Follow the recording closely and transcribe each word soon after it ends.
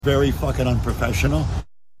Very fucking unprofessional.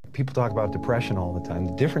 People talk about depression all the time.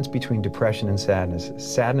 The difference between depression and sadness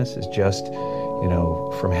is just, you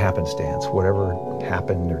know, from happenstance. Whatever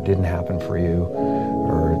happened or didn't happen for you,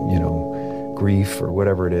 or, you know, grief or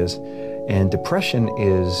whatever it is. And depression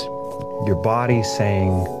is your body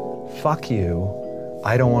saying, fuck you,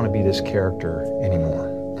 I don't want to be this character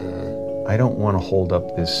anymore. I don't want to hold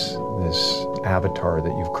up this avatar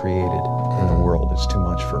that you've created in the world. It's too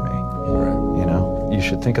much for me. Right. You know, you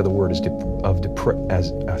should think of the word of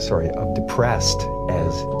depressed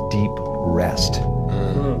as deep rest.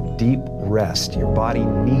 Deep rest. Your body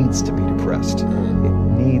needs to be depressed. It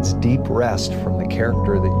needs deep rest from the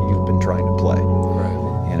character that you've been trying to play.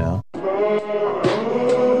 Right. You know.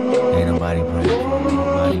 Ain't nobody praying for me.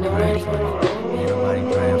 Nobody praying for me. Ain't nobody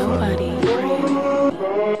praying for me.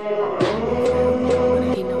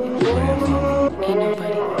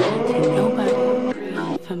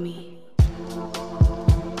 For me.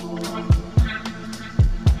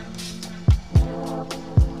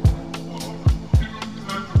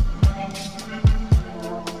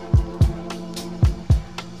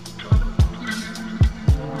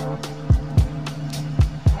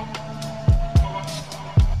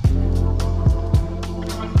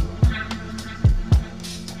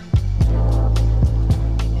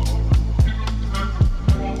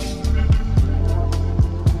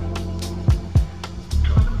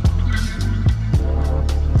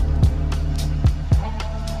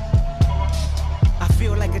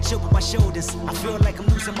 I feel like I'm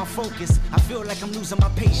losing my focus. I feel like I'm losing my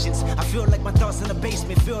patience. I feel like my thoughts in the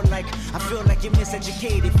basement. I feel like you're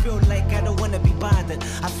miseducated. Feel like I don't wanna be bothered.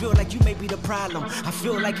 I feel like you may be the problem. I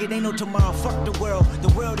feel like it ain't no tomorrow. Fuck the world. The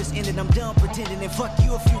world is ended. I'm done pretending. And fuck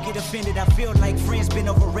you if you get offended. I feel like friends been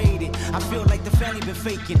overrated. I feel like the family been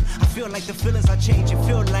faking. I feel like the feelings are changing.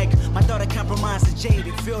 Feel like my daughter compromised and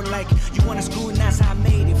jaded. Feel like you wanna school and that's how I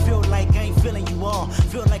made it. Feel like I ain't feeling you all.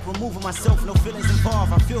 Feel like removing myself. No feelings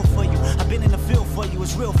involved. I feel for you. I've been in the field for you.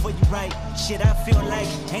 It's real for you, right? Shit, I feel like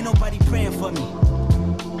ain't nobody praying for me.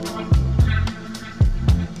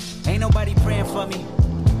 Ain't nobody praying for me.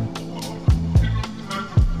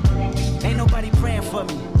 Ain't nobody praying for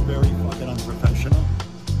me. Very fucking unprofessional.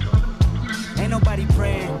 Ain't nobody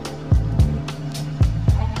praying.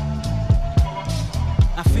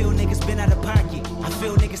 I feel niggas been out of pocket. I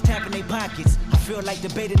feel niggas tapping their pockets. I feel like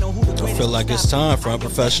debating on who the greatest. I feel like it's time for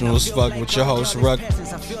Unprofessional as Fuck with your host, Ruck,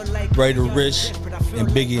 Brady Rich, and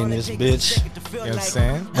Biggie in this bitch. You know what I'm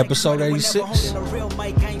saying? Episode 86.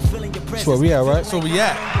 That's where we at, right? That's where we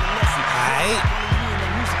at. Alright.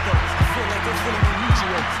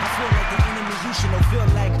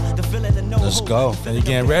 Let's go. And you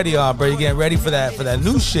getting ready, bro. You getting ready for that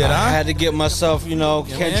new shit, huh? I had to get myself, you know,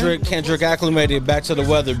 Kendrick acclimated back to the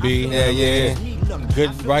weather, B. Yeah.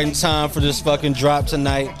 Good, right in time for this fucking drop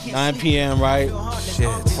tonight, 9 p.m., right? Shit.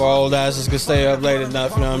 For old asses can stay up late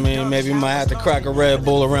enough, you know what I mean? Maybe might have to crack a Red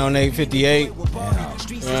Bull around 8:58. You know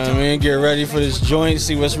what I mean? Get ready for this joint,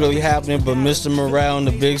 see what's really happening. But Mr. Morale and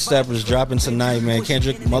the Big Steppers dropping tonight, man.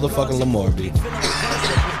 Kendrick motherfucking Lamar, B.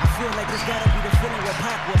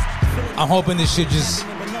 I'm hoping this shit just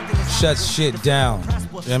shuts shit down. You know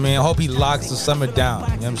what I mean? I hope he locks the summer down. You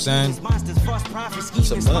know what I'm saying?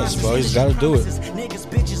 It's a must, bro. He's got to do it. Niggas,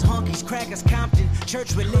 bitches, honkies, crackers, Compton,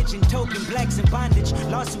 church, religion, token, blacks in bondage,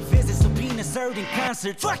 lawsuit visits, subpoena, served in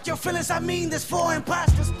concert. Fuck your feelings, I mean this for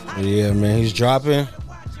imposters. Yeah, man, he's dropping.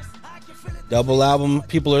 Double album.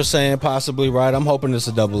 People are saying possibly, right? I'm hoping it's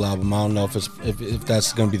a double album. I don't know if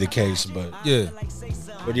that's gonna be the case, but yeah.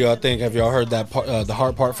 What do y'all think? Have y'all heard that the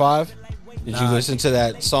Heart Part 5? Did you listen to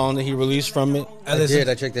that song that he released from it? I did.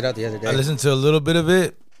 I checked it out the other day. I listened to a little bit of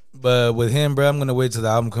it, but with him, bro, I'm gonna wait till the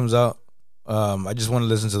album comes out. I just want to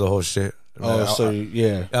listen to the whole shit.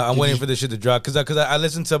 Yeah. I'm waiting for this shit to drop because I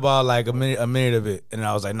listened to about like a minute of it, and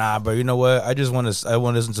I was like, nah, bro. You know what? I want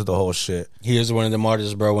to listen to the whole shit. He is one of them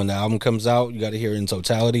artists, bro. When the album comes out, you got to hear it in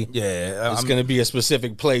totality. Yeah, it's gonna be a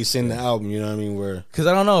specific place in the album. You know what I mean? Where because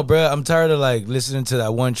I don't know, bro. I'm tired of like listening to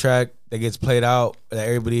that one track that gets played out that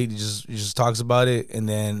everybody just talks about it, and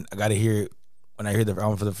then I got to hear it when I hear the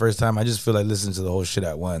album for the first time. I just feel like listening to the whole shit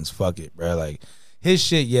at once. Fuck it, bro. Like his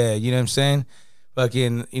shit, yeah. You know what I'm saying?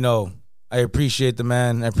 Fucking, you know. I appreciate the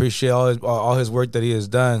man. I appreciate all his work that he has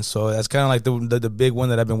done. So that's kind of like the big one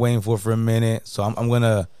that I've been waiting for a minute. So I'm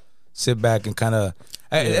gonna sit back and kind of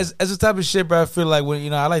as the type of shit, bro. I feel like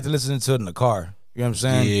when I like to listen to it in the car. You know what I'm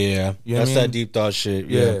saying? Yeah, you know that's that deep thought shit.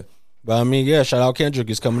 Yeah. But I mean, shout out Kendrick.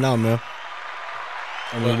 It's coming out, man.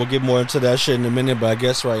 I mean, we'll get more into that shit in a minute. But I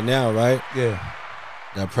guess right now, right? Yeah.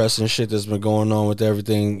 That pressing shit that's been going on with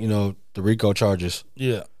everything. The RICO charges.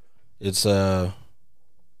 Yeah. It's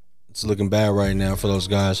It's looking bad right now for those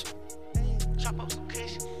guys.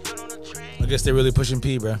 I guess they're really pushing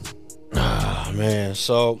P, bro. Ah, man.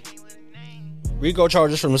 So, RICO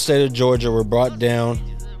charges from the state of Georgia were brought down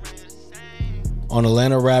on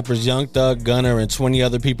Atlanta rappers Young Thug, Gunna, and 20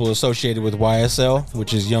 other people associated with YSL,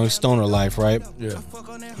 which is Young Stoner Life, right? Yeah.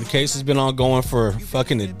 The case has been ongoing for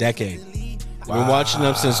fucking a decade. We've been watching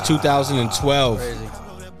them since 2012.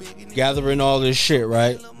 Gathering all this shit,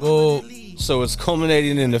 right? Well, so it's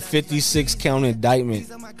culminating in a 56-count indictment.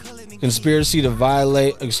 Conspiracy to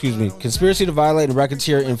violate and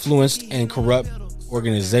racketeer influenced and corrupt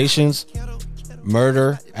organizations,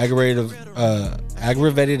 murder,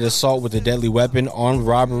 aggravated assault with a deadly weapon, armed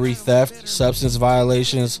robbery, theft, substance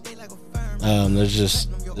violations.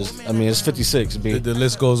 It's 56. B. The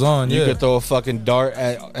list goes on. You could throw a fucking dart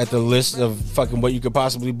at the list of fucking what you could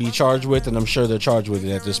possibly be charged with, and I'm sure they're charged with it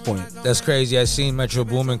at this point. That's crazy. I seen Metro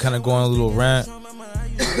Boomin kind of go on a little rant.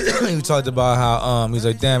 He talked about how he's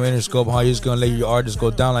like, damn, Interscope, how you're just gonna let your artists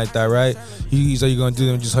go down like that, right? He's like, you're gonna do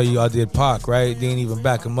them just how you all did Pac, right? They ain't even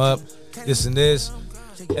back him up, this and this.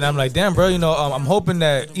 And I'm like, damn, bro, I'm hoping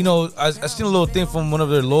that, I seen a little thing from one of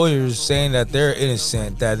their lawyers saying that they're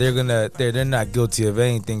innocent, that they're not guilty of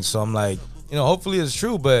anything. So I'm like, hopefully it's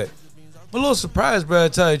true, but I'm a little surprised, bro,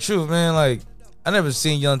 to tell you the truth, man. Like, I never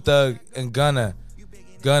seen Young Thug and Gunna,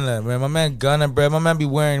 man. My man Gunna, bro. My man be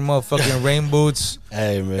wearing motherfucking rain boots.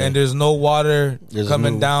 Hey, man. And there's no water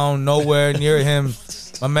coming down nowhere near him.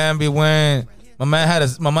 My man had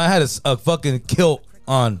a fucking kilt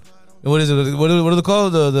on. What is it? What are they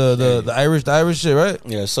called? The Irish shit, right?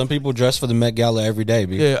 Yeah, some people dress for the Met Gala every day,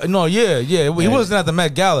 B. Yeah, no, yeah. He wasn't at the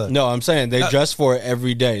Met Gala. No, I'm saying they dress for it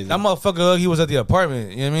every day. That motherfucker, he was at the apartment.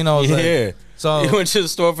 You know what I mean? I was like, so he went to the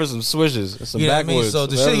store for some swishes, and some backwoods. So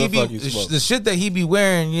the shit that he be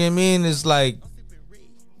wearing, you know what I mean, is like,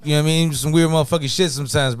 you know what I mean, some weird motherfucking shit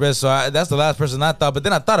sometimes, bro. So that's the last person I thought, but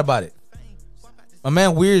then I thought about it. My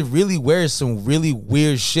man really wears some really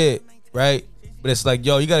weird shit, right? But it's like,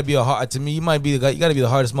 yo, you gotta be to me, you gotta be the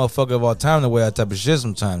hardest motherfucker of all time to wear that type of shit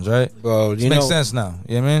sometimes, right? Bro, it makes sense now.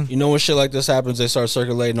 You know what I mean? When shit like this happens, they start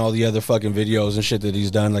circulating all the other fucking videos and shit that he's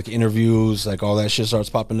done, like interviews, like all that shit starts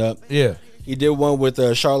popping up. Yeah. He did one with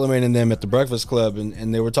Charlamagne and them at the Breakfast Club,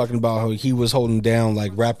 and they were talking about how he was holding down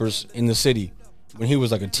like rappers in the city when he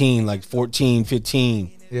was like a teen, like 14,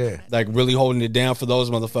 15. Yeah. Like really holding it down for those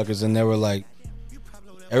motherfuckers, and they were like,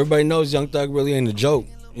 everybody knows Young Thug really ain't a joke.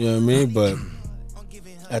 You know what I mean? But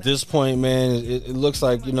at this point, man, it looks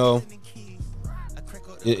like,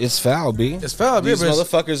 it's foul, B. It's foul, B. These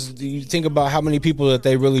motherfuckers, you think about how many people that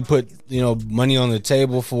they really put, money on the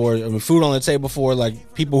table for, food on the table for,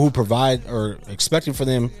 like people who provide or expecting for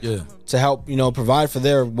them to help, provide for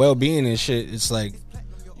their well-being and shit. It's like,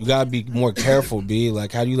 you gotta be more careful, B.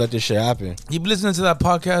 Like, how do you let this shit happen? You been listening to that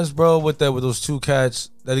podcast, bro, with those two cats?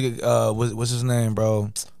 What's his name, bro?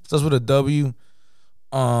 Starts with a W.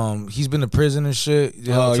 He's been to prison and shit. You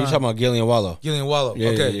talking about Gillian Wallow? Gillian Wallow. Yeah,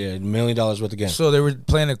 okay. Yeah, $1 million worth of game. So they were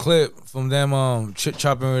playing a clip from them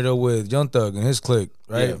chopping it up with Young Thug and his clique,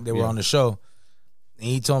 right? Yeah, they were on the show. And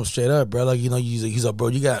he told him straight up, bro, like, he's like, bro,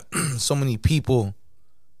 you got so many people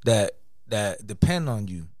that depend on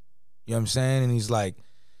you. You know what I'm saying? And he's like,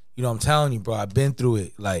 I'm telling you, bro, I've been through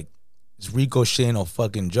it. Like, this RICO shit ain't no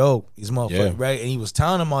fucking joke. These motherfuckers, right? And he was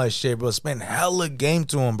telling him all this shit, bro. Spent hella game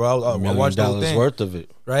to him, bro. I watched the whole thing. Worth of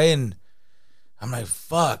it. Right? And I'm like,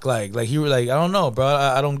 fuck. Like he was like, I don't know, bro.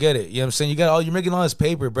 I don't get it. You know what I'm saying? You're making all this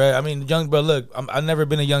paper, bro. I mean, look, I've never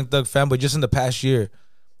been a Young Thug fan, but just in the past year,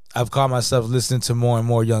 I've caught myself listening to more and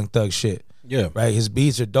more Young Thug shit. Yeah. Right? His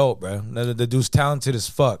beats are dope, bro. The dude's talented as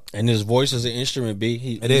fuck. And his voice is an instrument, B.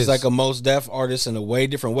 He's like a most deaf artist in a way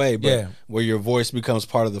different way, but where your voice becomes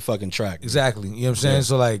part of the fucking track. Exactly. You know what I'm saying?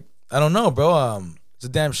 So, like, I don't know, bro. It's a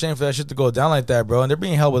damn shame for that shit to go down like that, bro. And they're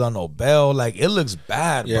being held without no bail. Like, it looks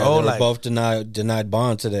bad, bro. Yeah, they're both denied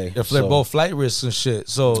bond today. They're both flight risks and shit.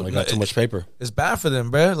 So they got too much paper. It's bad for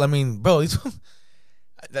them, bro. I mean, bro,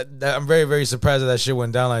 I'm very, very surprised that shit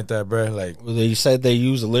went down like that, bro. Like, they said they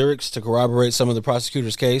used the lyrics to corroborate some of the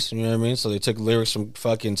prosecutor's case. You know what I mean? So they took lyrics from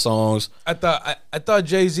fucking songs. I thought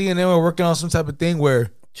Jay-Z and they were working on some type of thing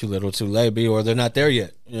where too little, too late, B, or they're not there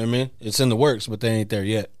yet. You know what I mean? It's in the works, but they ain't there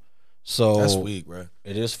yet. So that's weak, bro.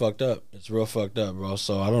 It is fucked up. It's real fucked up, bro.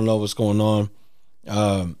 So I don't know what's going on.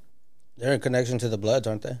 They're in connection to the Bloods,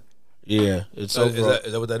 aren't they? Yeah, it's is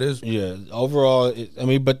that what that is? Yeah, overall,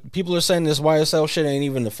 but people are saying this YSL shit ain't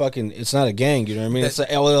even it's not a gang, you know what I mean? It's an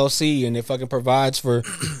LLC, and it fucking provides for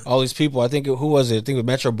all these people. I think, who was it? I think it was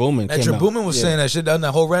Metro Boomin. Metro Boomin was saying that shit on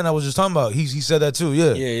that whole rant I was just talking about. He said that too,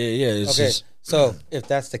 yeah. Yeah. So if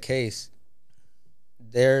that's the case,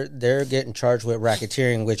 they're getting charged with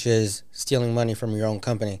racketeering, which is stealing money from your own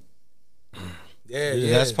company. Yeah,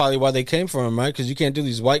 that's probably why they came from, right? Because you can't do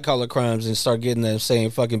these white collar crimes and start getting the same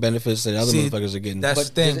fucking benefits that other motherfuckers are getting. That's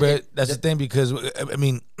the thing, bro. That's the thing, because I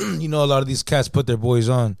mean, you know, a lot of these cats put their boys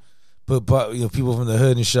on, put you know, people from the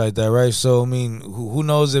hood and shit like that, right? So I mean, who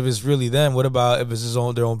knows if it's really them? What about if it's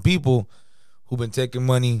their own people who've been taking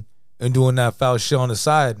money and doing that foul shit on the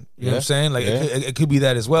side? You know what I'm saying? Like it could be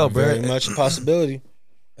that as well, bro. Very much a possibility.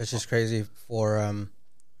 It's just crazy for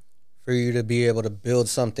you to be able to build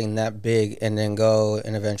something that big and then go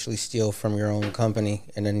and eventually steal from your own company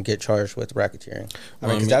and then get charged with racketeering. I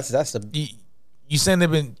mean, 'cause that's the... You saying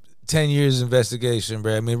they've been 10 years investigation,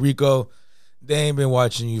 bro. I mean, Rico, they ain't been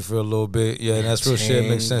watching you for a little bit. Yeah, and that's real shit.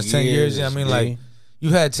 Makes sense. 10 years, yeah, I mean, like, you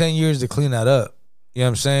had 10 years to clean that up. You know what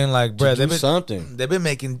I'm saying? Like, bro, they've been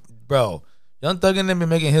making, bro, Young Thug and them been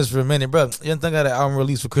making hits for a minute, bro. Young Thug got an album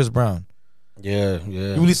released for Chris Brown. Yeah.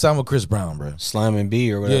 You released something with Chris Brown, bro. Slime and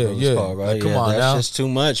B or whatever it was called, right? Like, come on that's now. just too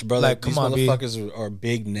much, bro. Like, these come on, motherfuckers are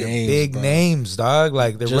big names. Big names, dog.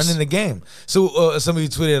 Like, they're running the game. So somebody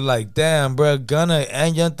tweeted, like, damn, bro, Gunna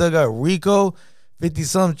and Young Thug got Rico,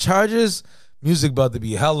 50-some charges. Music about to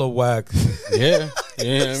be hella whack. Yeah, I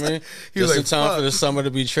mean, it's like, time for the summer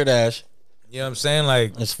to be trash. You know what I'm saying?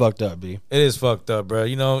 Like, it's fucked up, B. It is fucked up, bro.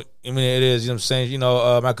 You know, I mean, it is. You know what I'm saying? You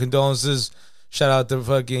know, my condolences. Shout out to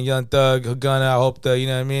fucking Young Thug, Gunna. I hope that, you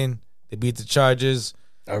know what I mean, they beat the charges.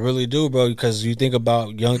 I really do, bro, because you think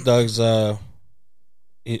about Young Thug's, the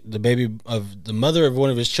baby of the mother of one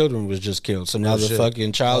of his children was just killed. So now the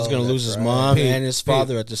fucking child's going to lose his mom and his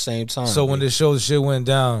father at the same time. So when this shit went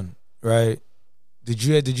down, right, did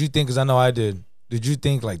you think, because I know I did you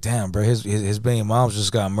think, like, damn, bro, his baby moms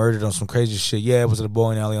just got murdered on some crazy shit? Yeah, it was at a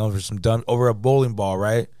bowling alley over a bowling ball,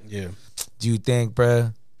 right? Yeah. Do you think,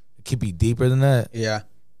 bro, it could be deeper than that? Yeah.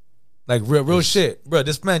 Like, real shit. Bro,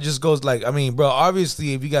 this man just goes like, I mean, bro,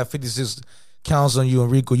 obviously, if you got 56 counts on you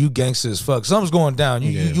and Rico, you gangster as fuck. Something's going down.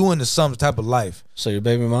 You into some type of life. So your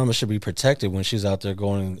baby mama should be protected when she's out there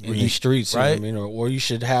going in these streets, right? You know what I mean? Or you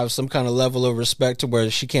should have some kind of level of respect to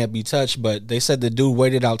where she can't be touched. But they said the dude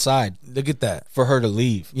waited outside. Look at that. For her to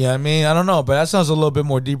leave. Yeah, I mean, I don't know, but that sounds a little bit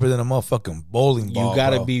more deeper than a motherfucking bowling ball. You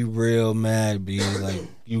gotta be real mad, B. Like,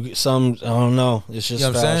 I don't know. It's just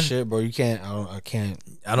foul shit, bro. You can't.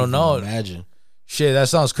 I don't know. Imagine. Shit, that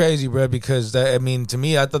sounds crazy, bro. Because that, I mean, to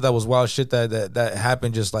me, I thought that was wild shit that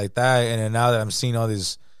happened just like that. And then now that I'm seeing all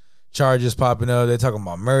these charges popping up, they're talking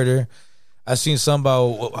about murder. I seen some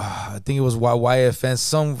about, I think it was YFN,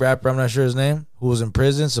 some rapper, I'm not sure his name, who was in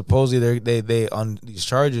prison. Supposedly they on these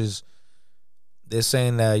charges, they're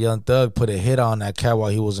saying that Young Thug put a hit on that cat while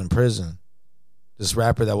he was in prison. This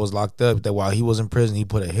rapper that was locked up, that while he was in prison, he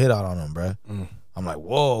put a hit out on him, bro. I'm like,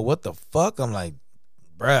 whoa, what the fuck? I'm like,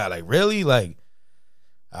 bruh, like, really? Like,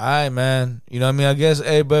 all right, man. You know what I mean? I guess,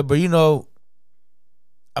 hey, but you know,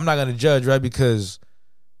 I'm not gonna judge, right? Because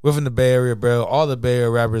we're from the Bay Area, bro. All the Bay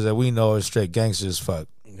Area rappers that we know are straight gangsters as fuck.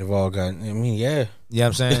 They've all got, I mean, yeah. You know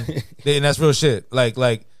what I'm saying? And that's real shit. Like, you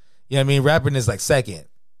know what I mean? Rapping is like second.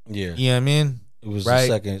 Yeah. You know what I mean? It was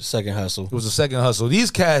the second hustle. It was the second hustle. These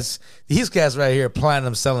cats right here,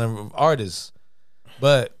 platinum selling artists.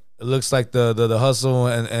 But it looks like the hustle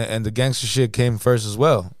and the gangster shit came first as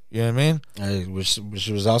well. You know what I mean? Which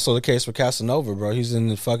was also the case for Casanova, bro. He's in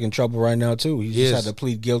the fucking trouble right now too. He just had to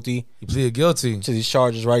plead guilty. He pleaded guilty to these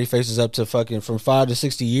charges, right? He faces up to fucking from 5 to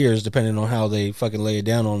 60 years, depending on how they fucking lay it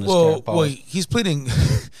down on this. Well, he's pleading.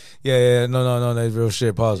 No, that's real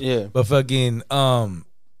shit. Pause. Yeah, but fucking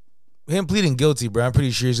him pleading guilty, bro. I'm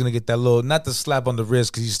pretty sure he's gonna get that little, not the slap on the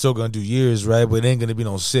wrist, because he's still gonna do years, right? But it ain't gonna be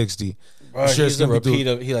no 60. Bro, sure, he's a repeat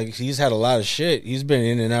of he's had a lot of shit. He's been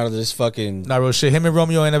in and out of this fucking not real shit. Him and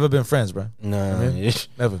Romeo ain't never been friends, bro. Nah, I mean,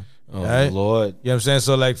 never. Oh right? Lord, you know what I'm saying?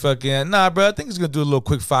 So like fucking bro. I think he's gonna do a little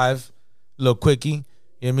quick 5, a little quickie. You know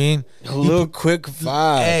what I mean? A little quick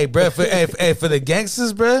 5. Hey, bro, for the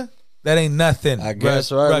gangsters, bro, that ain't nothing. I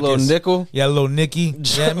guess right. A little nickel. Yeah, a little Nicky. You know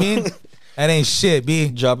what I mean? That ain't shit, B.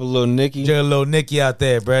 Drop a little Nicky. Drop a little Nicky out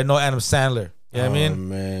there, bro. No Adam Sandler. You know what I mean?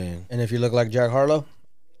 Man. And if you look like Jack Harlow,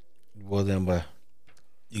 well then, but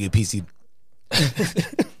you get PC.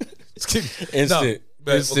 Instant.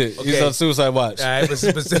 No, Instant. Okay. He's on suicide watch. All right, but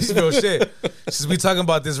this real shit. Since we talking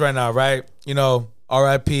about this right now, right? You know,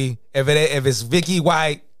 R.I.P. If it's Vicky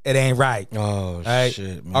White, it ain't right. Oh, right?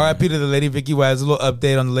 Shit, man. R.I.P. to the lady Vicky White. There's a little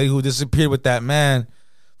update on the lady who disappeared with that man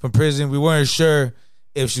from prison. We weren't sure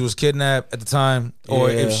if she was kidnapped at the time or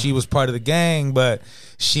if she was part of the gang, but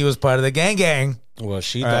she was part of the gang. Well,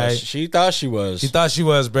 she thought she was. She thought she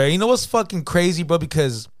was, bro. You know what's fucking crazy, bro?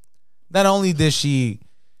 Because not only did she,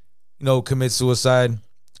 commit suicide,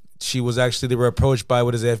 She was actually, they were approached by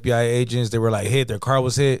what is FBI agents. They were like hit. Their car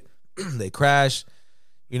was hit. They crashed.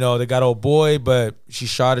 You know, they got old boy, but she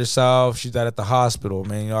shot herself. She died at the hospital,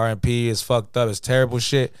 man. RMP is fucked up. It's terrible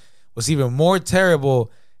shit. What's even more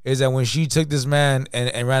terrible is that when she took this man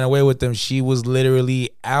and ran away with him, she was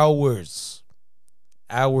literally hours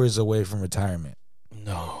away from retirement.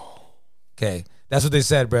 No. Okay. That's what they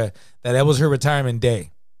said, bruh. That was her retirement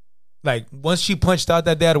day. Like, once she punched out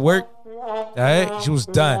that day at work, all right, she was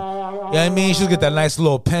done. You know what I mean? She was get that nice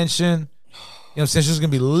little pension. You know what I'm saying? She was going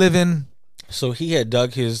to be living. So he had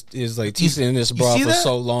dug his like teeth in this bra for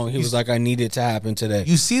so long. He was like, I need it to happen today.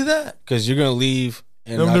 You see that? Because you're going to leave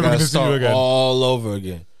and I'm I never got to gonna see you start again. all over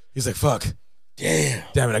again. He's like, fuck. Damn.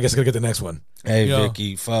 Damn it, I guess I got to get the next one. Hey, You know?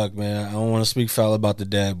 Vicky, fuck, man. I don't want to speak foul about the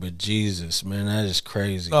dad, but Jesus, man, that is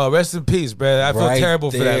crazy. Oh, rest in peace, bruh. I feel Right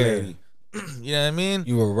terrible for that there. lady. You know what I mean?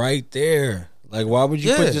 You were right there. Like, why would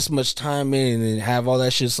you Yeah. put this much time in and have all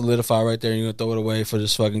that shit solidify right there and you're going to throw it away for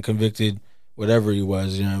this fucking convicted whatever he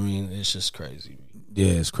was, you know what I mean? It's just crazy.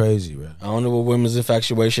 Yeah, it's crazy, bro. I don't know what women's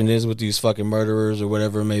infatuation is with these fucking murderers or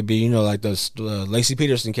whatever it may be. You know, like the Lacey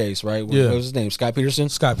Peterson case, right? Yeah. What was his name? Scott Peterson?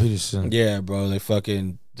 Scott Peterson. Yeah, bro. They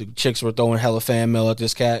fucking, the chicks were throwing hella fan mail at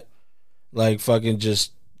this cat. Like, fucking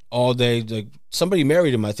just all day. Like, somebody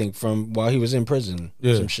married him, I think, from while he was in prison.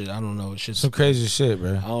 Yeah. Some shit. I don't know. It's just Some crazy shit,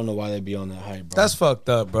 bro. I don't know why they be on that hype, bro. That's fucked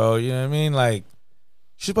up, bro. You know what I mean? Like,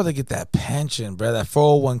 she's about to get that pension, bro. That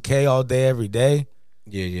 401k all day, every day.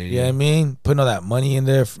 Yeah. You know what I mean? Putting all that money in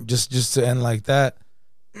there just to end like that.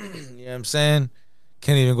 You know what I'm saying?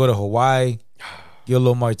 Can't even go to Hawaii. Get a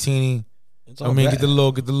little martini. It's I all mean, bad. get the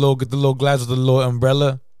little glass with the little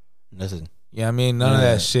umbrella. Nothing. You know what I mean? None of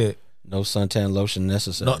Yeah. that shit. No suntan lotion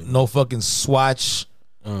necessary. No fucking swatch.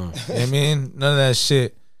 You know what I mean? None of that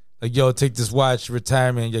shit. Like, yo, take this watch,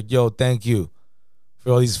 retirement. Like, yo, thank you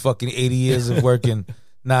for all these fucking 80 years of working.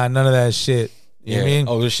 Nah, none of that shit. You know what I mean?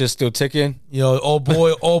 Oh, this shit's still ticking? You know, old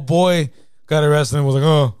boy got arrested and was like,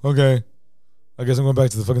 oh, okay. I guess I'm going back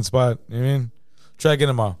to the fucking spot. You know what I mean? Try again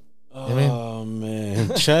tomorrow. You know what I mean? Oh,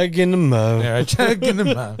 man. Checking them out. All right, try again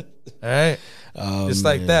tomorrow. All right? Oh, Just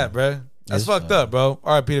like man. that, bro. That's It's fucked fine. up, bro.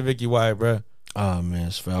 R.I.P. to Vicky Wyatt, bro. Oh, man,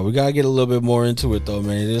 it's foul. We got to get a little bit more into it, though,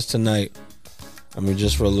 man. It is tonight. I mean,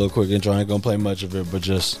 just for a little quick intro. I ain't going to play much of it, but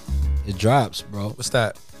just, it drops, bro. What's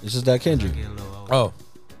that? This is that Kendrick. Oh,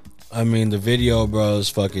 I mean, the video, bro, is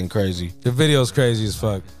fucking crazy. the video's crazy as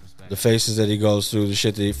fuck. The faces that he goes through, the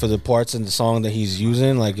shit that for the parts in the song that he's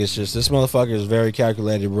using, like, it's just, this motherfucker is very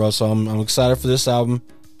calculated, bro. So I'm excited for this album.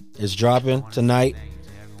 It's dropping tonight.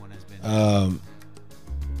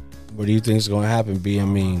 What do you think is going to happen, B? I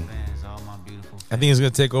mean, I think he's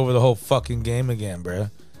going to take over the whole fucking game again, bro. You know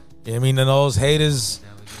what I mean? And those haters,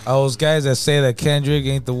 all those guys that say that Kendrick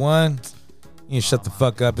ain't the one, you shut the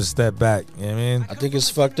fuck up and step back. You know what I mean? I think it's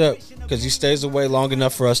fucked up because he stays away long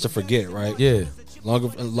enough for us to forget, right? Yeah.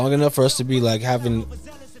 Long enough for us to be like having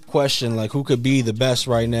question like who could be the best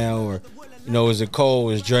right now, or you know, is it Cole,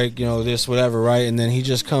 is Drake, you know, this whatever, right? And then he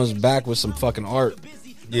just comes back with some fucking art,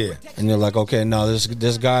 Yeah. and you're like, okay, no, this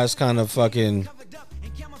guy's kind of fucking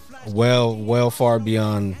well far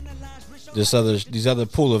beyond these other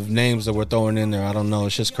pool of names that we're throwing in there. I don't know,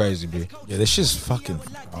 it's just crazy, B. Yeah, this shit's fucking,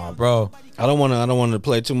 bro. I don't want to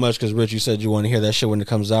play too much because Rich, you said you want to hear that shit when it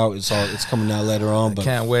comes out. It's coming out later on, but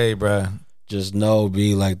Can't wait, bro. just know,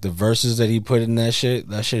 B, like the verses that he put in that shit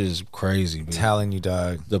is crazy, B. Telling you,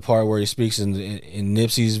 dog. The part where he speaks in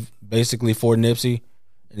Nipsey's, basically for Nipsey,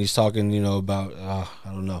 and he's talking, you know, about I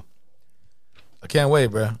don't know. I can't wait,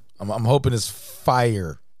 bro. I'm hoping it's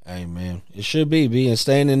fire. Hey man, it should be B. And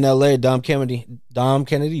staying in L.A., Dom Kennedy,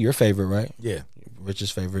 your favorite, right? Yeah. Rich's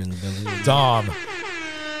favorite in the building. Dom.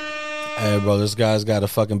 Hey, bro, this guy's got a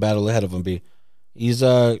fucking battle ahead of him, B. He's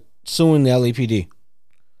suing the LAPD.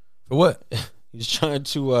 For what? He's trying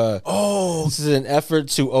to this is an effort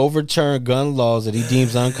to overturn gun laws that he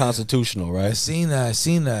deems unconstitutional, I right? seen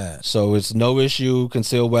that. So it's no issue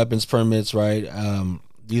concealed weapons permits, right?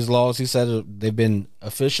 These laws, he said, they've been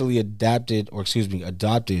officially adopted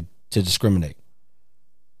to discriminate.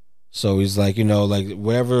 So he's like, you know, like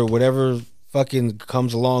whatever fucking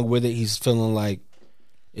comes along with it, he's feeling like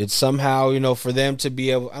it's somehow, you know, for them to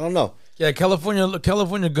be able, I don't know. Yeah,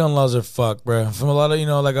 California gun laws are fucked, bro. From a lot of, you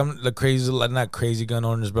know, like I'm the crazy, like not crazy gun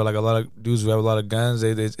owners, but like a lot of dudes who have a lot of guns,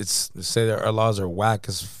 they say that our laws are whack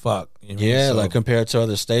as fuck. You know what I mean? Yeah, So, like compared to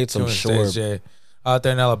other states, I'm different sure. states, yeah. Out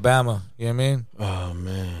there in Alabama, you know what I mean? Oh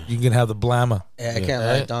man, You can have the blammer. Yeah, I can't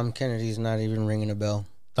lie. Dom Kennedy's not even ringing a bell.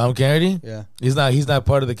 Dom Kennedy? Yeah. He's not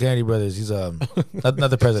part of the Kennedy brothers. He's not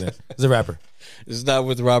the president. He's a rapper. it's not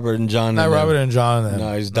with Robert and John. Not and Robert them. and John.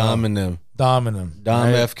 No, he's Dom and them. Dom and them. Dom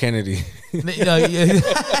right? F. Kennedy.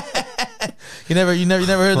 Yeah. You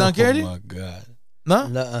never heard Don Kennedy? Oh my god. No,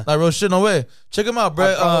 Nuh-uh. like real shit. No way. Check him out,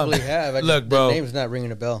 bro. I probably have. Look, bro. The name's not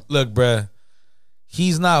ringing a bell. Look, bro.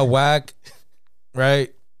 He's not whack,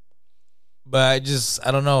 right? But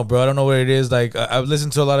I don't know, bro. I don't know what it is. Like I've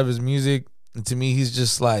listened to a lot of his music, and to me, he's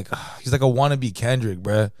just like he's like a wannabe Kendrick,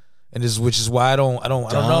 bro. And which is why I don't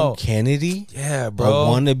know. Kennedy? Yeah, bro. I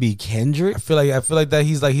want to be Kendrick. I feel like that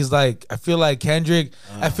he's like I feel like Kendrick.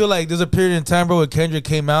 I feel like there's a period in time, bro, where Kendrick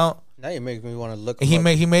came out. Now you make me want to look. And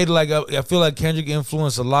he made like I feel like Kendrick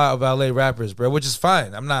influenced a lot of LA rappers, bro, which is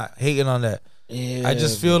fine. I'm not hating on that. Yeah, I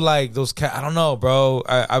just feel like those cats. I don't know, bro.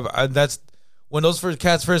 I that's when those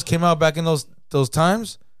cats first came out back in those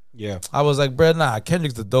times. Yeah, I was like, bro, nah,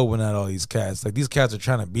 Kendrick's the dope one out of all these cats. Like these cats are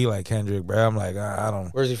trying to be like Kendrick, bro. I'm like, I don't.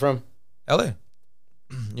 Where's he from? LA.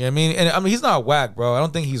 You know what I mean? And I mean he's not whack, bro. I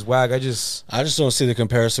don't think he's whack. I just don't see the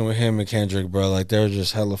comparison with him and Kendrick, bro. Like they're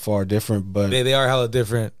just hella far different. But they are hella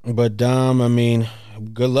different. But Dom, I mean,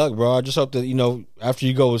 good luck, bro. I just hope that after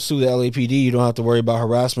you go sue the LAPD, you don't have to worry about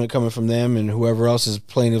harassment coming from them and whoever else is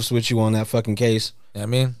plaintiffs with you on that fucking case. You know what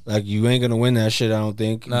I mean? Like you ain't gonna win that shit, I don't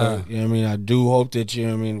think. Nah. But, you know what I mean? I do hope that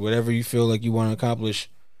whatever you feel like you want to accomplish.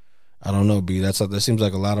 I don't know, B. That seems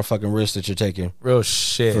like a lot of fucking risks that you're taking. Real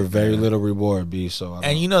shit. For very little reward, B. So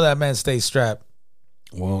and you know that man stays strapped.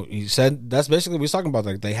 Well, he said that's basically what he's talking about.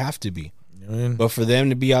 Like they have to be. You know what I mean? But for them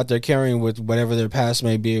to be out there carrying with whatever their past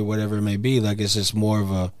may be or whatever it may be, like it's just more of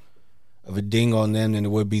a ding on them than it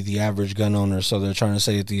would be the average gun owner. So they're trying to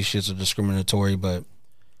say that these shits are discriminatory, but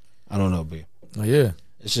I don't know, B. Oh yeah.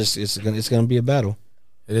 It's gonna be a battle.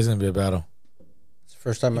 It is gonna be a battle. It's the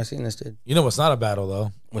first time I've seen this dude. You know what's not a battle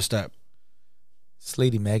though? What's that? It's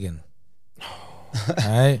Lady Megan. All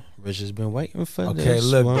right. Rich has been waiting for this. Okay,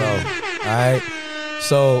 look, bro. All right.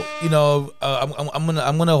 So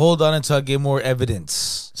I'm gonna hold on until I get more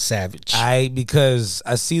evidence. Savage. Because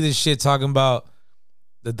I see this shit talking about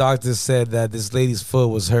the doctor said that this lady's foot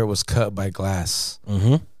was cut by glass.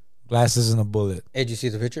 Mm-hmm. Glass isn't a bullet. Hey, did you see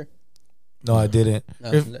the picture? No, I didn't.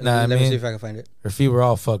 Let me see if I can find it. Her feet were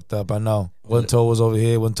all fucked up. I know. One toe was over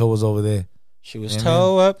here. One toe was over there. She was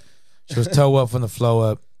toe up. She was toe up from the flow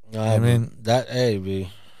up. I mean that. Hey, B.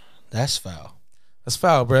 That's foul. That's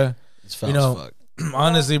foul, bruh. It's foul as fuck.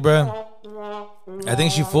 Honestly, bruh, I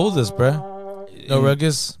think she fooled us, bruh. No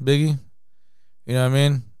Ruckus, Biggie. You know what I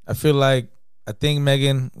mean? I think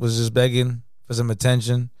Megan was just begging for some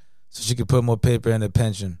attention so she could put more paper in her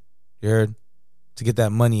pension. You heard? To get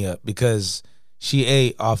that money up because she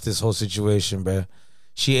ate off this whole situation, bruh.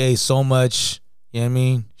 She ate so much, you know what I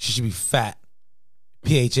mean? She should be fat.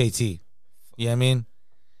 P-H-A-T. You know what I mean?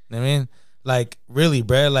 You know what I mean? Like, really,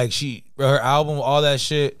 bruh. Like, her album, all that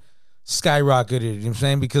shit skyrocketed. You know what I'm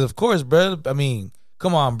saying? Because, of course, bruh, I mean,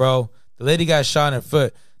 come on, bro. The lady got shot in her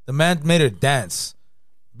foot. The man made her dance.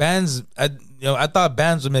 Bands, I thought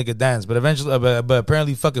bands would make her dance, but eventually, but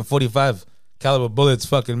apparently fucking 45 caliber bullets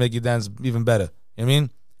fucking make you dance even better. You know what I mean?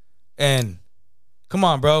 And come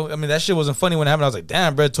on, bro. I mean, that shit wasn't funny when it happened. I was like,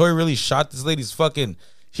 damn, bro, Tory really shot this lady's fucking.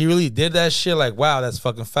 He really did that shit. Like, wow, that's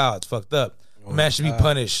fucking foul. It's fucked up. Man should be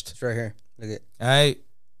punished. It's right here. Look at it. All right?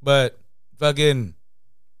 But fucking,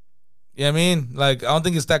 you know what I mean? Like, I don't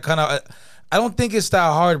think it's that kind of. I don't think it's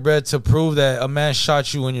that hard, bro, to prove that a man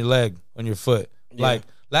shot you on your leg, on your foot. Yeah. Like,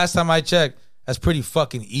 last time I checked, that's pretty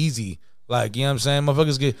fucking easy. Like, you know what I'm saying?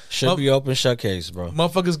 Motherfuckers should be open shut case, bro.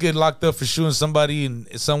 Motherfuckers get locked up for shooting somebody in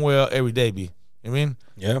somewhere every day, B. You know what I mean?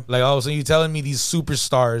 Yeah. Like, all of a sudden you telling me these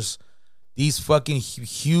superstars, these fucking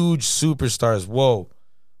huge superstars, whoa,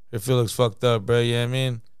 it feels looks fucked up, bro. You know what I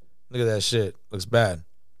mean? Look at that shit. Looks bad.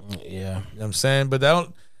 Yeah. You know what I'm saying? But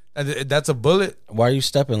that's a bullet. Why are you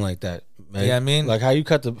stepping like that, man? Yeah, I mean, like how you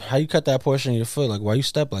cut that portion of your foot? Like why you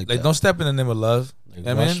step like that? Like don't step in the name of love. Like, you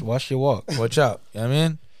know what I mean? Watch your walk. Watch out. You know what I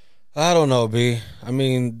mean? I don't know, B. I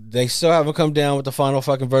mean, they still haven't come down with the final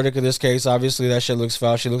fucking verdict of this case. Obviously, that shit looks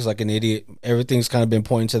foul. She looks like an idiot. Everything's kind of been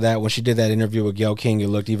pointing to that. When she did that interview with Gayle King, it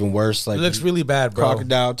looked even worse. Like it looks really bad, bro.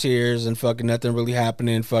 Crocodile tears and fucking nothing really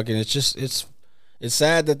happening. Fucking, it's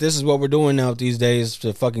sad that this is what we're doing now these days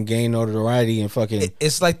to fucking gain notoriety and fucking.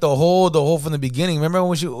 It's like the whole from the beginning. Remember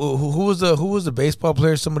when who was the baseball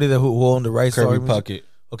player? Somebody who owned the rights. Kirby Puckett.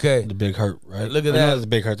 Okay, the Big Hurt, right? Look at that. The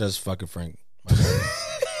Big Hurt. That's fucking Frank.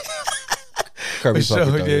 Kirby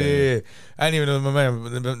Puckett. Yeah. I didn't even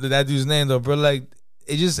know that dude's name though, bro. Like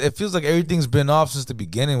it feels like everything's been off since the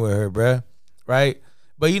beginning with her, bro. Right?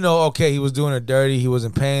 But okay, he was doing her dirty. He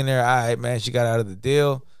wasn't paying her. All right, man. She got out of the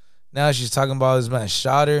deal. Now she's talking about this man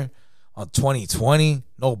shot her on 2020.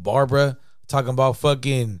 No Barbara. Talking about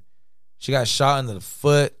fucking she got shot in the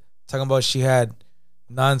foot. Talking about she had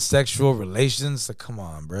non-sexual relations. Like, come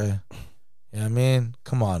on, bro. You know what I mean?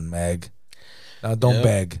 Come on, Meg. Now don't Yep.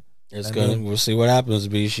 beg. It's I gonna. mean- We'll see what happens.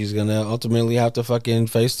 B. She's gonna ultimately have to fucking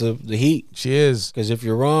face the heat. She is. Because if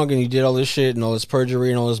you're wrong and you did all this shit and all this perjury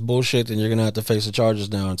and all this bullshit, then you're gonna have to face the charges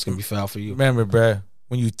now. And it's gonna be foul for you. Remember, bruh,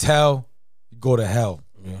 when you tell, you go to hell.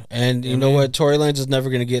 Yeah. And you know what? Tory Lanez is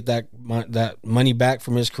never gonna get that money back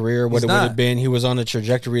from his career. What He's it would not. have been. He was on a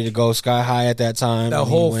trajectory to go sky high at that time. That and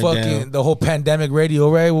he whole went fucking, down. the whole pandemic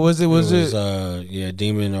radio, right? What was it? Was it? Yeah,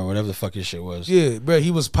 Demon or whatever the fuck his shit was. Yeah, bro,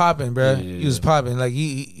 he was popping, bro. Yeah. He was popping. Like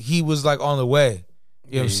he was like on the way.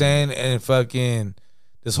 You know what I'm saying? And fucking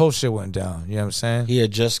this whole shit went down. You know what I'm saying? He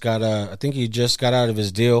had just got I think he just got out of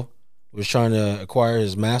his deal. Was trying to acquire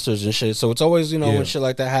his masters and shit. So it's always, when shit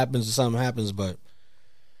like that happens, something happens. But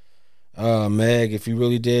Meg, if you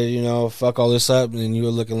really did, fuck all this up, then you were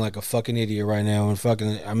looking like a fucking idiot right now. And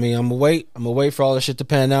fucking, I mean, I'm gonna wait for all this shit to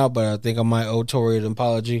pan out. But I think I might owe Tory an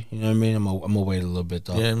apology. You know what I mean? I'm gonna wait a little bit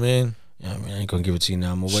though. You know what I mean? Yeah, I mean, I ain't gonna give it to you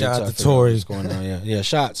now. I'm gonna wait. Shout till out I to figure out Tory. what's going on? Yeah,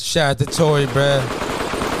 shots. Shout out to Tory, bro.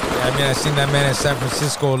 I mean, I seen that man in San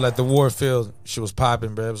Francisco, like the Warfield. Shit was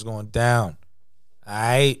popping, bro. It was going down. All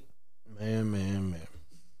right. Man.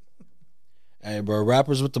 Hey, bro,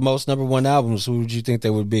 rappers with the most number one albums, who would you think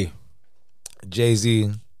they would be?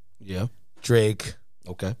 Jay-Z, Yeah. Drake,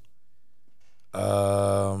 Okay.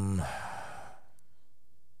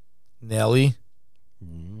 Nelly,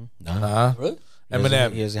 Nah. Really?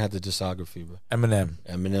 Eminem. He hasn't had the discography, bro. Eminem.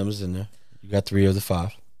 Eminem's in there. You got 3 of the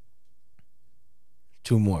 5.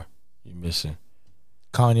 2 more. You're missing.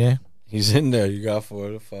 Kanye. He's in there. You got 4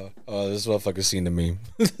 of the 5. Oh, this motherfucker seen the meme.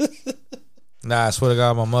 Nah, I swear to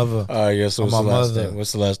God, my mother. All right, yeah. So what's My the last mother. name?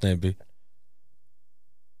 What's the last name, B?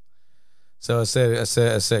 So I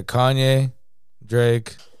said Kanye,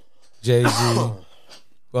 Drake, Jay-Z.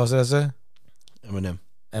 What else did I say? Eminem.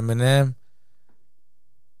 Eminem.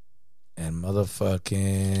 And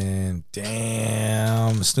motherfucking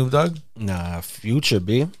damn Snoop Dogg. Nah, Future,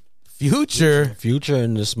 B. Future. Future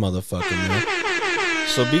in this motherfucker, man.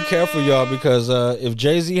 So be careful, y'all, because if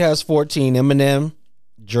Jay-Z has 14, Eminem,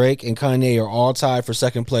 Drake, and Kanye are all tied for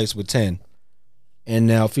second place with 10. And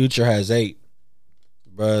now Future has 8.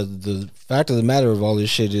 Bruh, the fact of the matter of all this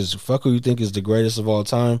shit is, fuck who you think is the greatest of all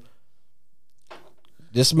time.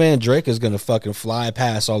 This man Drake is gonna fucking fly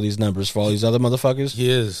past all these numbers for all these other motherfuckers. He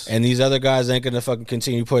is. And these other guys ain't gonna fucking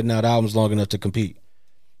continue putting out albums long enough to compete.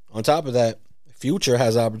 On top of that, Future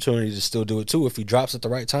has opportunity to still do it too if he drops at the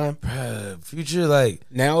right time. Bruh, Future, like,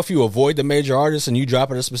 Now, if you avoid the major artists and you drop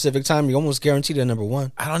at a specific time, you almost guaranteed at number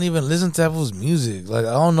 1. I don't even listen to Apple's music. Like,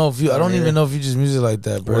 I don't know if you. I don't even know if you just music like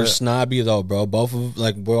that, bro. We're snobby though, bro. Both of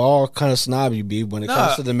we're all kind of snobby, B. When it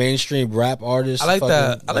comes to the mainstream rap artists, I like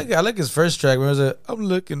that. fucking, I like his first track where it was like, I'm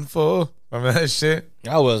looking for. Remember that shit?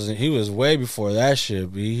 I wasn't. He was way before that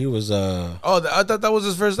shit, B. He was Oh, I thought that was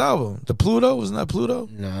his first album. The Pluto? Wasn't that Pluto?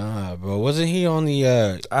 Nah, bro. Wasn't he on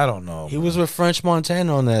the? I don't know. He was with French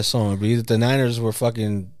Montana on that song, B. The Niners were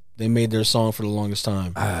fucking. They made their song for the longest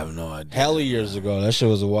time. I have no idea. Hella years ago. That shit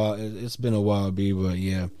was a while. It's been a while, B. But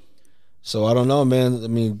yeah. So I don't know, man. I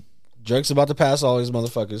mean, Drake's about to pass all these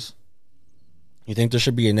motherfuckers. You think there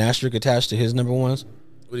should be an asterisk attached to his number ones?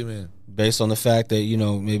 What do you mean? Based on the fact that,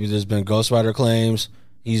 maybe there's been ghostwriter claims,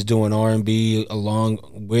 he's doing R&B along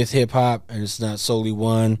with hip hop, and it's not solely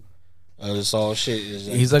one. It's all shit.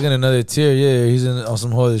 He's like in another tier. Yeah, he's on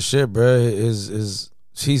some whole other shit, bro. He's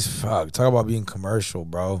fuck. Talk about being commercial,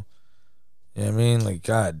 bro. You know what I mean? Like,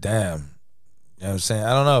 god damn. You know what I'm saying? I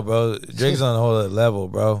don't know, bro. Drake's on a whole other level,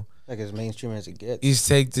 bro. Like as mainstream as it gets. He's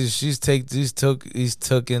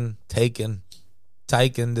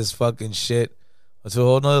taken this fucking shit to a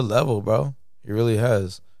whole nother level, bro. He really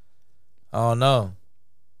has. I don't know.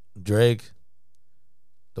 Drake,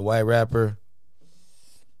 the white rapper.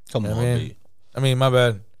 Come on, B. I mean, my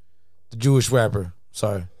bad. The Jewish rapper.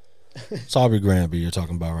 Sorry. It's Aubrey Graham, B, you're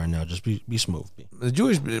talking about right now. Just be smooth, B. The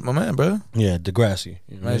Jewish, my man, bro. Yeah, Degrassi.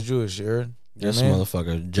 You know what I Man's mean? Jewish, you heard? This man.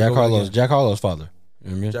 motherfucker. Jack Go Harlow's father.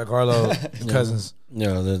 You know what I mean? Jack Harlow, cousins. Yeah,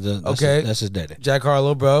 Okay. that's his daddy. Jack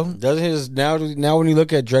Harlow, bro. Doesn't his now when you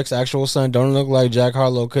look at Drake's actual son, don't it look like Jack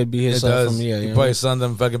Harlow could be his It son does. from He you know? probably son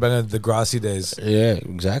them fucking back in the Degrassi days. Yeah,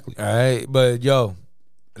 exactly. All right, but yo,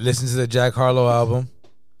 listen to the Jack Harlow album.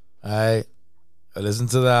 All right, I listened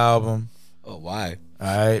to the album. Oh, why? All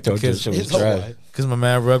right, Told you that shit was trash. because my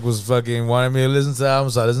man Ruck was fucking wanting me to listen to the album,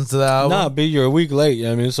 so I listened to the album. Nah, B, you're a week late. You know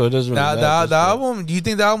what I mean, so it doesn't really matter. The album. Do you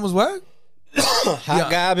think the album was whack? Hot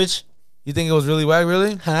garbage. You think it was really whack?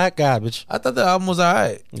 Really? Hot garbage. I thought the album was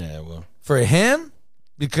alright Yeah, well. for him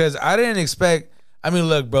because I didn't expect. I mean,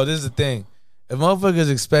 look, bro, this is the thing. If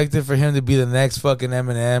motherfuckers expected for him to be the next fucking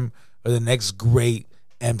Eminem or the next great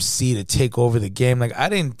MC to take over the game, like I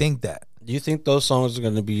didn't think that. Do you think those songs are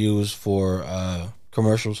going to be used for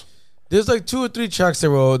commercials? There's like 2 or 3 tracks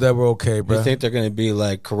that were okay, Do bro. you think they're going to be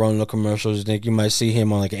like Corona commercials? You think you might see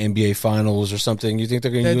him on like an NBA Finals or something? You think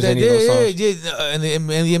they're going to use any of those songs? Yeah, in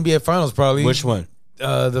the NBA Finals probably. Which one?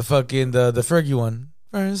 The Fergie one.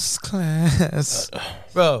 First class,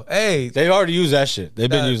 bro. Hey, They already used that shit. They've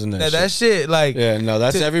been using that shit. That shit, like, Yeah, no,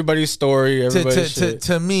 that's everybody's story. Everybody's shit.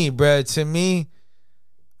 to me, bro. To me,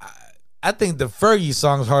 I think the Fergie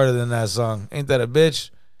song's harder than that song. Ain't that a bitch?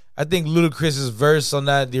 I think Ludacris's verse on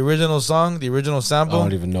that, the original song, the original sample. I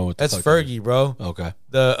don't even know what the that's fuck Fergie, bro. Okay.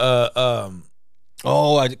 The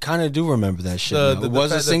I kind of do remember that shit.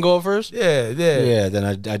 Was it fact single at first? yeah. Yeah, then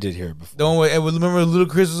I did hear it before. Don't wait. Remember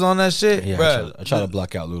Ludacris was on that shit, Yeah, bro. I try to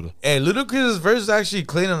block out Luda. Hey, Ludacris's verse is actually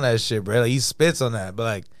clean on that shit, bro. Like, he spits on that, but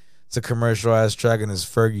like it's a commercial ass track and it's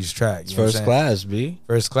Fergie's track. You know what I'm First saying? class, B.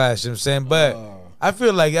 First class. You know what I'm saying? But I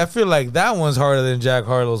feel like that one's harder than Jack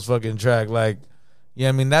Harlow's fucking track. Like, yeah,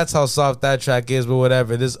 I mean that's how soft that track is, but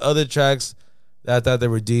whatever. There's other tracks that I thought they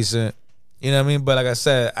were decent. You know what I mean? But like I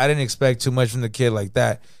said, I didn't expect too much from the kid like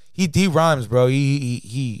that. He rhymes, bro.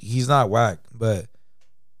 He's not whack, but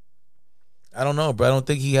I don't know, bro. I don't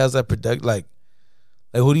think he has that like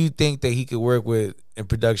who do you think that he could work with in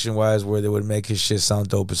production wise where they would make his shit sound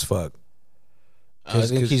dope as fuck? I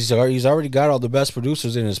think he's already got all the best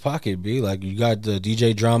producers in his pocket, B. Like, you got the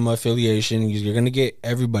DJ Drama affiliation. You're gonna get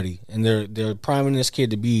everybody, and they're priming this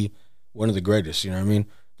kid to be one of the greatest. You know what I mean?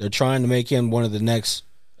 They're trying to make him one of the next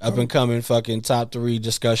up and coming fucking top 3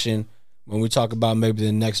 discussion when we talk about maybe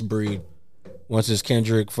the next breed. Once this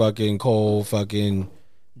Kendrick fucking Cole fucking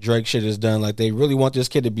Drake shit is done, like, they really want this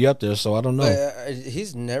kid to be up there. So I don't know. But,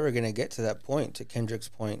 he's never gonna get to that point. To Kendrick's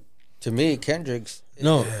point, to me, Kendrick's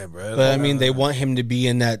No, Yeah, bro. but I mean, they want him to be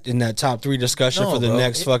in that top 3 discussion for the bro.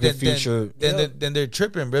 next fucking future. Then they're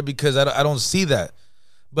tripping, bro, because I don't see that.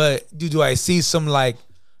 But do I see some like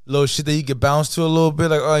little shit that you could bounce to a little bit?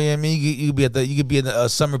 Like, oh yeah, I mean, you could be at a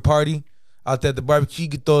summer party out there at the barbecue. You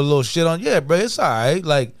could throw a little shit on. Yeah, bro, it's all right.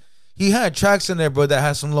 Like, he had tracks in there, bro, that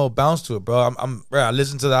had some little bounce to it, bro. Bro, I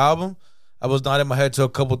listened to the album. I was nodding my head to a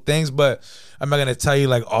couple things, but I'm not gonna tell you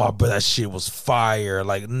like, oh, bro, that shit was fire.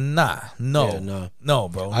 Like, no,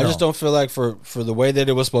 bro. I just don't feel like for the way that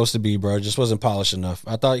it was supposed to be, bro, it just wasn't polished enough.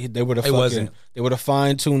 I thought they would have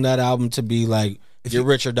fine tuned that album to be like Get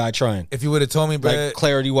Rich or Die Trying. If you would have told me, bro, like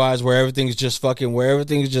clarity wise, where everything's just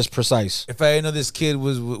precise. If I didn't know this kid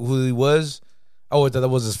was who he was, I would have thought that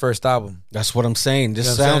was his first album. That's what I'm saying.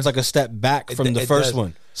 This sounds like a step back from the first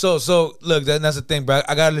one. So look, that's the thing, bro.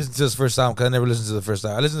 I gotta listen to his first album because I never listened to the first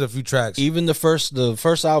album. I listened to a few tracks. Even the first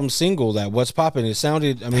album single, that What's Poppin', it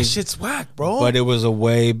sounded. I mean, that shit's whack, bro. But it was a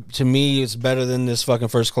way. To me, it's better than this fucking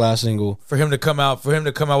First Class single. For him to come out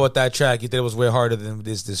with that track, you think it was way harder than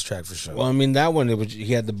this track for sure. Well, I mean, that one,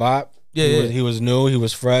 he had the bop. Yeah, he was new, he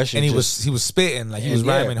was fresh, and he was spitting, like he was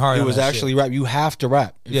rhyming hard. He was actually rap. You have to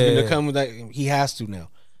rap. If you're gonna come with that, he has to now.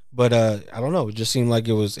 But I don't know. It just seemed like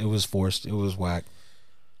it was forced. It was whack.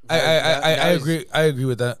 I agree. I agree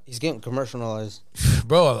with that. He's getting commercialized,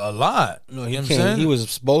 bro. A lot. No, he can't. He was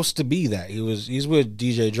supposed to be that. He's with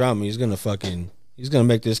DJ Drama. He's gonna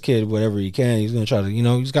make this kid whatever he can. He's gonna try to,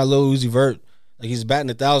 he's got Lil Uzi Vert. Like, he's batting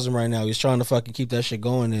 1,000 right now. He's trying to fucking keep that shit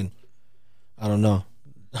going. And I don't know.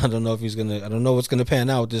 I don't know if he's gonna. I don't know what's gonna pan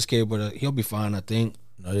out with this kid, but he'll be fine. I think.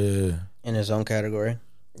 Yeah. In his own category.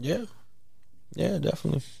 Yeah. Yeah,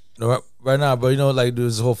 definitely. Right now, bro, like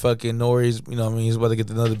this whole fucking Nori's, he's about to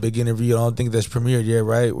get another big interview. I don't think that's premiered yet,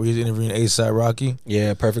 right? Where he's interviewing A$AP Rocky.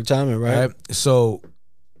 Yeah, perfect timing, right? So,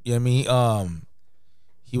 he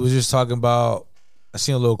was just talking about, I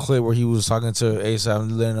seen a little clip where he was talking to A$AP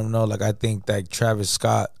and letting him know, like, I think that Travis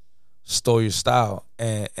Scott stole your style.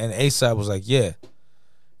 And A$AP was like, yeah.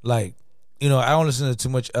 Like, I don't listen to too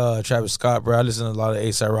much Travis Scott, bro. I listen to a lot of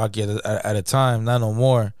A$AP Rocky at a time, not no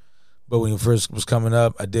more. But when he first was coming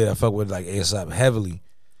up, I fuck with like A$AP heavily.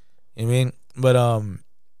 You know what I mean? But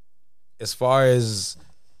as far as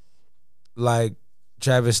like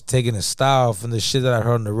Travis taking his style from the shit that I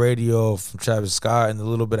heard on the radio from Travis Scott and the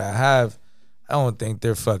little bit I have, I don't think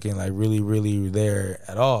they're fucking like really, really there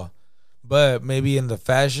at all. But maybe in the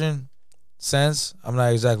fashion sense, I'm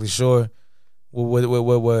not exactly sure. What? I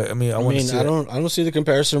don't see the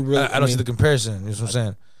comparison. Really. I don't see the comparison. You know what I'm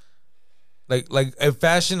saying? Like in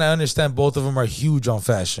fashion, I understand both of them are huge on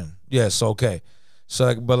fashion. Yes, okay.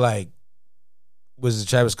 So was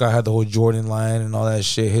Travis Scott had the whole Jordan line and all that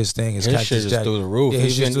shit. His thing, his shit is through the roof.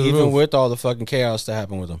 Yeah, even with all the fucking chaos that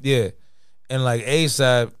happened with him. Yeah, and like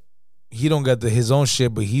A$AP, he don't got his own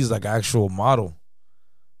shit, but he's like actual model.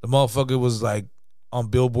 The motherfucker was like on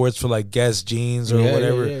billboards for like Guess jeans or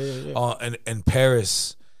whatever, in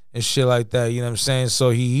Paris. and shit like that. You know what I'm saying? So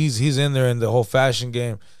he's in there in the whole fashion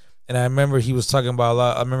game. And I remember he was talking about a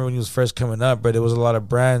lot. I remember when he was first coming up, but there was a lot of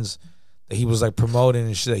brands that he was like promoting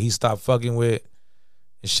and shit that he stopped fucking with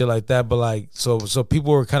and shit like that. But like, so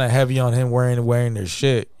people were kind of heavy on him wearing their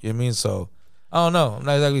shit. You know what I mean? So I don't know. I'm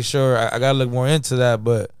not exactly sure. I gotta look more into that,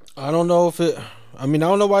 but I don't know if it. I mean, I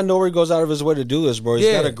don't know why Nori goes out of his way to do this, bro.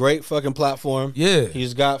 He's got a great fucking platform. Yeah.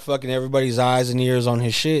 He's got fucking everybody's eyes and ears on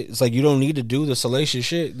his shit. It's like, you don't need to do the salacious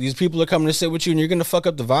shit. These people are coming to sit with you and you're going to fuck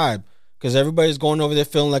up the vibe because everybody's going over there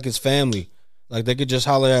feeling like it's family. Like, they could just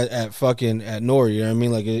holler at fucking at Nori, you know what I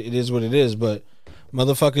mean? Like, it is what it is, but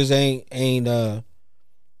motherfuckers ain't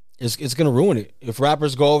it's going to ruin it. If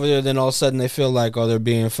rappers go over there, then all of a sudden they feel like, oh, they're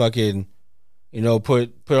being fucking, you know,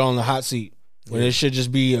 put on the hot seat. When it should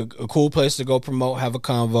just be a cool place to go promote, have a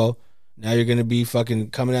convo. Now you're gonna be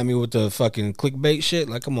fucking coming at me with the fucking clickbait shit.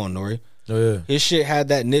 Like, come on, Nori. Oh yeah. His shit had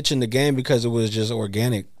that niche in the game because it was just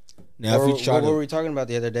organic. Now What if you try were we talking about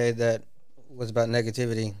the other day that was about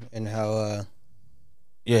negativity and how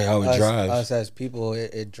how it drives us as people,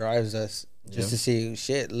 it drives us just to see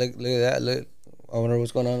shit. Look at that. Look, I wonder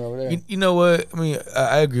what's going on over there. You know what? I mean,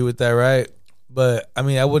 I agree with that, right? But I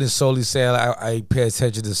mean, I wouldn't solely say I pay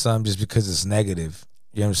attention to something just because it's negative.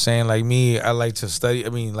 You know what I'm saying? Like me, I like to study. I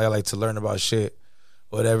mean, I like to learn about shit,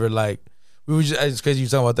 whatever. Like we were just crazy you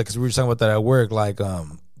talking about that because we were talking about that at work. Like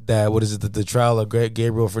that what is it? The trial of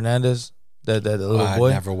Gabriel Fernandez, that little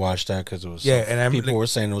boy. I never watched that because it was and people were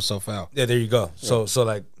saying it was so foul. Yeah, there you go. So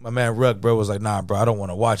like my man Ruck, bro, was like, nah, bro, I don't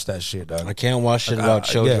want to watch that shit, dog. I can't watch shit about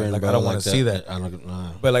children. Like bro, I don't want to see that. I don't.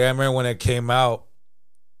 Nah. But like I remember when it came out.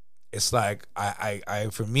 It's like I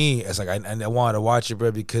for me, it's like I wanted to watch it,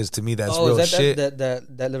 bro, because to me that's real shit.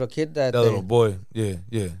 That little kid, that little boy, yeah,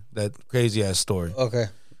 that crazy ass story. Okay,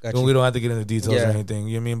 gotcha. We don't have to get into details or anything.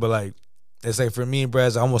 You know what I mean? But like, it's like for me, bro,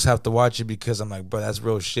 I almost have to watch it because I'm like, bro, that's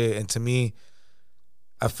real shit. And to me,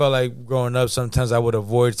 I felt like growing up, sometimes I would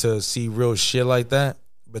avoid to see real shit like that.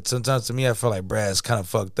 But sometimes to me, I feel like, bro, it's kind of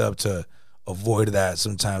fucked up to avoid that.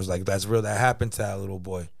 Sometimes like that's real. That happened to that little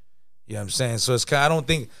boy. You know what I'm saying? So it's kind.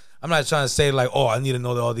 I'm not trying to say like, oh, I need to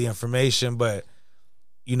know all the information, but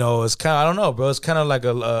you know, it's kind of, I don't know, bro. It's kind of like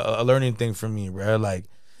a learning thing for me, bro. Like,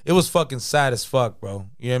 it was fucking sad as fuck, bro.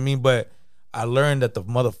 You know what I mean? But I learned that the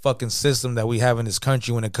motherfucking system that we have in this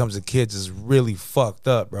country when it comes to kids is really fucked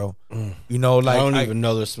up, bro. You know, like I don't even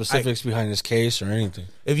know the specifics behind this case or anything.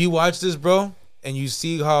 If you watch this, bro, and you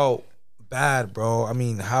see how bad, bro. I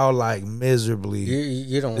mean, how like miserably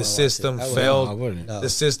you don't the system failed. I wouldn't. The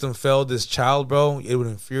system failed this child, bro. It would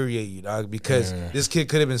infuriate you, dog, because this kid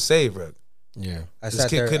could have been saved, bro. Yeah, I sat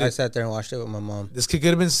there and watched it with my mom. This kid could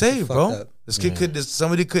have been saved, bro. Up. This kid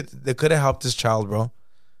they could have helped this child, bro.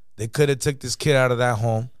 They could have took this kid out of that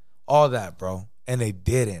home, all that, bro, and they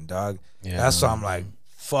didn't, dog. Yeah, that's why I'm like,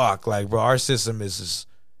 fuck, like, bro, our system is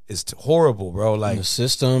horrible, bro. Like, and the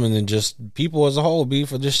system, and then just people as a whole,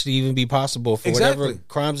 for this to even be possible for whatever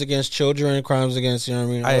crimes against children, crimes against, you know what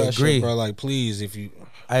I mean? I agree, shit, bro. Like, please,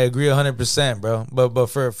 I agree 100%, bro. But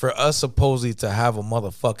for us supposedly to have a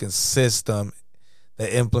motherfucking system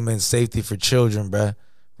that implements safety for children, bro,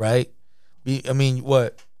 right? I mean,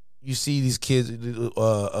 what you see these kids,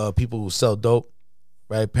 people who sell dope,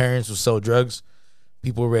 right? Parents who sell drugs,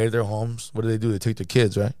 people raid their homes. What do? They take their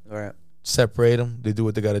kids, right? All right. Separate them. They do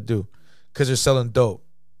what they got to do because they're selling dope,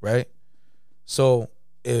 right? So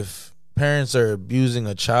if parents are abusing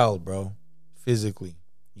a child, bro, physically,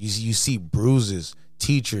 you see bruises.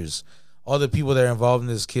 Teachers, all the people that are involved in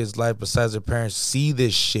this kid's life besides their parents see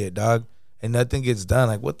this shit, dog, and nothing gets done.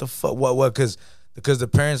 Like, what the fuck? What? Because the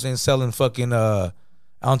parents ain't selling fucking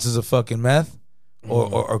ounces of fucking meth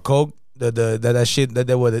or coke. That shit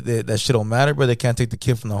don't matter, bro. They can't take the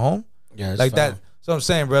kid from the home. Yeah, like that. So I'm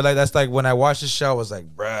saying, bro, like that's like when I watched the show, I was like,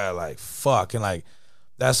 bro, like fuck, and like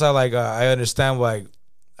that's how like I understand. Like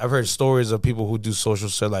I've heard stories of people who do social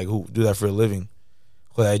shit, like who do that for a living.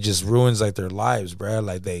 Well, it just ruins like their lives, bro.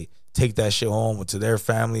 Like they take that shit home to their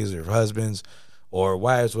families, their husbands, or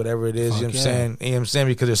wives, whatever it is. You know what I'm saying? You know what I'm saying?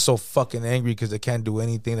 Because they're so fucking angry because they can't do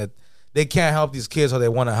anything, that they can't help these kids how they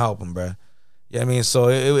want to help them, bro. You know what I mean? So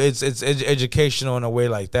it's educational in a way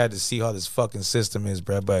like that to see how this fucking system is,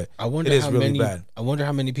 bro. But it is really bad. I wonder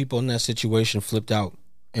how many people in that situation flipped out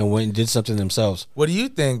and went and did something themselves. What do you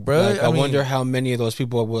think, bro? Like, I wonder how many of those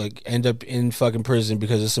people will like end up in fucking prison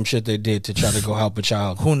because of some shit they did to try to go help a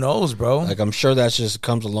child. Who knows, bro? Like, I'm sure that just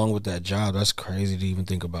comes along with that job. That's crazy to even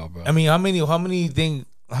think about, bro. I mean, how many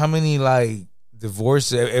like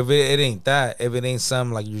divorce, if it ain't that, if it ain't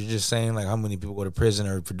something like you're just saying, like how many people go to prison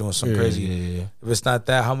or for doing something crazy. Yeah. If it's not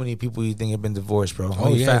that, how many people you think have been divorced, bro?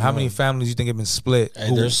 How many families you think have been split?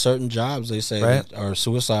 Hey, there's certain jobs they say that are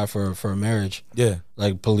suicide for a marriage. Yeah,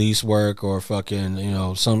 like police work or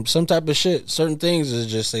fucking some type of shit. Certain things is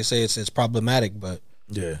just they say it's problematic, but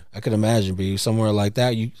yeah, I could imagine be somewhere like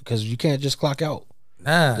that because you can't just clock out.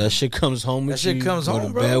 Nah, that shit comes home with you. That shit comes go home,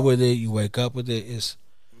 to bro. bed with it. You wake up with it. It's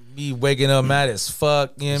me waking up mad as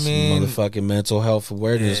fuck. You know what I mean? Motherfucking mental health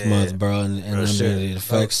awareness month, bro, and I mean, it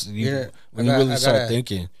affects you when you really start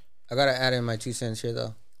thinking. I gotta add in my 2 cents here,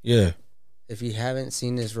 though. Yeah. If you haven't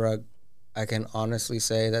seen this rug, I can honestly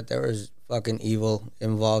say that there was fucking evil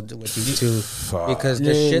involved with these two because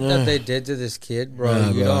the shit that they did to this kid, bro.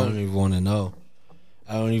 I don't even want to know.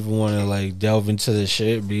 I don't even want to like delve into the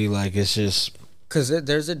shit. Be like, it's just. Because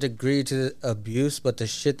there's a degree to abuse, but the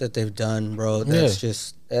shit that they've done, bro, that's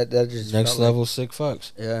just that just next level sick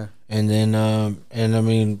fucks. Yeah. And then, and I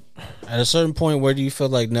mean, at a certain point, where do you feel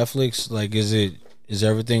like Netflix? Like,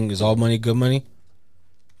 is all money good money?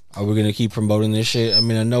 Are we gonna keep promoting this shit? I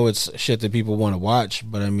mean, I know it's shit that people want to watch,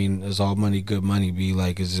 but I mean, is all money good money? Be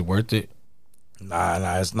like, is it worth it?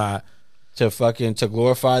 Nah, it's not. To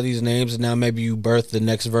glorify these names, and now maybe you birth the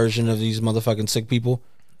next version of these motherfucking sick people.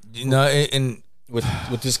 You know, and with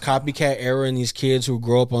this copycat era and these kids who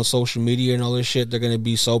grow up on social media and all this shit, they're gonna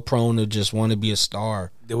be so prone to just want to be a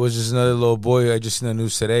star. There was just another little boy I just seen the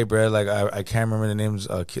news today, bro. Like I can't remember the names,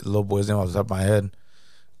 little boy's name off the top of my head.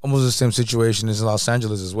 Almost the same situation as in Los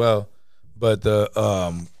Angeles as well, but the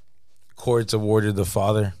courts awarded the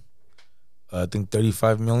father, I think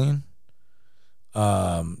 $35 million.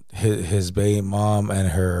 His baby mom and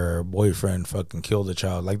her boyfriend fucking killed the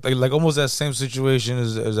child. Like almost that same situation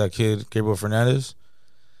as that kid, Gabriel Fernandez.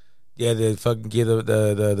 Yeah, they fucking gave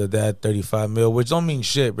the dad $35 million, which don't mean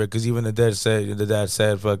shit, bro. Because even the dad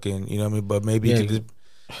said fucking, you know what I mean. But maybe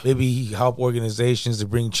he help organizations to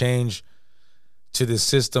bring change to the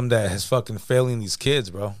system that has fucking failing these kids,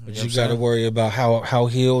 bro. But you got to worry about how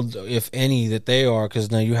healed, if any, that they are,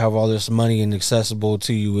 because now you have all this money and accessible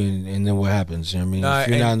to you, and then what happens? You know what I mean? If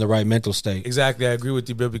you're not in the right mental state. Exactly, I agree with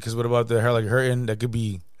you, bro. Because what about the hair like hurting? That could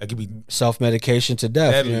be self-medication to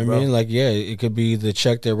death. Deadly, you know what I mean? Like, yeah, it could be the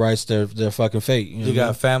check that writes their fucking fate. You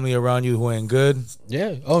got family around you who ain't good.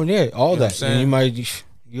 Yeah. Oh yeah, all that. And you might.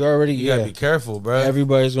 You gotta be careful, bro.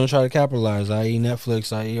 Everybody's gonna try to capitalize, i.e.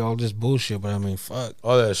 Netflix, i.e. all this bullshit. But I mean, fuck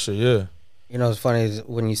all that shit. Yeah. You know, what's funny is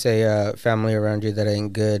when you say family around you that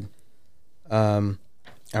ain't good. I'm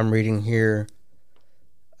reading here.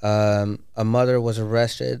 A mother was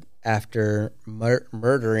arrested after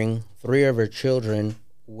murdering 3 of her children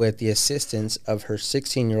with the assistance of her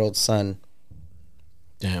 16-year-old son.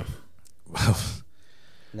 Damn.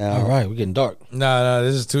 Now, all right, we're getting dark. No,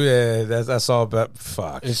 this is too. Yeah, that's all bad.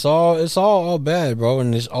 Fuck. It's all bad, bro.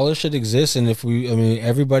 And all this shit exists. And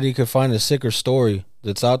everybody could find a sicker story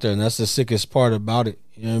that's out there, and that's the sickest part about it.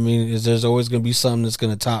 You know what I mean? Is there's always gonna be something that's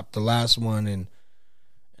gonna top the last one, and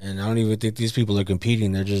I don't even think these people are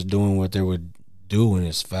competing. They're just doing what they would do, and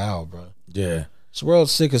it's foul, bro. Yeah. This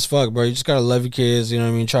world's sick as fuck, bro. You just gotta love your kids. You know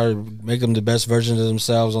what I mean? Try to make them the best versions of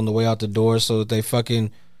themselves on the way out the door, so that they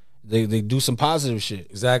fucking. They do some positive shit.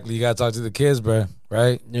 Exactly. You gotta talk to the kids, bro.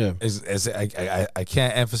 Right? Yeah. I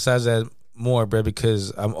can't emphasize that more, bro,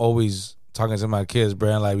 because I'm always talking to my kids,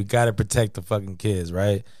 bro. And like, we gotta protect the fucking kids,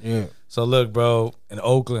 right? Yeah. So look, bro, in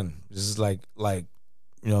Oakland, this is like you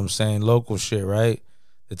know what I'm saying, local shit, right?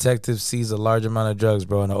 Detective sees a large amount of drugs,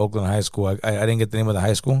 bro, in the Oakland high school. I didn't get the name of the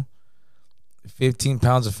high school. 15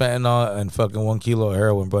 pounds of fentanyl and fucking 1 kilo of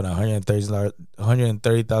heroin, bro, and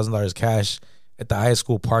 $130,000 cash at the high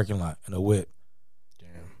school parking lot in a whip. Damn.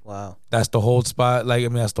 Wow. That's the hold spot. Like, I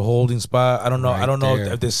mean, that's the holding spot. I don't know. Right I don't know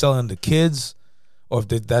there. if they're selling to kids or if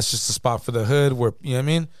that's just a spot for the hood where, you know what I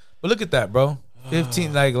mean? But look at that, bro.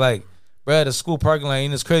 15, like, bro, at a school parking lot.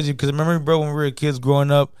 And it's crazy because remember, bro, when we were kids growing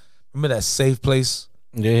up, remember that safe place?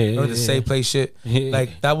 Yeah. Remember the safe place shit? Yeah.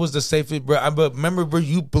 Like, that was the safest, bro. But remember, bro,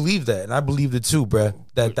 you believed that. And I believed it too, bro,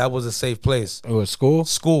 that was a safe place. Oh, school?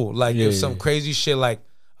 School. Like, if some crazy shit, like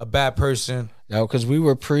a bad person. No, because we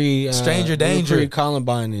were stranger danger,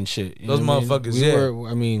 pre-Columbine and shit. Those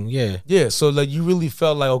motherfuckers, yeah. So like, you really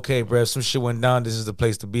felt like, okay, bro, if some shit went down, this is the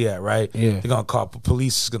place to be at, right? Yeah, they're gonna call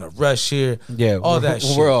police, is gonna rush here. Yeah, all that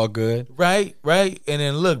shit. We're all good, right? And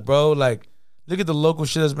then look, bro, like, look at the local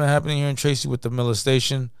shit that's been happening here in Tracy with the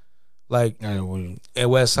molestation, like at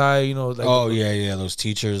West High, you know. Like, those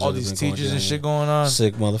teachers, all these teachers and shit going on,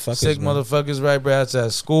 sick motherfuckers, right, bro? That's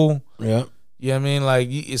at school. Yeah, you know what I mean? Like,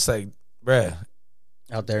 it's like, bruh.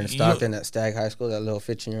 Out there in Stockton at Stag High School, that little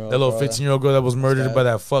 15-year-old. That little 15-year-old girl that was murdered Sad. by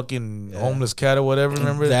that fucking homeless cat or whatever.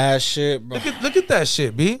 Remember that shit, bro? Look at that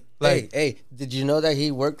shit, B. Like, hey, did you know that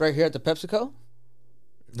he worked right here at the PepsiCo?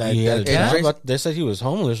 He had a job? They said he was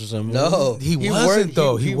homeless or something. No, he wasn't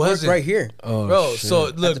though. He wasn't right here. Oh, bro. shit. So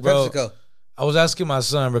At look, the bro. PepsiCo. I was asking my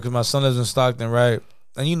son, because my son lives in Stockton, right?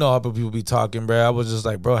 And you know how people be talking, bro. I was just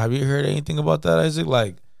like, bro, have you heard anything about that, Isaac?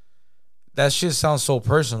 Like, that shit sounds so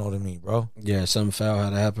personal to me, bro. Yeah, something foul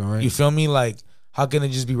had to happen, right? You feel me? Like, how can it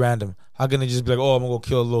just be random? How can it just be like, oh, I'm gonna go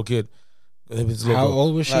kill a little kid? How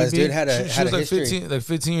old was she? This dude B? had a, She had was a like history.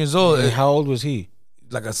 15 years old. And how old was he?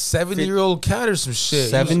 Like a 70-year-old cat or some shit.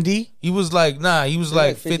 70? He was like, he was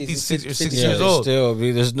like 50, 56 or 60 50 years old. Still,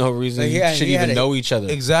 B, there's no reason But you should he had even a- know each other.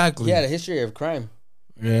 Exactly. He had a history of crime,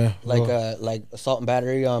 Yeah, like well, like assault and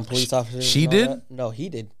battery on police officers. she and all did? that. No, he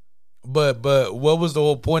did. But what was the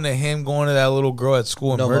whole point of him going to that little girl at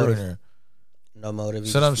school and No murdering motive. her? No motive. He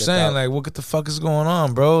So what I'm just flipped saying, out. like, what the fuck is going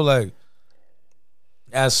on, bro? Like,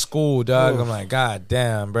 at school, dog, I'm like, God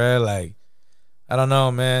damn, bro. Like, I don't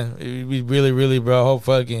know, man. We really, really, bro, hope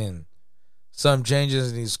fucking something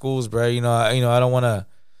changes in these schools, bro. You know, I don't want to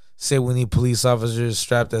say we need police officers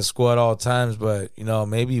strapped at school at all times, but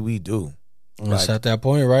maybe we do. it's at that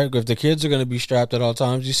point, right? If the kids are going to be strapped at all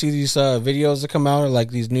times, you see these videos that come out of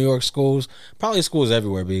like these New York schools, probably schools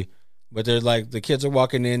everywhere, B. But they're like, the kids are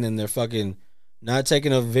walking in and they're fucking not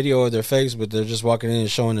taking a video of their face, but they're just walking in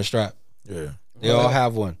and showing the strap. Yeah. They all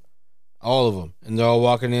have one, all of them, and they're all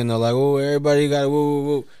walking in. They're like, "Oh, everybody got woo, woo,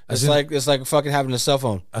 woo." It's like fucking having a cell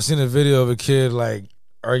phone. I seen a video of a kid like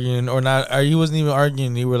arguing or not. Or he wasn't even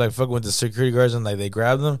arguing. He were like fucking with the security guards and like they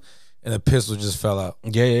grabbed him, and the pistol just fell out.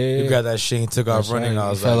 Yeah. He grabbed that shit and took off running. Right. I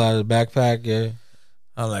was Fell like, out of the backpack. Yeah.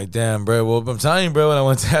 I'm like, damn, bro. Well, I'm telling you, bro. When I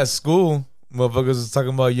went to that school, motherfuckers was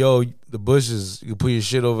talking about, yo, the bushes. You can put your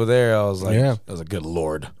shit over there. I was like, Yeah. I was like, good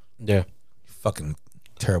lord, Yeah. fucking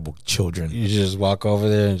terrible children. You just walk over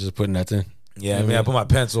there and just put nothing. Yeah, I mean, I put my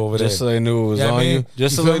pencil over Just so there. they knew it was Yeah, I on mean, you. Just you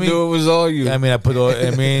so feel they me? knew it was on you. Yeah, I mean, I put all.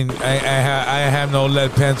 I mean, I have no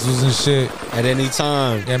lead pencils and shit. At any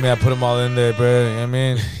time. Yeah, I mean, I put them all in there, bro. You know what I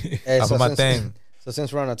mean, Hey, I so put my since- thing. So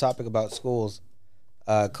since we're on a topic about schools,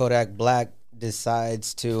 Kodak Black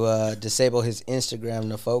decides to disable his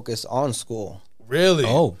Instagram to focus on school. Really?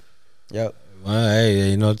 Oh. Yep. Well,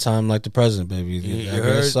 hey, time like the president, baby. You I heard?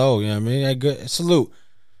 guess so. You know what I mean? I good.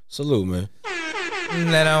 Salute, man.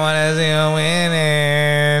 They don't want to see you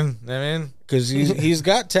winning. You know what I mean, Because he's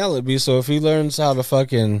got talent, B. So if he learns how to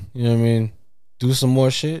fucking, you know what I mean, do some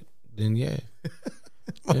more shit, then yeah. You know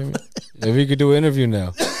what I mean? If he could do an interview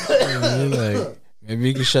now, you know what I mean? Like maybe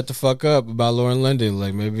he could shut the fuck up about Lauren London.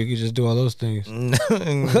 Like maybe he could just do all those things.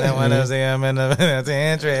 they want to see I'm in the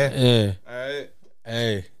entry. Yeah. All right.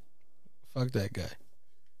 Hey, fuck that guy.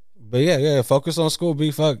 But yeah, focus on school,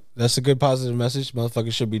 B. Fuck. That's a good positive message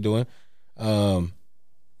motherfuckers should be doing.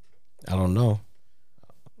 I don't know.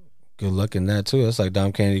 Good luck in that too. That's like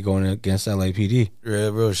Dom Kennedy going against LAPD. Yeah,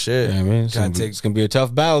 real shit. You know what I mean? It's gonna be a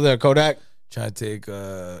tough battle there, Kodak. Trying to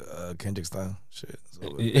take Kendrick style shit.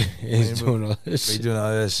 So, He's doing all this they shit. doing all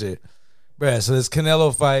that shit, bruh. So this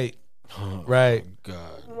Canelo fight, right? God.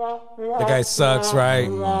 The guy sucks, right?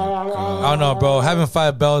 I don't know, bro. Having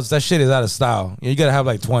 5 belts, that shit is out of style. You gotta have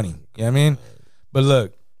like 20. You know what I mean? But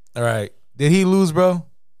look, all right. Did he lose, bro?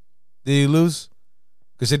 Did he lose?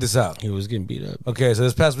 Cause check this out. He was getting beat up. Okay, so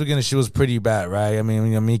this past weekend the shit was pretty bad, right? I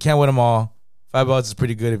mean, you can't win them all. 5 belts is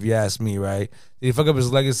pretty good if you ask me, right? Did he fuck up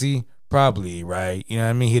his legacy? Probably, right? You know what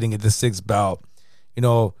I mean? He didn't get the 6th belt.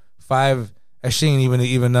 5, that shit ain't even an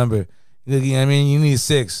even number. You know what I mean? You need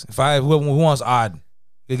 6. 5, who wants odd?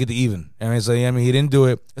 You get the even. You know what I mean? So, I mean, he didn't do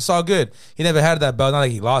it. It's all good. He never had that belt. Not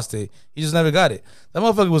like he lost it. He just never got it. That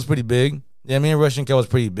motherfucker was pretty big. Yeah, I mean, Russian cat was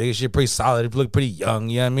pretty big. Shit, pretty solid. He looked pretty young.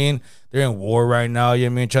 You know what I mean? They're in war right now. You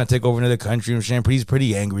know what I mean? Trying to take over another country and shit. He's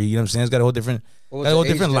pretty angry. You know what I'm saying? He's got a whole different, What was the age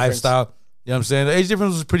difference? lifestyle. You know what I'm saying? The age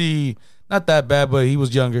difference was pretty, not that bad, but he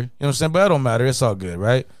was younger. You know what I'm saying? But that don't matter. It's all good,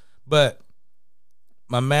 right? But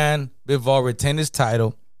my man, Bivol, retained his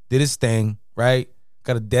title, did his thing, right?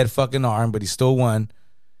 Got a dead fucking arm, but he still won.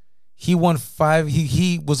 He won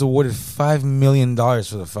he was awarded $5 million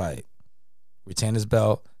for the fight. Retained his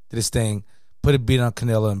belt, did his thing, put a beat on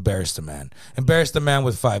Canelo, embarrassed the man. Embarrassed the man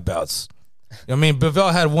with 5 belts. You know what I mean?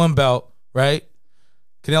 Bivol had 1 belt, right?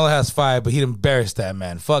 Canelo has 5, but he'd embarrassed that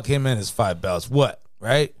man. Fuck him and his 5 belts. What?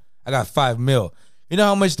 Right? I got $5 million. You know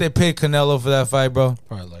how much they paid Canelo for that fight, bro?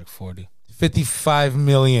 Probably like 40. $55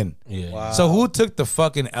 million. Yeah. Wow. So who took the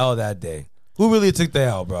fucking L that day? Who really took the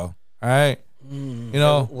L, bro? All right? You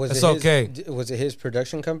know, it's okay. Was it his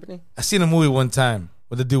production company? I seen a movie one time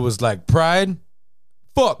where the dude was like, Pride?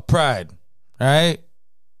 Fuck Pride. All right?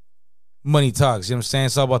 money talks. You know what I'm saying?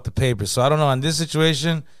 It's all about the paper. So I don't know. In this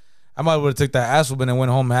situation, I might would have took that ass whooping and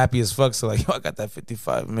went home happy as fuck. So like, yo, I got that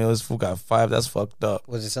 55 mil. This fool got 5. That's fucked up.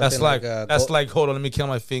 Was it something that's like hold on, let me count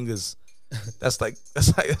my fingers. That's like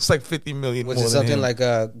 50 million. Was more it than something him.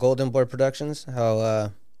 like Golden Boy Productions?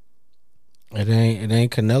 How It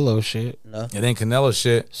ain't Canelo shit. no? It ain't Canelo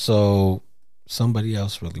shit. So somebody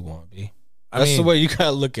else really want to be. I That's mean, the way you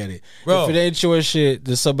gotta look at it, bro. If it ain't your shit,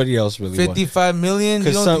 then somebody else really want. 55 million.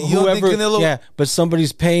 You don't, you don't Whoever, think Canelo? yeah, but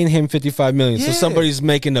somebody's paying him 55 million, so Yeah. somebody's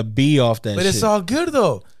making a B off that. But shit. it's all good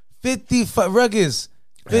though. 55 Ruggers,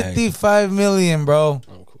 55 million, bro.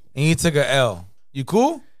 And you took a L. You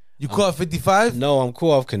cool? You cool at 55? No, I'm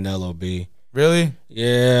cool off Canelo B. Really?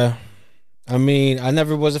 Yeah. I mean, I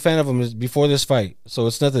never was a fan of him before this fight, so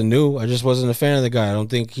it's nothing new. I just wasn't a fan of the guy. I don't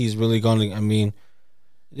think he's really going to. I mean,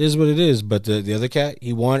 it is what it is. But the other cat,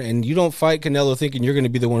 he won, and you don't fight Canelo thinking you're going to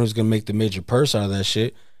be the one who's going to make the major purse out of that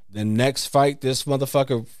shit. The next fight this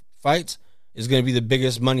motherfucker fights is going to be the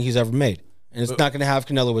biggest money he's ever made, and it's not going to have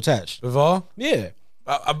Canelo attached. Bivol? Yeah,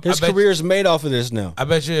 I his bet career's made off of this now. I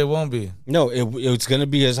bet you it won't be. No, it's going to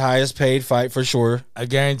be his highest paid fight for sure. I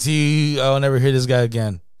guarantee you I'll never hear this guy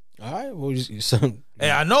again. All right, well, some.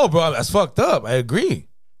 Hey, I know, bro. That's fucked up. I agree.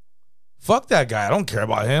 Fuck that guy. I don't care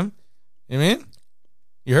about him. You know what I mean?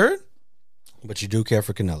 You heard? But you do care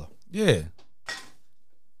for Canelo. Yeah.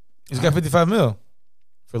 He's got 55 mil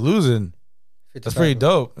for losing. That's pretty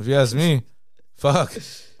dope, if you ask me. Fuck.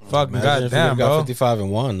 Fucking Imagine if he goddamn, got bro. 55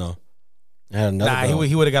 and 1 though. Had another Nah, belt.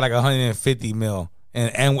 he would have got like 150 mil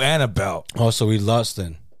and a belt. Oh, so he lost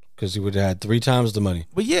then, because he would have had 3 times the money.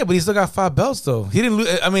 But yeah, but he still got 5 belts though. He didn't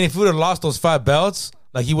lose. I mean, if he would have lost those 5 belts,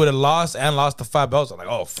 like he would have lost the 5 belts. I'm like,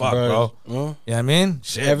 oh fuck, bro. You know what I mean?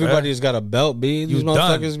 Shit, Everybody's got a belt, B. These You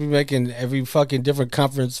motherfuckers be making every fucking different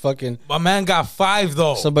conference fucking. My man got 5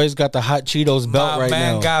 though. Somebody's got the Hot Cheetos belt My right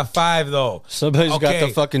man now. got 5 though. Somebody's got Okay,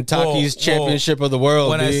 the fucking Takis whoa, championship of the world.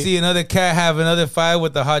 When B. I see another cat have another fight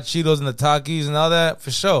with the hot Cheetos and the Takis and all that,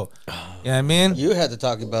 for sure. You know what I mean? You had to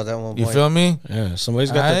talk about that one. You point. feel me? Yeah,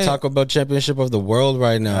 somebody's got the Alright. Taco Bell championship of the world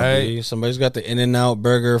right now. Alright. B. Somebody's got the In-N-Out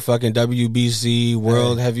Burger fucking WBC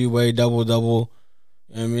World Heavyweight Double. You know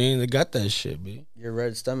what I mean? They got that shit, B. Your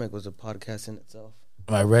red stomach was a podcast in itself.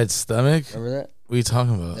 My red stomach? Remember that? What are you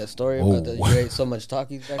talking about? That story about that you ate so much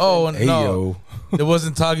Takis back Oh, then? no. It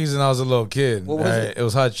wasn't Takis when I was a little kid. What was it? It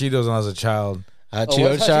was hot Cheetos when I was a child. Hot Oh, Cheeto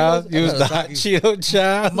what's Hot Child? Cheetos? You was I the thought Hot it was Cheeto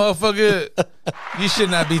Child? Motherfucker, you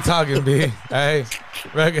should not be talking, B. All right?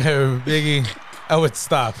 Biggie, I would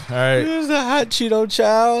stop. All right? You was the Hot Cheeto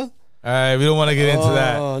Child? All right, we don't want to get into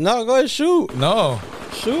that. Oh, no, go ahead, shoot. No.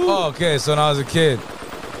 Shoot. Oh, okay. So when I was a kid,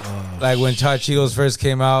 like when Hot Cheetos first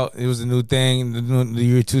came out, it was a new thing, the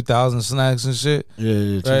year 2000 snacks and shit.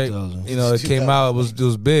 Yeah, Right? 2000. You know, it came out, it was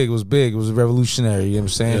big, it was big, it was revolutionary, you know what I'm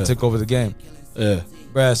saying? Yeah. It took over the game. Yeah.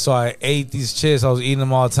 Bruh, so I ate these chips, I was eating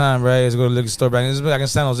them all the time, right? I used to go to the liquor store back in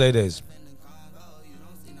San Jose days.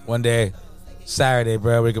 One day, Saturday,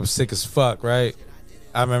 bro, I wake up sick as fuck, right?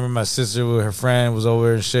 I remember my sister with her friend was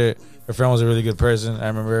over and shit. Her friend was a really good person. I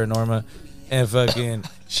remember her, Norma. And fucking,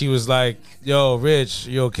 she was like, yo, Rich,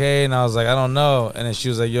 you okay? And I was like, I don't know. And then she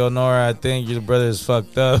was like, yo, Nora, I think your brother is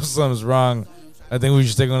fucked up. Something's wrong. I think we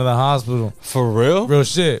should take him to the hospital. For real? Real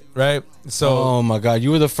shit, right? So, Oh my God,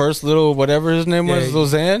 you were the first little whatever his name was, Yeah,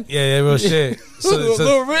 Lozanne? yeah, real shit. So,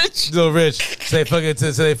 Little Rich? Little Rich. So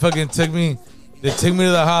they fucking took me. They took me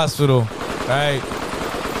to the hospital, right?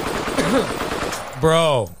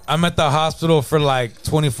 Bro, I'm at the hospital for like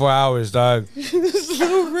 24 hours, dog.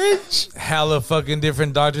 Little Rich? Hella fucking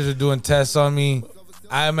different doctors are doing tests on me.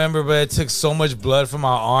 I remember, but it took so much blood from my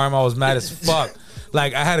arm. I was mad as fuck.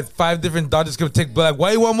 Like, I had 5 different doctors come take blood. Like,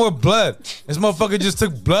 why you want more blood? This motherfucker just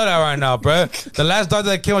took blood out right now, bruh. The last doctor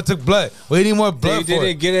that came out took blood. We need more blood They for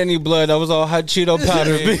didn't get any blood. That was all hot Cheeto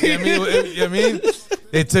powder. You know what I mean?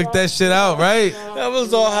 They took that shit out, right? That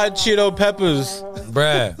was all hot Cheeto peppers.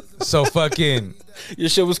 Bruh. So fucking... Your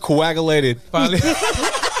shit was coagulated.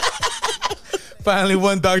 Finally,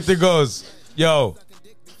 one doctor goes, yo,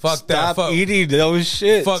 fuck that. Stop eating those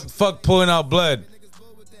shit. Fuck pulling out blood.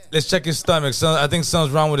 Let's check his stomach. I think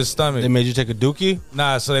something's wrong with his stomach. They made you take a dookie?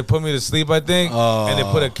 Nah, so they put me to sleep, I think, and they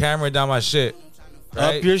put a camera down my shit.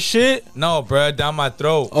 Right? Up your shit? No, bruh, down my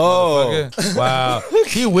throat. Oh. Motherfucker. Wow.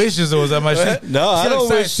 He wishes it was at my shit. No, I don't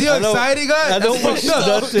wish. See how excited he got? I don't That's wish fucked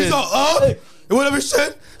up. nothing. He's all, oh, whatever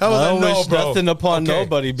shit. I was I don't like, no, wish bro. nothing upon Okay.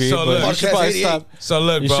 nobody, B. So But look, you should probably stop. So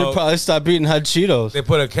look, You bro. should probably stop eating hot Cheetos. They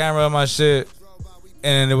put a camera on my shit,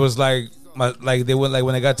 and it was like when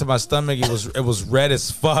they got to my stomach, it was red as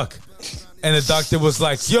fuck. And the doctor was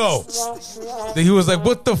like, yo. Then he was like,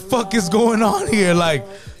 what the fuck is going on here? Like,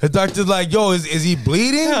 the doctor's like, yo, is he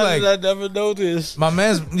bleeding? How Like, did I never know this? my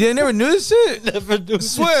man's, you never knew this shit? Never knew.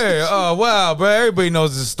 Swear. Oh, wow, bro. Everybody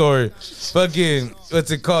knows this story. Fucking, what's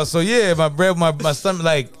it called? So, yeah, my stomach,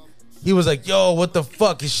 like, he was like, yo, what the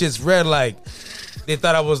fuck? His shit's red. Like, they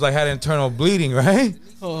thought I was like, had internal bleeding, right?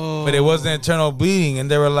 Oh. But it wasn't internal bleeding. And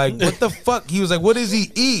they were like, what the fuck? He was like, what does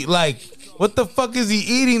he eat? Like, what the fuck is he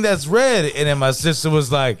eating that's red? And then my sister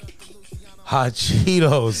was like, hot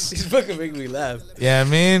Cheetos. He's fucking making me laugh. Yeah, I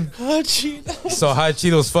mean, Hot Cheetos. so hot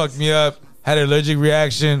Cheetos fucked me up. Had an allergic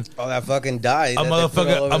reaction. Oh, that fucking died. A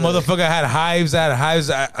motherfucker had hives. I had hives.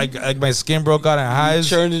 Like my skin broke out in hives.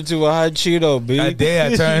 Turned into a hot Cheeto, B. I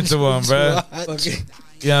did. I turned into one, bro. Fucking-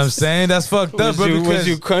 You know what I'm saying? That's fucked up, bro. Was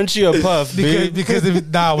you crunchy or puff, B? Because it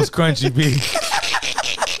was crunchy, B.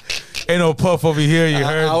 Ain't no puff over here, you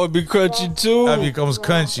heard? I would be crunchy too. That becomes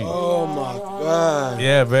crunchy. Oh my god.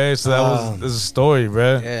 Yeah, bro. So that was a story,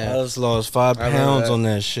 bro. I Yeah. just lost 5 I remember pounds that. on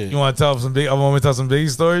that shit. You want to tell some big? I want me to tell some biggie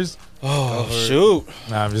stories. Oh shoot.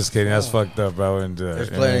 Nah, I'm just kidding. That's fucked up, bro. I wouldn't do it. There's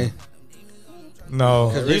you plenty.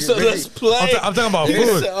 know? No. You said let's play. I'm talking about You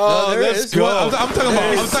food. said, oh, there let's is. go. I'm talking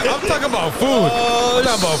about food. Oh, I'm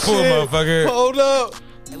talking about food, shit. motherfucker. Hold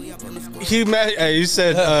up. He mad. Hey, he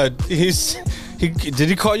said did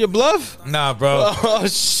he call your bluff? Nah, bro. Oh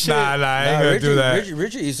shit. Nah, I ain't gonna do that.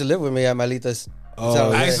 Richard used to live with me at Malitas.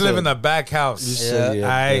 Oh, I used to live in the. the back house. Yeah.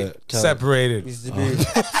 I separated. Used to be.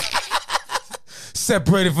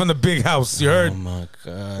 Separated from the big house. You heard? Oh my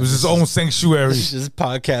god. It was his own sanctuary. This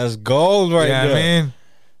podcast gold right Yeah, now. I mean.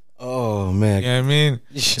 Oh man. You know what I mean?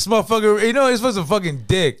 This motherfucker, you know, he's supposed to fucking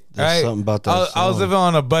dick. There's Right? something about that I was song. living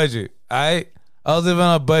on a budget. Alright? I was living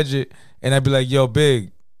on a budget, and I'd be like, yo,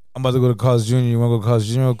 big, I'm about to go to College Junior. You wanna go to College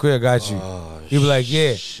Junior real quick? I got you. He'd be like,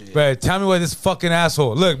 yeah. Bro, tell me why this fucking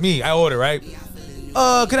asshole. Look, me, I order, right? Can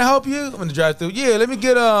I help you? I'm in the drive thru. Yeah, let me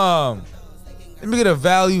get a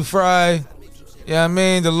value fry. Yeah, I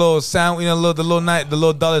mean the little sandwich, you know, the little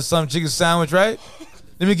 $1 some chicken sandwich, right?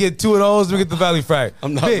 Let me get 2 of those. Let me get the value fry.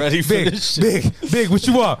 I'm not ready for this shit. Big, what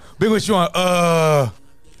you want? Big, what you want?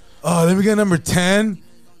 Let me get number 10.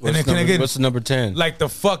 And then can I get what's the number 10? like the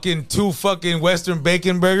fucking 2 fucking Western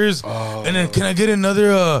bacon burgers? And then can I get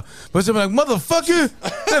another but I'm like, motherfucker,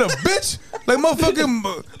 that a bitch? Like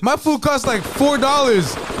motherfucking my food costs like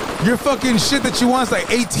 $4. Your fucking shit that you want is like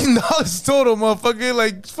 $18 total, motherfucker.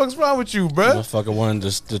 Like, fuck's wrong with you, bruh? Motherfucker wanted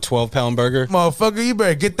the 12-pound burger. Motherfucker, you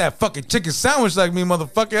better get that fucking chicken sandwich like me,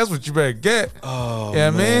 motherfucker. That's what you better get. Oh,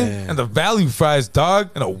 yeah, man. man. And the value fries,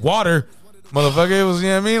 dog, and the water. Motherfucker, it was, you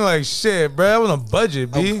know what I mean? Like, shit, bro. I was on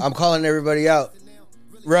budget, B. I'm calling everybody out.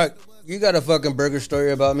 Ruck, you got a fucking burger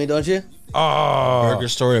story about me, don't you? Oh. Burger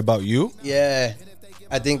story about you? Yeah.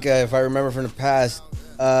 I think if I remember from the past,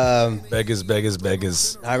 Beggars.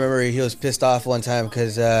 I remember he was pissed off one time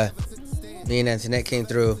because me and Antoinette came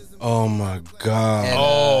through. Oh my god. And,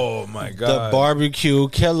 Oh, my God. The barbecue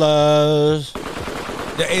killers.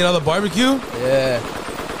 They ate all the barbecue? Yeah.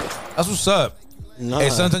 That's what's up. Nah. Hey,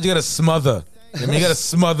 sometimes you gotta smother. I mean, you gotta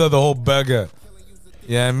smother the whole burger.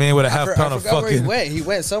 Yeah, I mean, with a half pound I of forgot where he fucking. went. He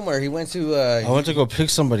went somewhere. He went to. I went to go pick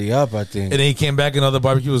somebody up, I think. And then he came back and all the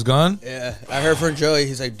barbecue was gone Yeah, I heard from Joey.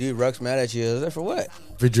 He's like, dude, Ruck's mad at you. I was like, for what?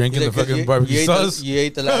 for drinking He's the like, fucking "You- barbecue you ate sauce. You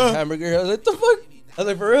ate the last hamburger. I was like, the fuck? I was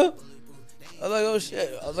like, for real? I was like, oh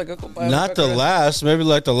shit. I was like, I'll go buy Not the last, maybe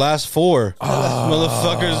like the last 4.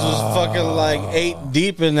 Motherfuckers was fucking like 8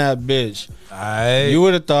 deep in that bitch. You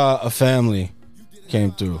would have thought a family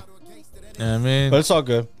came through. You know what I mean? But it's all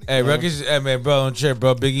good. Hey, Ruckus, hey, man, bro, don't trip,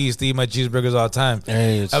 bro. Big E used to eat my cheeseburgers all the time.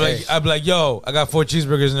 Hey, it's I'd be like, yo, I got 4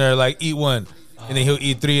 cheeseburgers in there. Like, eat one. And then he'll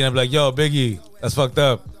eat 3. And I'd be like, yo, Big E, that's fucked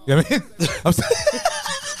up. You know what I mean?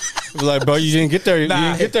 I'm like, bro, you didn't get there. You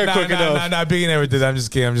didn't get there quick enough. Nah, Biggie never did that. I'm just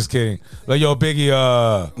kidding. Like, yo, Biggie,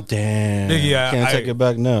 Damn. Biggie, Can't take it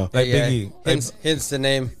back now. like, Yeah, Biggie. hence the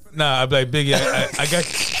name. Nah, I'd be like, Biggie, I got,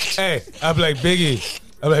 hey, I'd be like,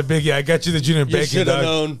 Biggie, I got you the junior You bacon, should have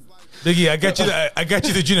dog. known. Biggie, I got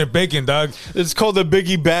you the junior bacon, dog. It's called the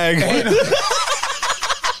Biggie bag.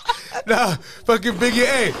 Nah, fucking Biggie,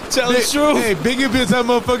 hey. Tell the truth. Hey, Biggie be that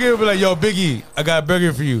motherfucker, he'll be like, yo, Biggie, I got a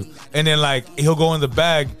burger for you. And then, like, he'll go in the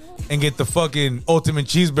bag and get the fucking ultimate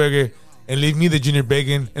cheeseburger and leave me the junior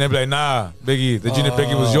bacon. And I'd be like, nah, Biggie, the junior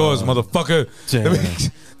bacon was yours, motherfucker.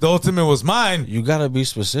 Damn. The ultimate was mine. You gotta be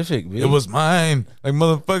specific, bitch. It was mine. Like,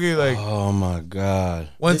 motherfucker, like. Oh my god.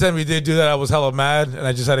 One time he did do that, I was hella mad, and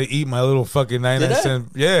I just had to eat my little fucking 99-cent.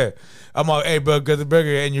 Yeah. I'm like, hey, bro, get the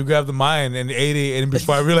burger, and you grabbed the mine and ate it, and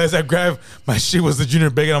before I realized I grabbed my shit was the junior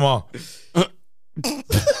bacon, I'm all.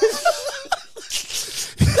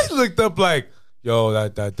 He looked up like, yo,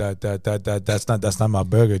 that's not my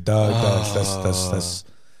burger, dog. That's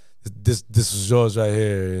this is yours right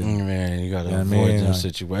here. And, Man, you gotta you know what I avoid mean? them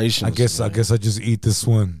situations. I guess I just eat this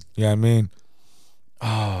one. You know what I mean?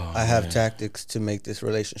 Oh, I have tactics to make this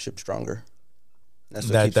relationship stronger. That's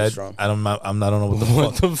what keeps it strong. I don't know what the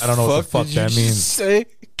fuck. I don't know what the fuck did you that means. Say?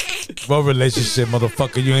 What relationship,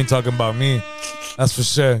 motherfucker? You ain't talking about me. That's for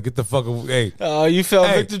sure. Get the fuck away. Hey, Oh, you fell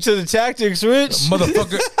victim to the tactics, Rich.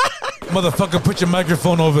 motherfucker, put your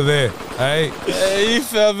microphone over there. All right? Hey, you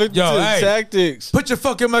fell victim to the tactics. Put your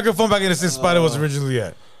fucking microphone back in the same spot it was originally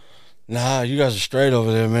at. Nah, you guys are straight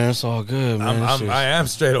over there, man. It's all good, man. I am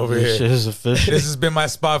straight over This here. shit is official. This has been my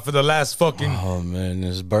spot for the last fucking Oh man,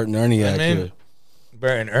 this Bert and Ernie act man. here.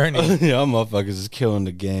 Bert and Ernie. Y'all motherfuckers is killing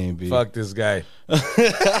the game, B. Fuck this guy.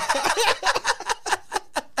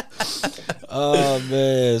 Oh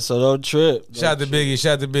man, so don't trip. Shout out to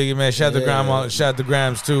Biggie, man. Shout out to Grandma. Shout out to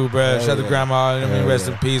Grams too, bro. Shout out to Grandma. I mean, rest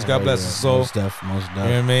in peace. God bless her soul. Most def. You know what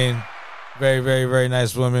I mean? Very, very, very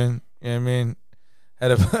nice woman. You know what I mean?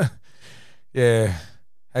 Had a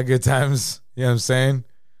had good times. You know what I'm saying?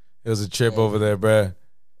 It was a trip over there, bro.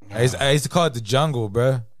 I used to call it the jungle,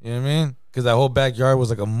 bro. You know what I mean? Because that whole backyard was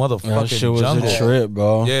like a motherfucking That shit was jungle. a trip,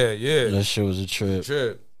 bro. Yeah. That shit was a trip.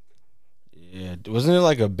 Trip. Yeah, wasn't it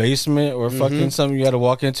like a basement or fucking something you had to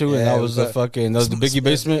walk into? And that was the fucking, that was the Biggie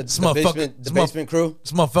basement? The basement crew.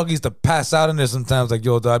 This motherfucker used to pass out in there sometimes. Like,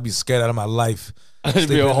 yo, dog, I'd be scared out of my life. There'd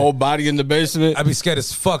be a whole body in the basement. I'd be scared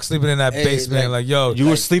as fuck sleeping in that basement. Like, yo. You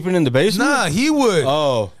were sleeping in the basement? Nah, he would.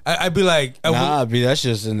 Oh. I'd be like. Nah, B, that's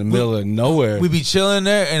just in the middle of nowhere. We'd be chilling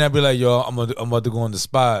there, and I'd be like, yo, I'm about to go on the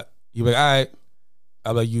spot. You'd be like, all right.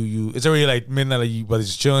 I'm like, you. It's already like midnight. Like, you about to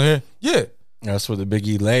just chilling here? Yeah. That's where the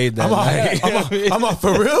Biggie laid that night. I'm out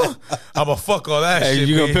for real. I'm gonna fuck all that Hey, shit.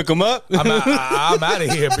 you gonna B. pick him up? I'm out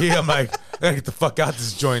of here, B. I'm like, I gotta get the fuck out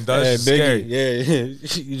this joint, dog. Hey, This is Biggie. scary.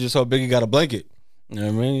 Yeah. You just hope Biggie got a blanket. You know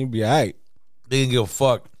what I mean? You'd be all right. They didn't give a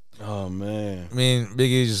fuck. Oh, man. I mean,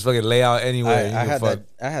 Biggie just fucking lay out anywhere.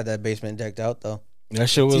 I had that basement decked out though. That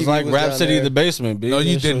shit was TV like was Rap down City there. the basement, B. No,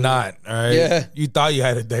 you That shit did was- not. All right. Yeah. You thought you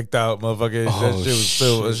had it decked out, motherfucker. Oh,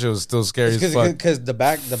 that shit was still scary as fuck. Because the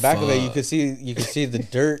back of it, you could see the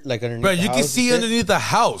dirt like underneath. Bro, the you house can and see shit. underneath the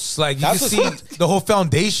house. Like you That's can see the whole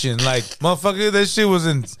foundation. Like, motherfucker, that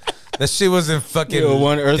shit wasn't fucking You were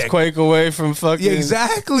one earthquake away from fucking. Yeah,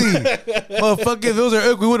 exactly. Motherfucker, if it was an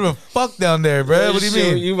earthquake, we would have been fucked down there, bro. What do you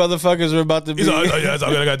Shit, mean? You motherfuckers were about to be. He's like, oh, yeah, it's all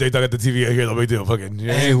good. I got the TV out here. No big deal. Fucking. You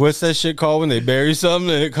know what I Hey, mean? what's that shit called when they bury something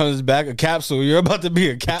and it comes back a capsule? You're about to be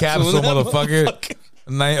a capsule, Capsule, motherfucker.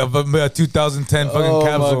 A 2010 fucking Oh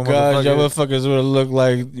capsule, my god, y'all motherfucker. motherfuckers would have looked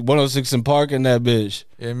like 106 in Park in that bitch.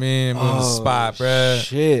 Yeah, I mean, I'm on the spot, bro.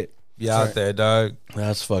 Shit, Be out there, dog.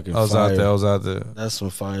 that's fucking. I was fire. out there. That's some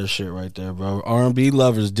fire shit right there, bro. R&B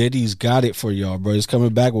lovers, Diddy's got it for y'all, bro. He's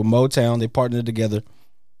coming back with Motown. They partnered together.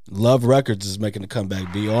 Love Records is making a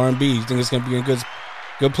comeback. B R&B. You think it's gonna be in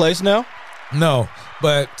good place now? No,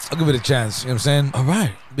 but I'll give it a chance. You know what I'm saying? All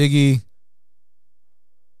right. Biggie.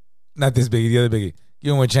 Not this Biggie, the other Biggie.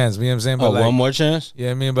 Give him a chance. You know what I'm saying? But One more chance. Yeah,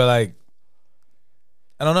 I mean, but like,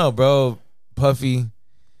 I don't know, bro. Puffy,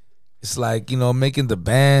 it's like, you know, making the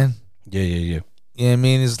band. Yeah. You know what I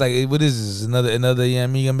mean? It's like, what is this? Another, you know what I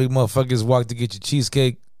mean? You gonna make motherfuckers walk to get your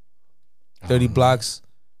cheesecake, 30 blocks.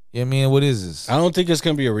 You know what I mean? What is this? I don't think it's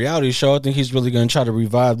gonna be a reality show. I think he's really gonna try to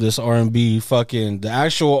revive this R&B the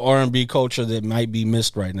actual R&B culture that might be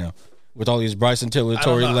missed right now with all these Bryson Tiller,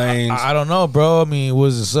 Tory Lanez. I don't know, bro. I mean,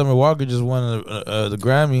 was it Summer Walker just won the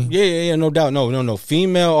Grammy? Yeah, no doubt. No.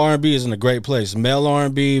 Female R&B is in a great place. Male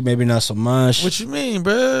R&B, maybe not so much. What you mean,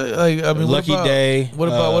 bro? Like, I mean, Lucky Day. What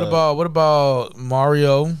about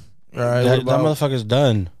Mario? All right, That motherfucker's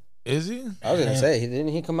done. Is he? I was gonna say, didn't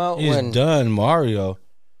he come out He's when done. Mario.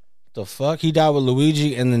 The fuck? He died with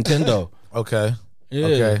Luigi and Nintendo. Okay. Yeah.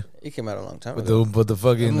 Okay. He came out a long time ago. But the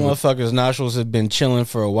fucking motherfucker's nostrils have been chilling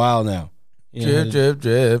for a while now. You know,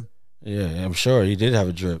 drip. Yeah, I'm sure he did have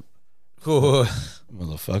a drip. Cool.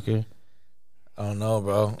 Motherfucker. I don't know,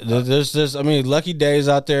 bro. There's I mean, Lucky Days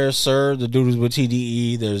out there, Sir, the dude who's with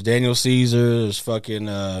TDE. There's Daniel Caesar. There's fucking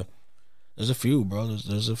there's a few, bro.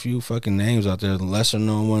 There's a few fucking names out there, the lesser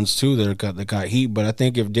known ones too that got heat. But I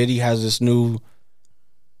think if Diddy has this new,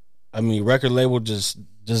 record label just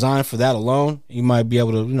designed for that alone, he might be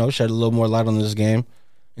able to, shed a little more light on this game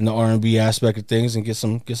in the R&B aspect of things and get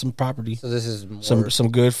some property. So this is more, some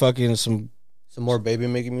good fucking some more baby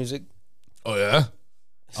making music. Oh yeah.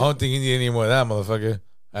 I don't think you need any more of that, motherfucker.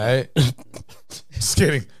 All right. Just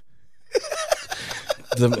kidding.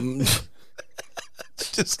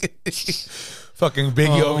 Just kidding. Fucking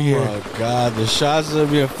Biggie over here. Oh my God, the shots are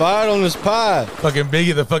being fired on this pod. Fucking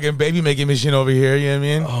Biggie, the fucking baby making machine over here. You know what I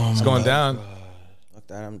mean? Oh It's going down. Fuck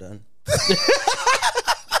that, I'm done.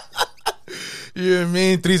 You know what I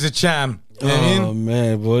mean? Three's a cham. You know what I mean? Oh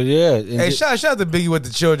man, boy, yeah. And Hey, shout out to Biggie with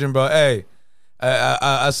the children, bro. Hey,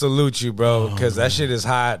 I salute you, bro, because that shit is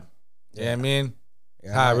hot. You know what I mean?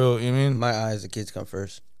 Yeah, Hot, real. You know what I in mean? my eyes, the kids come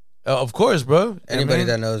first. Of course, bro. You know what I Anybody mean?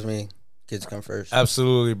 that knows me, kids come first.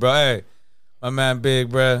 Absolutely, bro. Hey, my man Big,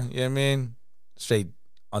 bro. You know what I mean? Straight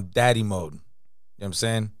on daddy mode. You know what I'm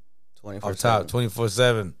saying? 24/7. Off top, 24/7.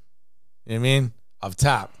 You know what I mean? Off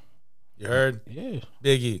top. You heard? yeah,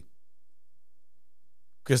 Biggie.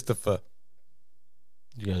 Christopher.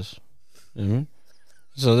 yes. Mm-hmm.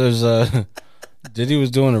 So there's Diddy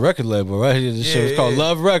was doing a record label, right? The show was called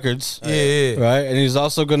Love Records. Yeah. Right? And he's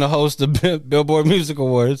also going to host the Billboard Music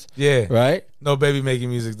Awards. Yeah. Right? No baby making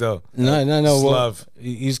music, though. No. It's Well, love.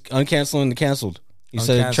 he's uncanceling the canceled. He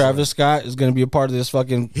said Uncanceling. Travis Scott is going to be a part of this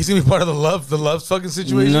fucking. He's going to be part of the love fucking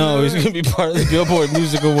situation? No, he's going to be part of the Billboard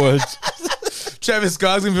Music Awards. Travis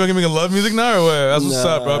Scott's going to be fucking making love music now or what? That's what's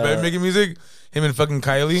Nah. up, bro. Baby making music? Him and fucking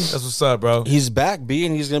Kylie? That's what's up, bro. He's back, B,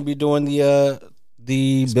 and he's going to be doing the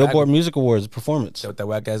Billboard back. Music Awards performance. With that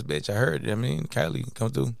whack ass bitch, I heard. You know what I mean? Kylie, come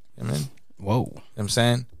through. You know what I mean? Whoa. You know what I'm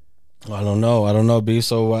saying? I don't know, B.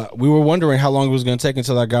 So we were wondering how long it was going to take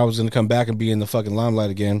until that guy was going to come back and be in the fucking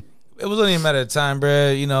limelight again. It was only a matter of time,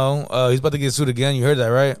 bro. You know, he's about to get sued again. You heard that,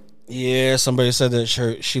 right? Yeah, somebody said that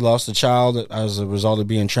she lost a child as a result of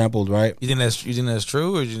being trampled, right? You think that's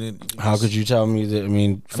true, or you How could you tell me that? I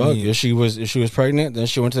mean, if she was pregnant, then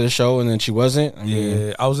she went to the show and then she wasn't. I mean,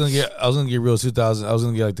 Yeah, I was gonna get real 2000. I was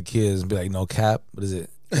gonna get like the kids and be like, no cap. What is it?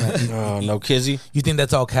 no kizzy. You think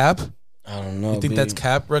that's all cap? I don't know. You think B. that's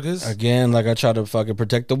cap, Ruckus? Again, like I try to fucking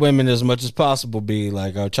protect the women as much as possible. Be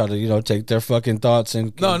like I try to take their fucking thoughts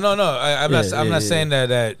and No. I'm not Yeah. saying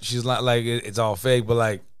that she's not like it's all fake, but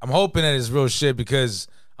like I'm hoping that it's real shit because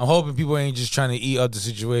I'm hoping people ain't just trying to eat up the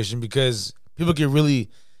situation because people get really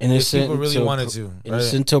innocent. If people really wanted to, right?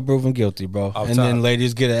 Innocent until proven guilty, bro. Off and top. then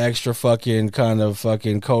ladies get an extra fucking kind of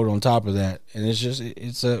fucking code on top of that, and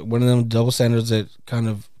it's one of them double standards that kind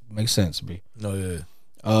of makes sense. B. No, yeah.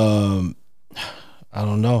 I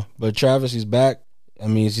don't know, but Travis, he's back. I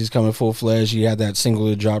mean, he's coming full fledged. He had that single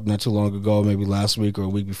that dropped not too long ago, maybe last week or a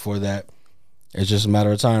week before that. It's just a matter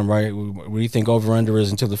of time, right? What do you think over under is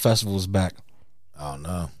until the festival is back? I don't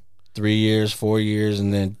know. 3 years, 4 years,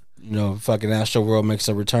 and then fucking Astro World makes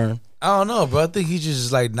a return. I don't know, bro. I think he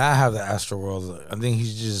just like not have the Astro World. I think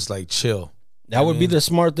he's just like chill. That would be the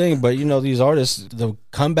smart thing, but these artists, the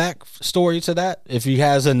comeback story to that, if he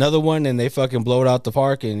has another one and they fucking blow it out the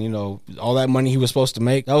park and, all that money he was supposed to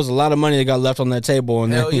make, that was a lot of money that got left on that table.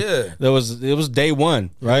 And Hell then yeah. it was day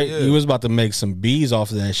one, right? Yeah. He was about to make some B's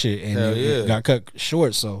off of that shit and Hell it yeah. got cut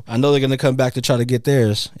short. So I know they're going to come back to try to get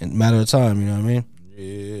theirs in a matter of time, you know what I mean?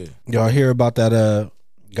 Yeah. Y'all hear about that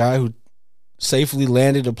guy who safely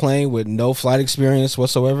landed a plane with no flight experience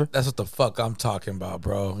whatsoever? That's what the fuck I'm talking about,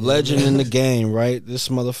 bro. Legend in the game, right? This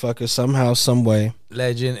motherfucker somehow, some way.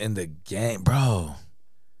 Legend in the game, bro.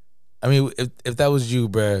 I mean, if that was you,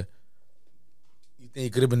 bro, you think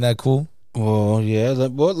it could have been that cool? Well, yeah.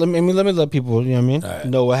 Let me let people, All right.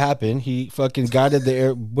 know what happened. He fucking guided the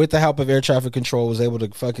air with the help of air traffic control, was able to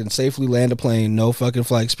fucking safely land a plane, no fucking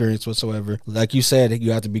flight experience whatsoever. Like you said,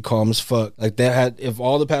 you have to be calm as fuck. Like if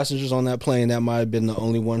all the passengers on that plane, that might have been the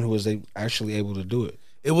only one who was actually able to do it.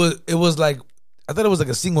 It was like I thought it was like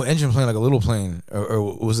a single engine plane, like a little plane, or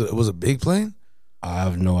was it a big plane? I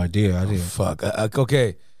have no idea. I didn't. Fuck.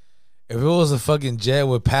 Okay. If it was a fucking jet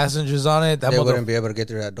with passengers on it, They wouldn't be able to get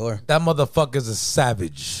through that door. that motherfucker's a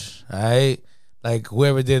savage. All right, like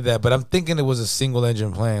whoever did that. But I'm thinking it was a single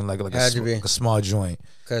engine plane, like Had to be. a small joint.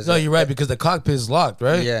 'Cause No, you're right because the cockpit is locked,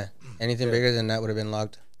 right? Yeah. Anything bigger than that would have been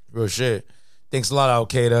locked. Real shit. Thanks a lot, Al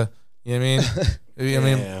Qaeda. You know what I mean? You know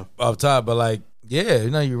what I mean? Up top, but like, yeah,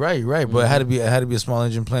 no, you're right. But it had to be a small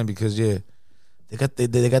engine plane because they got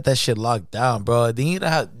that shit locked down, bro. Do they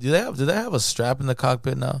have a strap in the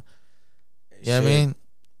cockpit now? You know what I mean?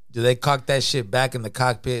 Do they cock that shit back in the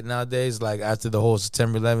cockpit nowadays? Like after the whole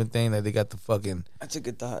September 11th thing, like they got the fucking. That's a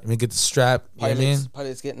good thought. I mean, get the strap. You know what I mean?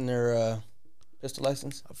 Pilots getting their pistol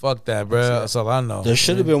license. Fuck that, bro. That's all I know. There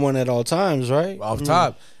should have been one at all times, right? Off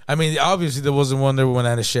top. I mean, obviously there wasn't one there when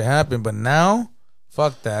that shit happened, but now,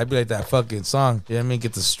 fuck that. I'd be like that fucking song. You know what I mean?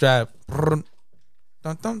 Get the strap.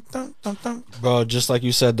 Dun, dun, dun, dun, dun. Bro, just like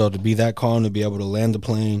you said though, to be that calm, to be able to land the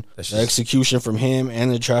plane, the execution from him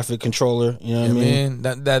and the traffic controller. You know what I mean?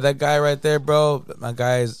 That guy right there, bro. My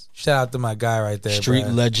guys, shout out to my guy right there. Street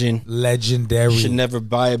bro. legend, legendary. Should never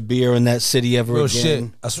buy a beer in that city ever Real again. shit.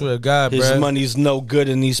 I swear to God, his bro. money's no good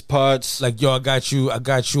in these parts. Like, yo, I got you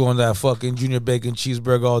on that fucking junior bacon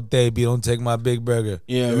cheeseburger all day, B. Don't take my big burger.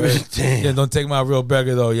 Yeah, man. Damn. Yeah, don't take my real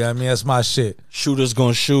burger though. Yeah, I mean that's my shit. Shooters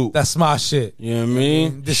gonna shoot. That's my shit. You know what I mean?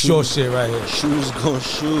 This your shit right here. Shooters gonna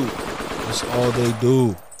shoot. That's all they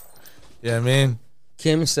do. Yeah, I mean.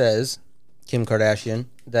 Kim Kardashian,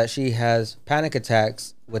 that she has panic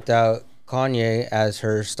attacks without Kanye as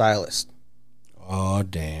her stylist. Oh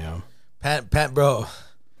damn. Pat, bro.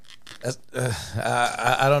 That's,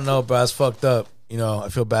 I don't know, bro. That's fucked up. You know, I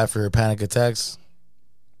feel bad for her panic attacks.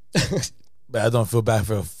 But I don't feel bad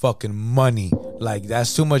for her fucking money. Like,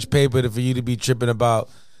 that's too much paper for you to be tripping about.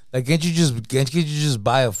 Like, can't you just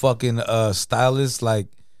buy a fucking stylist? Like,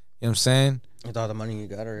 you know what I'm saying? With all the money you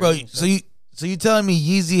got already. Bro, so you telling me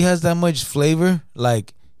Yeezy has that much flavor?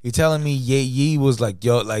 Like, you telling me Yee was like,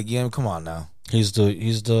 yo, like, yeah, come on now. He's the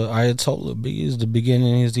Ayatollah. He's the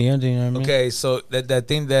beginning. He's the ending. You know what I mean? Okay, so that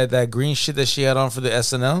thing that green shit that she had on for the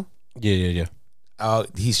SNL. Yeah.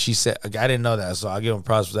 She said, I didn't know that, so I'll give him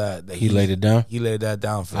props for that. He laid it down. He laid that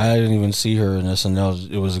down for. I didn't even see her in SNL.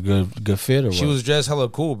 It was a good fit, or she what? was dressed hella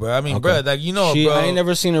cool, bro. I mean, bro, like bro. I ain't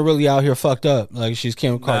never seen her really out here fucked up. Like she's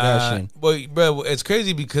Kim Kardashian. But bro, it's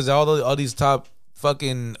crazy because all these top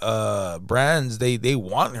fucking brands, they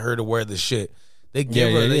want her to wear the shit. They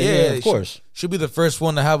give her, yeah, of course. She'll be the first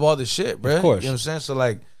one to have all the shit, bro. Of course. You know what I'm saying? So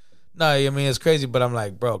like, no, I mean it's crazy, but I'm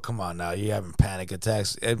like, bro, come on now, you having panic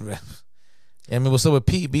attacks. I mean, what's up with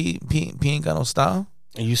Pete? Pete ain't got no style.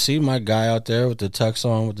 And you see my guy out there with the tux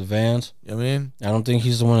on with the Vans. You know what I mean? I don't think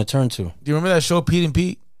he's the one to turn to. Do you remember that show, Pete and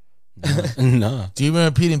Pete? Nah. Do you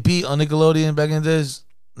remember Pete and Pete on Nickelodeon back in the days?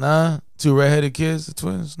 Nah. Two redheaded kids, the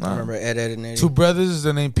twins. Nah. I remember Ed and Eddie. Two brothers,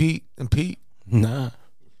 their name Pete and Pete. Nah.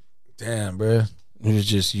 Damn, bro. It was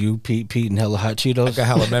just you, Pete, and hella hot Cheetos. I got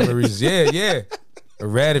hella memories. Yeah.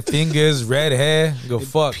 Red fingers, red hair. Go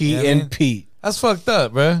fuck. Pete you know what I and mean? Pete. That's fucked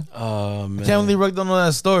up, bro. Oh man. I can't believe Rick don't know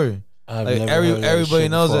that story. I've like never heard everybody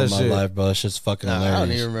shit knows before that in shit. my life, bro. It's just fucking hilarious. I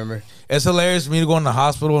don't even remember. It's hilarious for me to go in the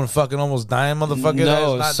hospital and fucking almost dying, motherfucker.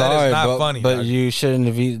 No, that is sorry, not funny. but dog. you shouldn't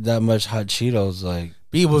have eaten that much hot Cheetos. Like,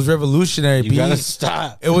 B was revolutionary. you B. gotta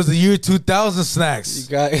stop. It was the year 2000 snacks. You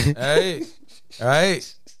got. All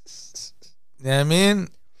right. You know what I mean?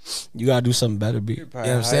 You gotta do something better, B. You know what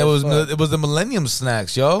I'm saying? It was the Millennium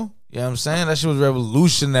snacks, yo. You know what I'm saying? That shit was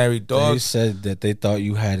revolutionary, dog. They said that they thought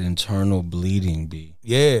you had internal bleeding, B.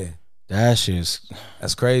 Yeah. That shit's.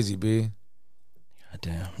 That's crazy, B.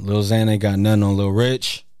 Goddamn. Lil Xan ain't got nothing on Lil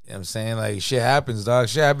Rich. You know what I'm saying? Like, shit happens, dog.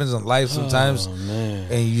 Shit happens in life sometimes. Oh,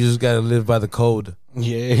 man. And you just gotta live by the code.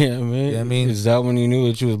 Yeah, man. You know what I mean? Is that when you knew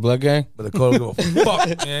that you was Blood Gang? But the code will go, fuck. You know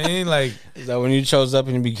what I mean? Like, Is that when you chose up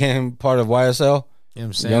and you became part of YSL? you know what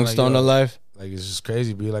I'm saying? Young like, Stoner yo, Life? Like, it's just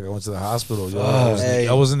crazy, B. Like, I went to the hospital, yo. Fuck.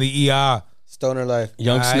 I was in the ER. Stoner life.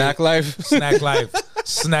 Young Aight. Snack Life? Snack life.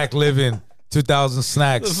 Snack living. 2000 The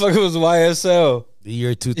snacks. fuck was YSL? The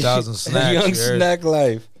year 2000 snacks. Young you heard? Snack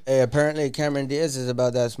Life. Hey, apparently Cameron Diaz is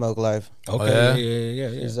about that smoke life. Okay. yeah?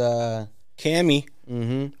 Yeah. She's Cammy.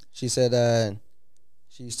 she said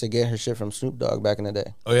she used to get her shit from Snoop Dogg back in the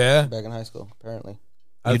day, Oh, yeah? back in high school. Apparently,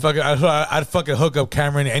 I'd fucking hook up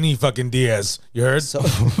Cameron any fucking Diaz. You heard? so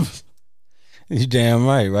You damn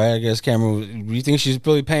right? I guess Cameron. You think she's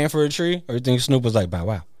really paying for a tree, or you think Snoop was like, bow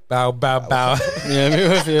wow? Bow, bow, bow. You know what I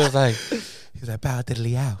mean? If it was like, He's like, bow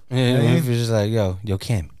diddly out. yeah, if it's just like, yo,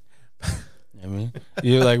 Cam. You know what I mean,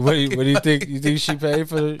 you're like, what do you think? You think she paid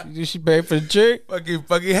for? You think she paid for the tree?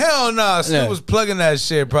 Fucking hell no. Snoop Yeah. was plugging that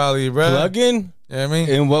shit probably, bro. Plug-in? You know what I mean?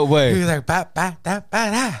 In what He way? was like, ba, ba, da,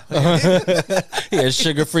 ba, da. Yeah,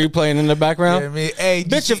 Sugar Free playing in the You know background. what I mean? Hey,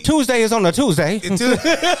 Bitch, if Tuesday is on a Tuesday,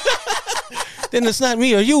 then it's not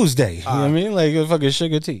me or Tuesday. You know what I mean? Like a fucking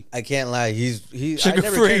Sugar Tea. I can't lie. He's I Sugar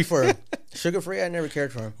never free. cared for him. Sugar free. I never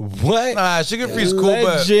cared for him. What? Nah, Sugar Free's cool,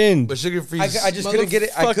 Legend. but Sugar Free's I just couldn't get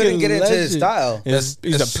it. I couldn't get into his style. He's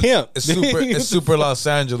a pimp. It's super Los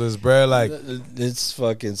Angeles, bro. Like, It's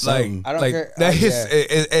fucking like, something. I don't like care. that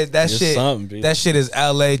is that It's shit. something, B. That shit is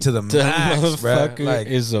LA to the That max, bro. motherfucker Like,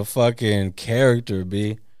 is a fucking character,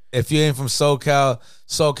 B. if you ain't from SoCal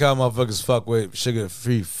motherfuckers fuck with Sugar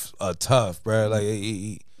Free tough, bro. Like,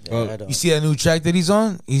 I don't. you see that new track that he's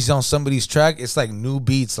on? He's on somebody's track. It's like new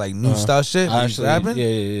beats, like new style shit. When he's rapping.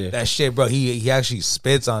 Yeah. That shit, bro. He actually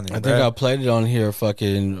spits on it. I think bro. I played it on here,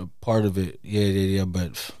 fucking part of it. Yeah,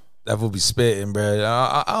 but That will be spitting, bro.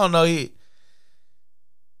 I don't know.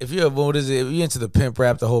 if you're what is it? If you're into the pimp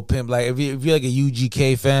rap, the whole pimp, like if you're like a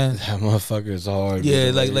UGK fan, That motherfucker is hard.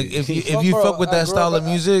 yeah, man. like if you fuck with that style of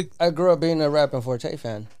music, I grew up being a Rappin' Forte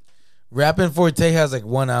fan. Rappin' Forte has like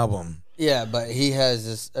one album. Yeah, but he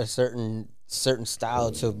has a certain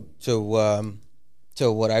style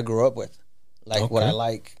to what I grew up with, like what I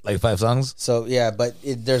like. Like 5 songs. So yeah, but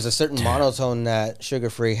there's a certain monotone that Sugar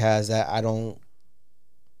Free has that I don't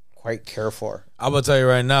quite care for. I'm gonna tell you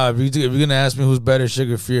right now, if you're gonna ask me who's better,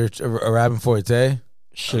 Sugar Free or Rappin' Forte,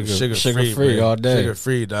 Sugar free free bro. all day. Sugar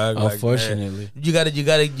Free, dog. Unfortunately.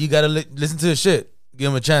 Like, you gotta listen to the shit. Give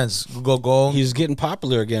him a chance. Go. He's getting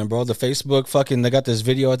popular again, bro. The Facebook fucking, they got this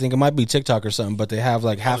video. I think it might be TikTok or something, but they have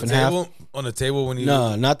like half and half. On the table when he.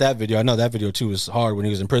 No, not that video. I know that video too was hard when he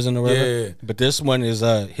was in prison or whatever. Yeah. But this one is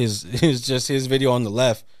his just his video on the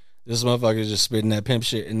left. This motherfucker is just spitting that pimp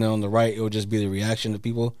shit, and then on the right it would just be the reaction to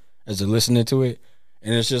people as they're listening to it.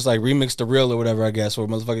 And it's just like remix the real or whatever, I guess, where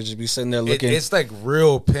motherfuckers just be sitting there looking. It's like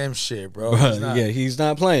real pimp shit, bro. He's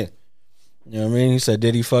not playing. You know what I mean? He said,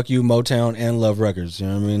 "Did he fuck you, Motown and Love Records?" You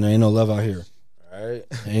know what I mean? There ain't no love out here. All right.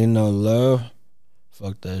 Ain't no love.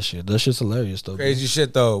 Fuck that shit. That shit's hilarious though. Crazy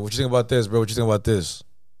shit though. What you think about this, bro? What you think about this?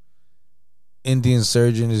 Indian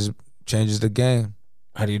surgeon changes the game.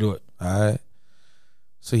 How do you do it? All right.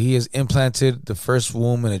 So he has implanted the first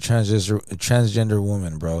womb in a transgender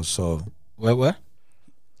woman, bro. So What?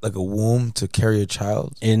 like a womb to carry a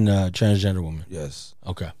child. In transgender woman. Yes.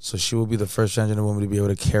 Okay. So she will be the first transgender woman to be able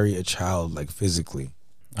to carry a child, like physically.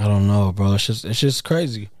 I don't know, bro. It's just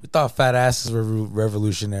crazy. We thought fat asses were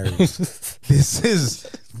revolutionary.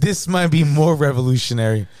 This might be more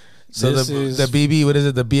revolutionary. So the BB, what is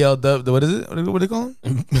it? The BLW, what is it? What do they call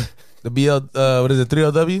them? The BL, what is it?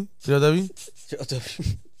 3LW?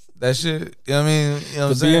 3LW? That shit, you know what I mean? You know what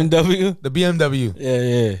I'm saying? BMW? The BMW.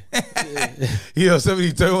 Yeah. You know,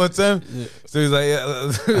 somebody told me one time. Yeah. So he's like,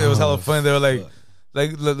 it was hella fun. They were like,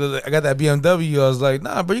 look, I got that BMW. I was like,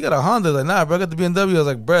 nah, bro, you got a Honda. Like, nah, bro, I got the BMW. I was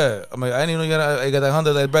like, bruh. I'm like, I didn't even know you got that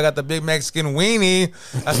Honda. Like, bro, I got the big Mexican weenie.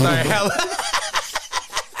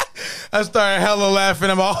 I started hella laughing.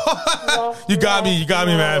 I'm all, you got me,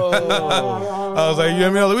 man. I was like, you know what I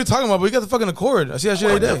mean? What are we talking about? But we got the fucking Accord. I see that shit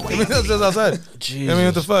every day. I mean, that's just outside. Jesus, you know what I mean?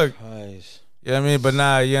 What the fuck? Christ. You know what I mean? But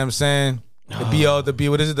nah, you know what I'm saying? The B,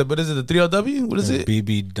 what is it? The 3LW? What is it?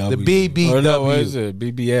 BBW. The BBW. Or no, what is it?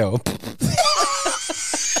 BBL.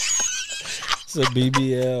 It's a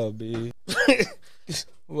BBL, B.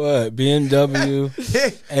 What? BMW,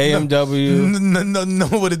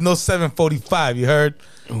 AMW. No 745. You heard?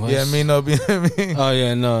 What? Yeah, I mean, no. You know what I mean? Oh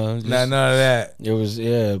yeah, no, Nah, none of that. It was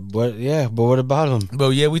but what about him?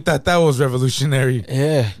 But yeah, we thought that was revolutionary.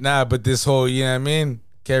 Yeah, nah, but this whole, you know what I mean,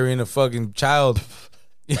 carrying a fucking child,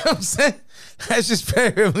 you know what I'm saying? That's just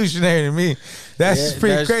very revolutionary to me. That's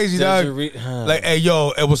pretty crazy, dog. Like, hey,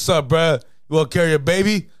 yo, hey, what's up, bro? You want to carry a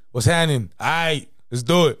baby? What's happening? All right. Let's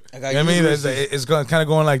do it. You know what I mean? It's kind of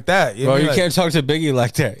going like that. Bro, you can't talk to Biggie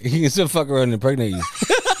like that. He can still fuck around and impregnate you.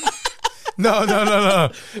 No.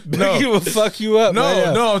 Biggie will fuck you up.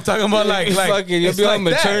 No, I'm talking about like you'll be on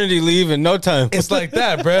maternity leave in no time. It's like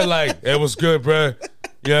that, bro. Like, it was good, bro. You know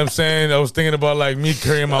what I'm saying? I was thinking about like me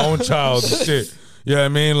carrying my own child and shit. You know what I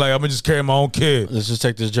mean? Like, I'm gonna just carry my own kid. Let's just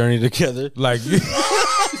take this journey together. Like,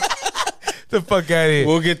 the fuck out of here.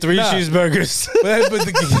 We'll get 3 cheeseburgers.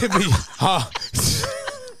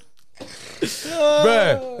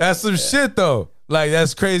 Bruh, that's some shit though. Like,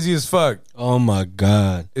 that's crazy as fuck. Oh my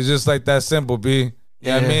God. It's just like that simple, B. You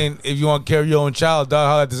know what I mean? If you want to carry your own child, dog,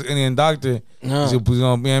 holla at this Indian doctor. No. He's gonna, you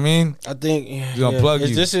know what I mean? I think he's gonna plug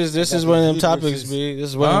you. This is one of them topics, B. This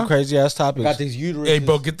is one of them crazy ass topics. Got these uteruses. Hey,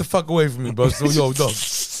 bro, get the fuck away from me, bro. So, yo, dog,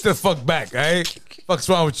 get the fuck back, all right? Fuck's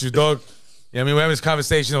wrong with you, dog? You know what I mean? We're having this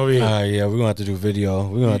conversation over here. Yeah, we're gonna have to do video.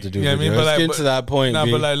 We're gonna have to do video. You know what I mean? Let's get to that point, Nah,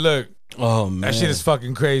 B. but like, look. Oh, man. That shit is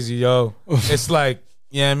fucking crazy, yo. It's like,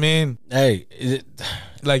 you know what I mean? Hey.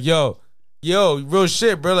 Like, yo, real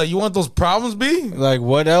shit, bro. Like, you want those problems, B? Like,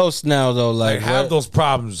 what else now, though? Like have those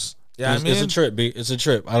problems. Yeah, I mean, it's a trip, B. It's a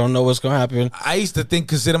trip. I don't know what's gonna happen. I used to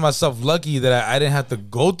consider myself lucky that I didn't have to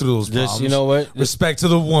go through those problems. You know what? Respect to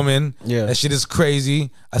the woman. Yeah. That shit is crazy.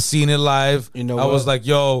 I seen it live. You know I was like,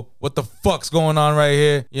 yo, what the fuck's going on right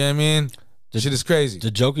here? You know what I mean? This shit is crazy.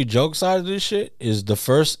 The jokey joke side of this shit is the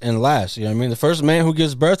first and last. You know what I mean? The first man who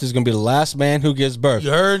gives birth is going to be the last man who gives birth. You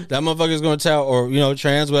heard? That motherfucker is going to tell, or,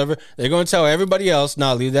 trans, whatever. They're going to tell everybody else,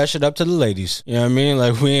 nah, leave that shit up to the ladies. You know what I mean?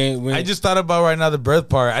 Like, we ain't. I just thought about right now the birth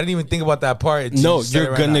part. I didn't even think about that part. No,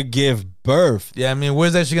 you're going to give birth. Yeah, I mean,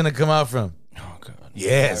 where's that shit going to come out from? Oh, God.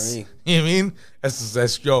 Yes. You know what I mean?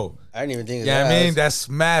 That's yo. I didn't even think of that. Yeah, I mean? That's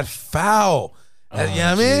mad foul. You know what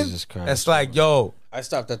I mean? Jesus Christ. That's like, yo. I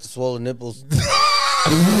stopped at the swollen nipples.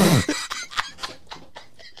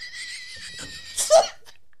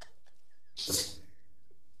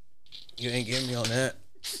 You ain't getting me on that.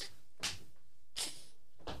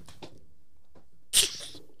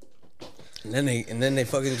 And then they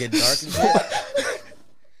fucking get dark and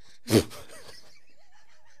shit.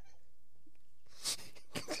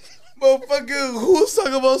 Motherfucker, who's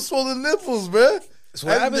talking about swollen nipples, bruh? That's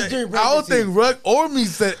what happens during pregnancy. I don't think Ruck or me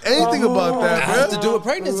said anything about It that, has bruh. to do with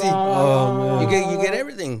pregnancy. Oh man. You get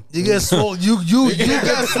everything. You get swollen. You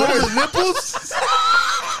got swollen nipples,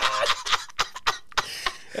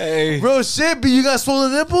 Hey, bro. Shit, but you got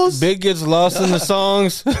swollen nipples. Big gets lost in the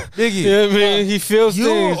songs. Biggie, You know what I mean? He feels you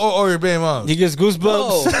things. or your baby mom? He gets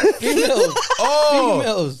goosebumps. No, females. Oh,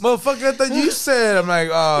 Females. motherfucker, I thought you said. I'm like,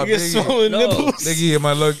 oh, He gets Biggie. swollen No. nipples. Nigga,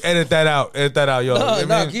 my look, edit that out, yo. No, I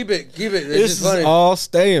no, mean, keep it. It's This just is funny. all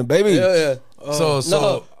staying, baby. Yeah. so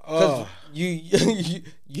No, because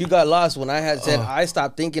you got lost when I had said I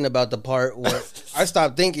stopped thinking about the part where I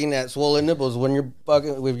stopped thinking that swollen nipples when you're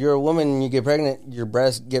fucking if you're a woman and you get pregnant, your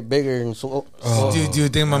breasts get bigger and swollen. do you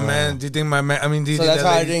think my man? Do you think my man? I mean, do you So think that's that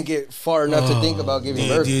how I lady, didn't get far enough to think about giving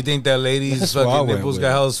birth. do you think that lady's That's where I fucking went nipples with got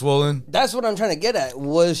it. hella swollen? That's what I'm trying to get at.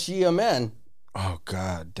 Was she a man? Oh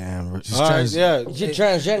god damn. She's All right, yeah. You're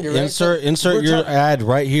transgender, right? Insert we're your talking- ad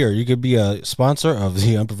right here. You could be a sponsor of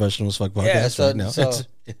the Unprofessional as Fuck podcast Yeah, so, right now. so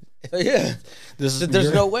yeah. This is There's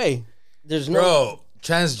your- no way. There's no Bro,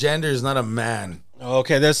 transgender is not a man.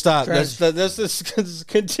 Okay, let's stop. Trans- Let's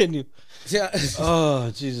continue. Yeah. Oh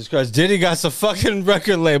Jesus Christ! Diddy got some fucking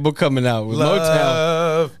record label coming out with Motown.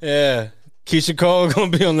 Love. Yeah, Keisha Cole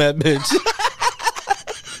gonna be on that bitch.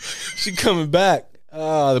 She coming back.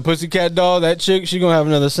 The Pussycat Doll, that chick, she gonna have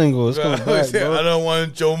another single. It's coming back, I bro. don't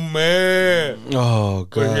want your man, Oh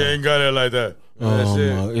but he god. ain't got it like that. That's Oh,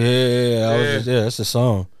 it. my- yeah, that's the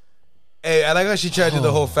song. Hey, I like how she tried to do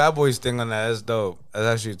the whole Fat Boys thing on that. That's dope. That's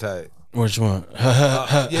actually tight. Which one? Yeah.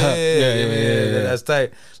 That's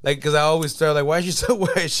tight. Like, cause I always start like, why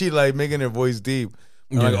is she like making her voice deep?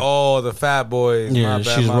 I'm like, oh, the Fat Boys. Yeah, my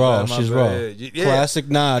bad, she's my raw. bad, my She's bad. raw. Yeah. Classic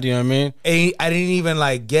nod. You know what I mean? And I didn't even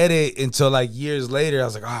like get it until like years later. I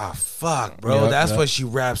was like, ah, fuck, bro. Yep, That's yep. why she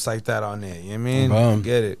raps like that on it. You know what I mean? Boom.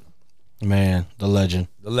 Get it. Man, the legend.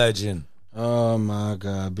 The legend. Oh my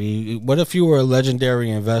God, B. What if you were a legendary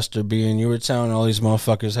investor, B, and you were telling all these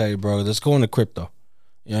motherfuckers, hey, bro, let's go into crypto.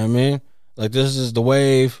 You know what I mean? Like, this is the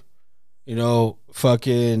wave. You know,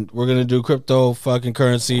 fucking, we're going to do crypto fucking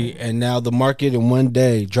currency. And now the market in one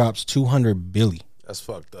day drops 200 billion. That's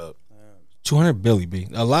fucked up. 200 billion, B.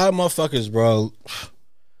 A lot of motherfuckers, bro,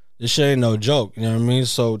 this shit ain't no joke. You know what I mean?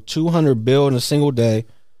 So 200 bill in a single day.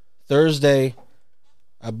 Thursday,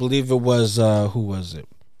 I believe it was, who was it?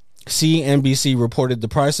 CNBC reported the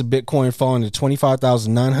price of Bitcoin falling to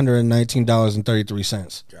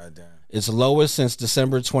 $25,919.33. Goddamn. It's lowest since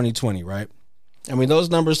December 2020, right? I mean, those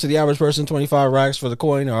numbers to the average person, 25 racks for the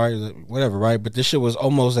coin, all right, whatever, right? But this shit was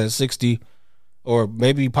almost at 60 or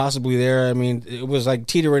maybe possibly there. I mean, it was like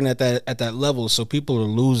teetering at that level. So people are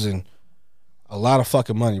losing a lot of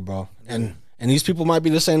fucking money, bro. And these people might be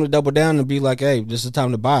the same to double down and be like, hey, this is the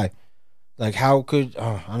time to buy. Like, how could,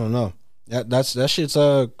 I don't know. That shit's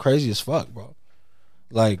crazy as fuck, bro.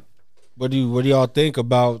 Like, what do y'all think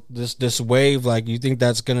about this wave? Like, you think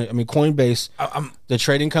that's gonna? I mean, Coinbase, the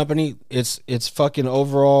trading company, its fucking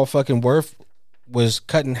overall fucking worth was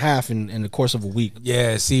cut in half in the course of a week.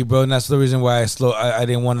 Yeah, see, bro, and that's the reason why I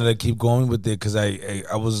didn't want to keep going with it because I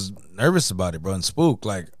was nervous about it, bro, and spooked.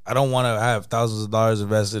 Like, I don't want to have thousands of dollars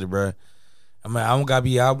invested, bro. I mean, I don't got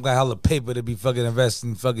hella paper to be fucking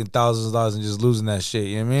investing fucking thousands of dollars and just losing that shit.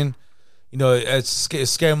 You know what I mean? You know, it's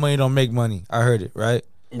scary money don't make money. I heard it, right?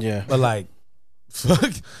 Yeah. But like, fuck,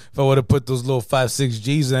 if I would have put those little 5-6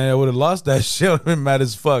 G's in, I would have lost that shit. I would have been mad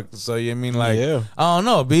as fuck. So you know what I mean, like, Yeah. I don't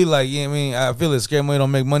know, be like, you know what I mean, I feel it. Scary money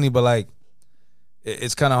don't make money, but like,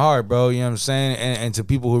 it's kind of hard, bro. You know what I'm saying? And to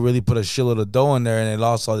people who really put a shitload of dough in there and they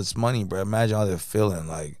lost all this money, bro. Imagine how they're feeling.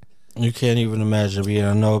 Like, You can't even imagine.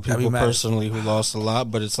 I know people mad. personally who lost a lot,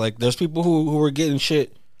 but it's like there's people who were getting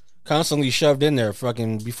shit constantly shoved in there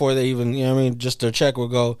fucking before they even, you know what I mean, just their check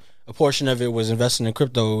would go, a portion of it was invested in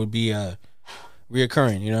crypto. It would be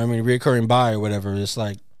reoccurring, you know what I mean, reoccurring buy or whatever. It's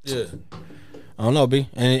like, yeah. I don't know, B.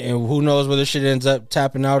 And who knows where this shit ends up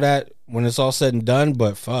tapping out at when it's all said and done,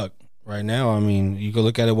 but fuck. Right now, I mean, you can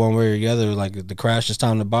look at it one way or the other, like the crash is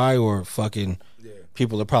time to buy or fucking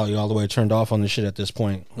people are probably all the way turned off on this shit at this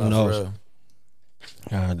point. Who knows?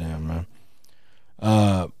 God damn,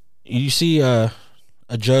 man. You see a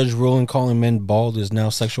judge ruling calling men bald is now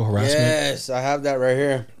sexual harassment? Yes, I have that right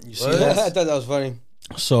here. You see What? that? I thought that was funny.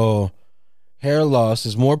 So, hair loss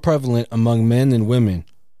is more prevalent among men than women.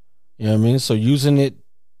 You know what I mean? So using it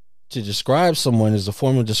to describe someone is a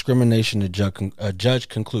form of discrimination, a judge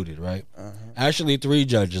concluded, right? Actually, 3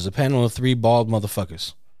 judges, a panel of 3 bald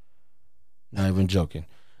motherfuckers. Not even joking.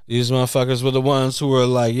 These motherfuckers were the ones who were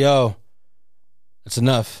like, yo, it's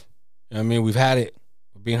enough. You know what I mean? We've had it.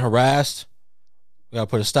 We're being harassed. We gotta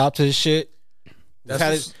put a stop to this shit. We've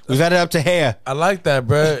had it up to hair. I like that,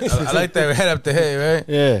 bro. I like that. Head up to hair, right?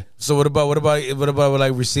 Yeah. So what about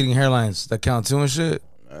like receding hairlines? That count too and shit?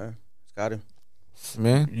 It's got him.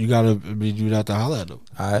 Man, You have to holler at them.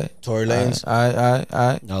 all right. Tory Lanez. All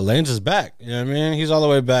right. Now Lanez is back. You know what I mean? He's all the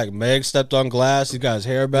way back. Meg stepped on glass. He got his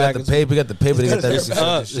hair back. We got the paper to get that. It's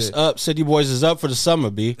up. It's up. City Boys is up for the summer,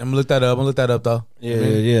 B. I'm gonna look that up. Though.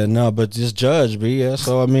 Yeah. No, but just judge, B. Yeah.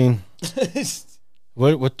 So I mean,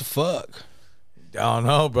 what the fuck? I don't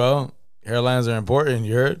know, bro. Hairlines are important.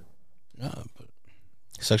 You heard? No, but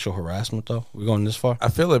sexual harassment though. We going this far? I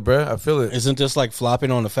feel it, bro. I feel it. Isn't this like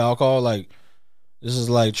flopping on the foul call? Like this is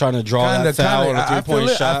like trying to draw that foul on a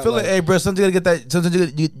 3-point shot. I feel it. Hey, bro. Sometimes you gotta get that. Sometimes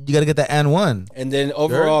you gotta get that and one. And then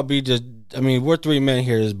overall, be just. I mean, we're 3 men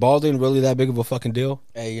here. Is balding really that big of a fucking deal?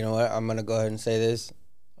 Hey, you know what? I'm gonna go ahead and say this.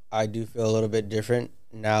 I do feel a little bit different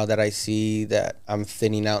now that I see that I'm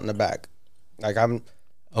thinning out in the back. Like I'm,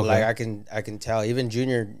 like I can tell. Even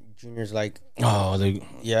Junior's like,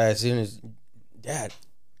 as soon as Dad,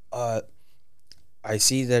 I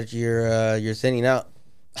see that you're thinning out.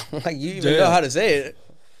 Like you even know how to say it.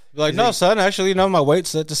 Like, no, son. Actually, no, my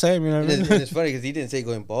weight's the same. You know what I mean? And it's funny because he didn't say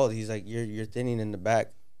going bald. He's like, you're thinning in the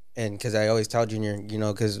back, and because I always tell Junior, you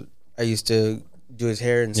know, because I used to do his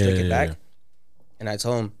hair and slick it back, and I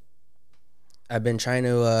told him I've been trying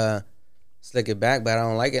to slick it back, but I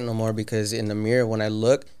don't like it no more because in the mirror when I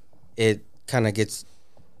look, it kind of gets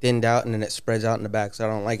thinned out and then it spreads out in the back, so I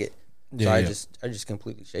don't like it. So I just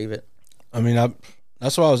completely shave it. I mean,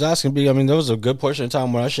 that's what I was asking. B. I mean, there was a good portion of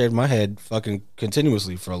time where I shaved my head fucking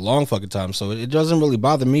continuously for a long fucking time, so it doesn't really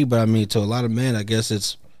bother me. But I mean, to a lot of men, I guess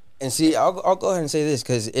it's. And see, I'll go ahead and say this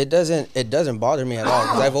because it doesn't bother me at all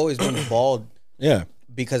because I've always been bald. Yeah.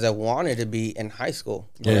 Because I wanted to be in high school,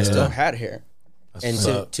 but I still had hair.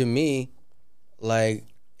 And to me, like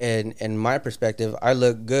in my perspective, I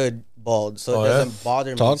look good bald, so it doesn't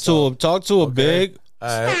bother me. Talk to a big.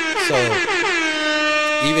 All right. So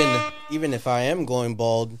even if I am going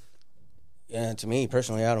bald, to me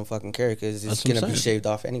personally, I don't fucking care because it's gonna be shaved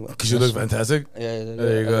off anyway. Because you look fantastic. Yeah.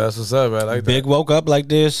 There you go. That's what's up, man. I like Big that. woke up like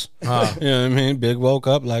this. You know what I mean? Big woke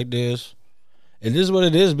up like this. It is what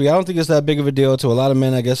it is, B. I don't think it's that big of a deal to a lot of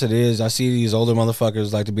men. I guess it is. I see these older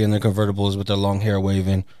motherfuckers like to be in their convertibles with their long hair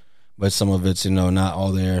waving, but some of it's, not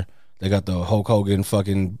all there. They got the Hulk Hogan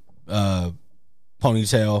fucking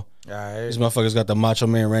ponytail. Right. These motherfuckers got the Macho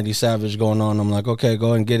Man Randy Savage going on. I'm like, okay,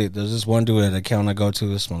 go and get it. There's this one dude at account I go to.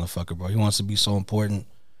 This motherfucker, bro. He wants to be so important,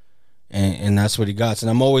 and that's what he got. And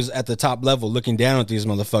I'm always at the top level looking down at these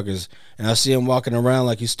motherfuckers, and I see him walking around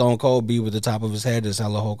like he's Stone Cold B with the top of his head is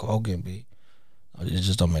hella Hulk Hogan B. It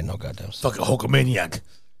just don't make no goddamn sense. Fucking Hulkamaniac.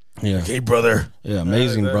 Yeah. Hey, brother. Yeah,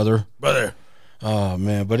 amazing, brother. Brother. Oh,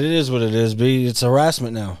 man. But it is what it is, B. It's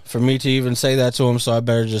harassment now. For me to even say that to him, so I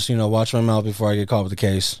better just, watch my mouth before I get caught with the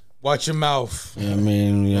case. Watch your mouth. You know what I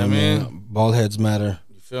mean? You know what I mean? Bald heads matter.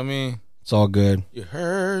 You feel me? It's all good. You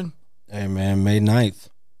heard? Hey, man. May 9th.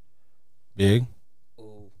 Big.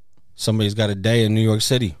 Ooh. Somebody's got a day in New York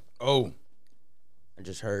City. Oh. I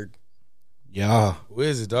just heard. Yeah. Who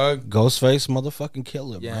is it, dog? Ghostface motherfucking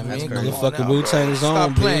killer, Yeah, bro. man. Motherfucking Wu-Tang's own,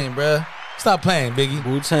 Stop playing, bro. Stop playing, Biggie.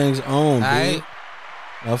 Wu-Tang's own, B. Alright.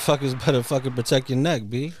 Motherfuckers better fucking protect your neck,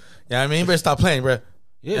 B. Yeah, I mean, you better stop playing, bro.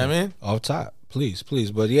 Yeah. You know what I mean? Off top.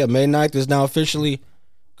 Please. But yeah, May 9th is now officially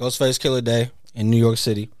Ghostface Killer Day in New York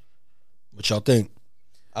City. What y'all think?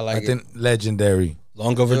 I think legendary.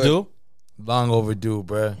 Long overdue? Long overdue,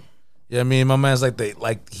 bro. Yeah, I mean, my man's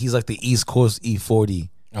he's like the East Coast E40.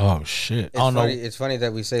 Oh shit! It's funny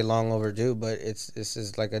that we say long overdue, but this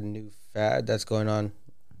is like a new fad that's going on.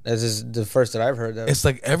 This is the first that I've heard of. It's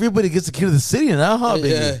like everybody gets a key to the city now, huh,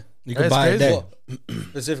 Biggie? Yeah. You can buy a day. Well,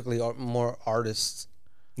 specifically, more artists.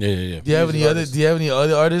 Yeah. Do you have any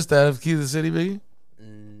other artists that have keys to the city, Biggie?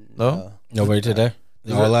 No. Nobody today.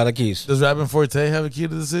 There are a lot of keys. Does Rappin' Forte have a key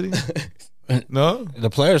to the city? No. The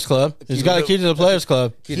Players Club. He's got a key to the Players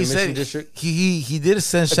Club. He said district. He did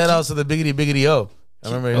send shout outs to the Biggity O. I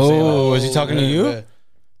remember him saying, oh, is he talking to you? Man.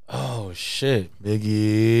 Oh shit.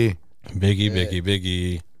 Biggie.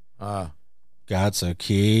 Biggie. Got a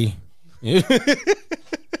key. All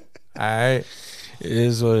right. It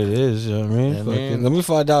is what it is, you know what I mean? Yeah, Fucking, let me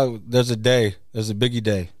find out there's a Biggie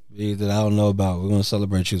Day, B, that I don't know about. We're gonna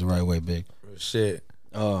celebrate you the right way, Big. Shit.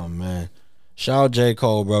 Oh man. Shout out J.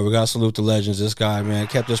 Cole, bro. We gotta salute the legends. This guy, man,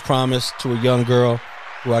 kept his promise to a young girl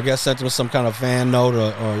who I guess sent him some kind of fan note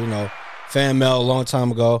or fan mail a long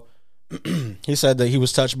time ago. He said that he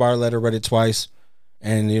was touched by her letter, read it twice,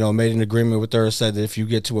 and made an agreement with her. Said that if you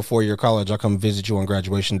get to a 4-year college, I'll come visit you on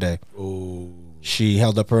graduation day. Ooh. She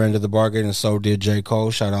held up her end of the bargain, and so did J.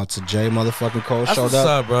 Cole. Shout out to J. motherfucking Cole. That's Showed what's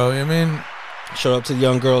up, bro. You know what I mean? Showed up to the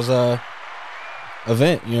young girl's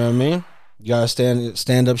event. You know what I mean? You gotta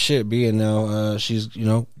stand up shit, B. And now she's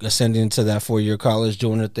ascending to that 4-year college,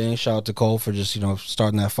 doing her thing. Shout out to Cole for just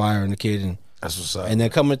starting that fire in the kid, and That's what's up. then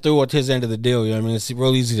coming through at his end of the deal. You know what I mean? It's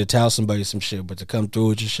real easy to tell somebody some shit, but to come through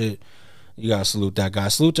with your shit, you gotta salute that guy.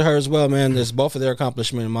 Salute to her as well, man. There's both of their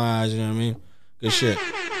accomplishment in my eyes. You know what I mean? Good shit.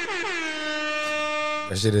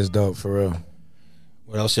 That shit is dope for real.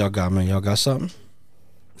 What else y'all got, man? Y'all got something?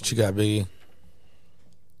 What you got, Biggie?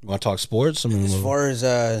 You want to talk sports? I mean,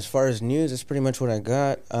 As far as news, that's pretty much what I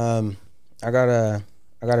got. I got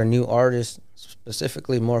a new artist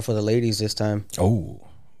specifically more for the ladies this time. oh,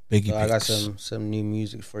 Biggie. So I got picks. some new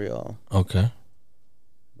music for y'all. Okay.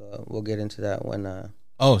 But we'll get into that when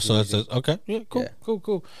Oh, so it's okay. Yeah, cool, Yeah.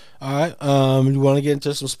 cool. All right. You want to get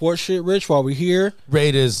into some sports shit, Rich? While we're here,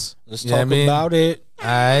 Raiders. let's You know talk what I mean? about it. All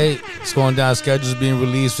right. It's going down. Schedule's being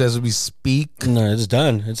released as we speak. No, it's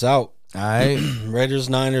done. It's out. All right. Raiders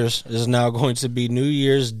Niners is now going to be New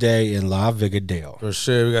Year's Day in La Vigadale. For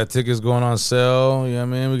sure. We got tickets going on sale. You know what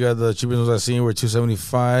I mean? We got the cheapest ones I've seen were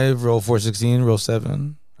 $275, roll 416, roll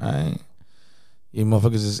 7. All right. You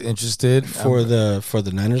motherfuckers is interested For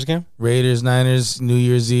the Niners game? Raiders, Niners, New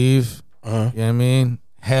Year's Eve. Uh-huh. You know what I mean?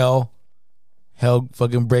 Hell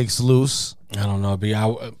fucking breaks loose. I don't know, B.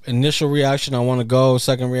 Initial reaction, I want to go.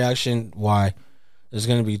 Second reaction, why? There's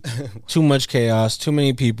going to be too much chaos, too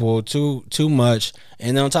many people, too much.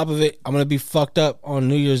 And then on top of it, I'm going to be fucked up on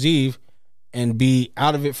New Year's Eve and be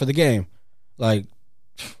out of it for the game. Like,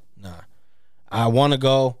 nah. I want to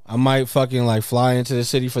go. I might fucking fly into the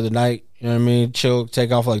city for the night. You know what I mean? Chill,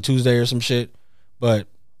 take off Tuesday or some shit. But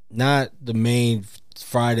not the main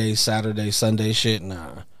Friday, Saturday, Sunday shit.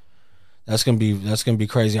 Nah. That's gonna be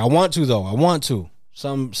crazy. I want to though. I want to.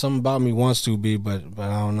 Some about me wants to be, but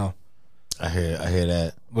I don't know. I hear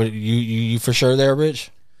that. But you for sure there,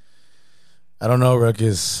 Rich? I don't know,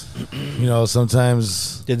 Ruckus.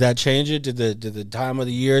 Sometimes Did that change it? Did the time of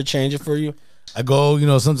the year change it for you? I go,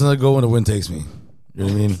 sometimes I go when the wind takes me. You know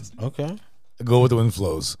what I mean? Okay. I go with the wind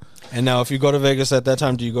flows. And now, if you go to Vegas at that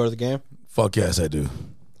time, do you go to the game? Fuck yes, I do.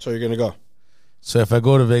 So you're gonna go? So if I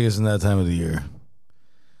go to Vegas in that time of the year,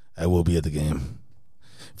 I will be at the game.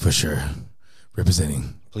 For sure.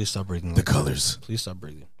 Representing Please stop breathing. the colors. Please stop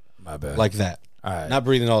breathing My bad. like that. all right. Not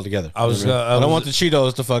breathing all together. I was- You know what I mean? I I don't was- want the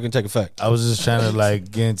Cheetos to fucking take effect. I was just trying to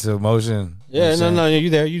get into motion. Yeah, You know what I'm no, saying? you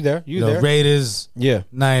there. You there. Raiders, Yeah,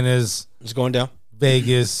 Niners, it's going down.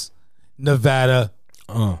 Vegas, Nevada.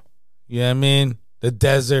 You know what I mean? The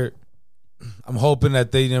desert. I'm hoping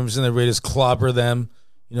that they, the Raiders clobber them,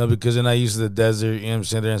 because they're not used to the desert. You know what I'm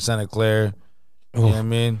saying? They're in Santa Clara. You know what I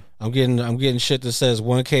mean? I'm getting shit that says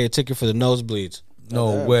 $1K a ticket for the nosebleeds.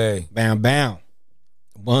 No way. Bam, bam.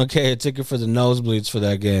 $1K a ticket for the nosebleeds for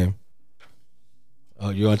that game. Oh,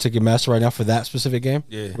 you on Ticketmaster right now for that specific game?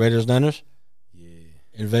 Yeah. Raiders Niners Yeah.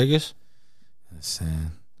 in Vegas.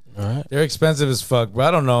 Listen. All right. They're expensive as fuck, bro.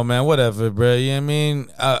 I don't know, man. Whatever, bro. You know what I mean?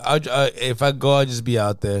 If I go, I'll just be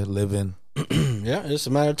out there living. Yeah, it's a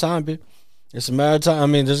matter of time, bitch. It's a matter of time. I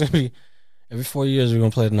mean, there's gonna be every 4 years we're gonna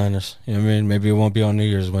play the Niners. You know what I mean? Maybe it won't be on New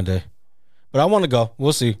Year's one day, but I want to go.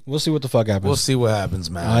 We'll see. We'll see what the fuck happens. We'll see what happens,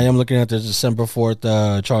 man. I am looking at the December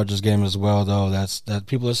 4th Chargers game as well, though. That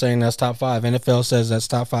people are saying that's top 5. NFL says that's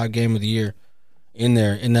top 5 game of the year. In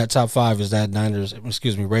that top 5 is that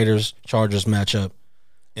Raiders Chargers matchup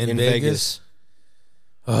in Vegas.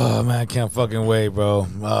 Oh man, I can't fucking wait, bro.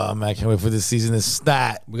 Oh man, I can't wait for this season to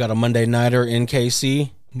start. We got a Monday nighter in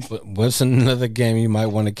KC. What's another game you might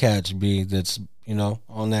want to catch? B that's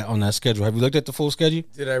on that schedule. Have you looked at the full schedule?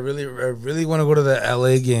 Did I really want to go to the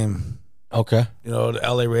LA game? Okay. The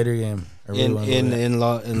LA Raider game. I really wanna go to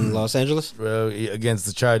that. In Los Angeles. Bro, against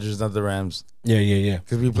the Chargers, not the Rams. Yeah.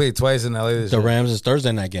 Because we played twice in LA this The year. Rams is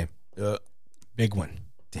Thursday night game. Yeah. Big one.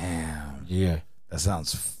 Damn. Yeah. That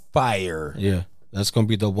sounds fire. Yeah. That's gonna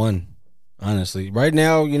be the one. Honestly, right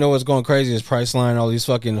now, what's going crazy is Priceline. All these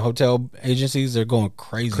fucking hotel agencies, they're going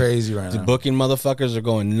crazy. Crazy right The now. booking motherfuckers are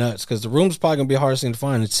going nuts because the room's probably gonna be the hardest thing to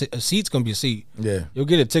find. A seat's gonna be a seat. Yeah. You'll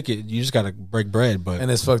get a ticket. You just gotta break bread. But And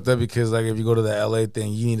it's fucked up because if you go to the LA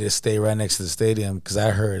thing, you need to stay right next to the stadium because I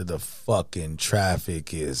heard the fucking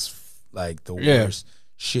traffic is the worst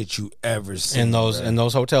shit you ever seen. and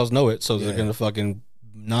those hotels know it, so Yeah. they're gonna fucking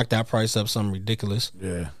knock that price up something ridiculous.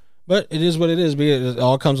 Yeah. But it is what it is. It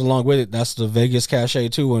all comes along with it. That's the Vegas cachet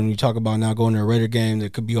too. When you talk about now going to a Raider game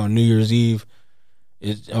that could be on New Year's Eve,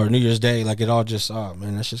 or New Year's Day, like it all just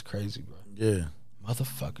man, that's just crazy, bro. Yeah,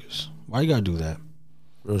 motherfuckers. Why you gotta do that?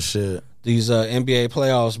 Real shit. These NBA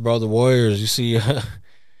playoffs, bro. The Warriors. You see,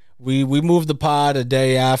 we moved the pod a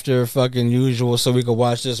day after fucking usual so we could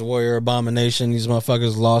watch this Warrior abomination. These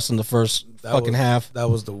motherfuckers lost in the first half. That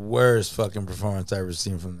was the worst fucking performance I ever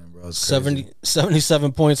seen from them, bro.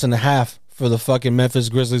 77 points and a half for the fucking Memphis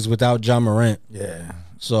Grizzlies without John Morant. Yeah.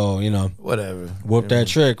 So, whatever. Whoop that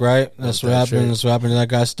trick, right? That's what happened. That's what happened to that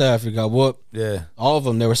guy Steph. He got whooped. Yeah. All of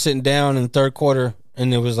them. They were sitting down in the third quarter,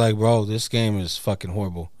 and it was like, bro, this game is fucking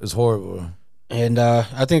horrible. It's horrible. And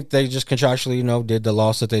I think they just contractually, did the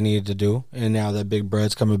loss that they needed to do. And now that Big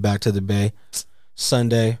Bread's coming back to the Bay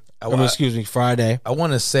Friday. I want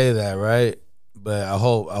to say that, right? But I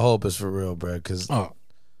hope it's for real, bro, because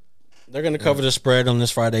they're gonna cover the spread on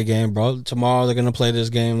this Friday game, bro. Tomorrow they're gonna play this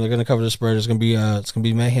game. They're gonna cover the spread. It's gonna be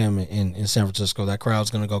mayhem in San Francisco. That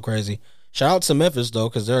crowd's gonna go crazy. Shout out to Memphis though,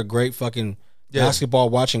 because they're a great fucking basketball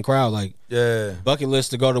watching crowd. Like bucket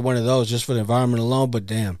list to go to one of those just for the environment alone. But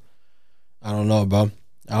damn, I don't know, bro.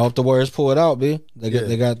 I hope the Warriors pull it out, B.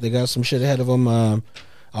 They got some shit ahead of them.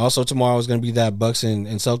 Also tomorrow is gonna be that Bucks and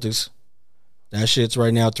Celtics. That shit's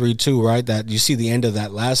right now 3-2, right? That you see the end of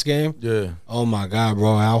that last game? Yeah. Oh my God,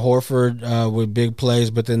 bro. Al Horford with big plays,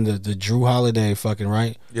 but then the Drew Holiday fucking,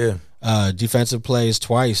 right? Yeah. Defensive plays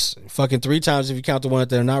twice. Fucking 3 times if you count the one that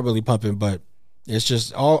they're not really pumping, but it's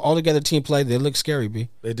just all together team play. They look scary, B.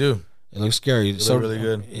 They do. It looks scary. They look really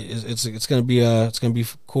good. It's gonna be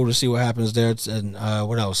cool to see what happens there. And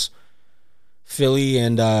what else? Philly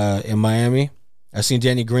and in Miami. I seen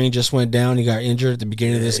Danny Green just went down. He got injured at the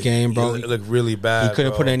beginning of this game, bro. It looked really bad. He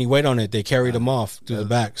couldn't put any weight on it. They carried him off through the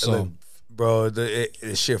back. So, the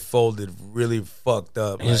shit folded really fucked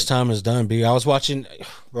up. His time is done, B. I was watching,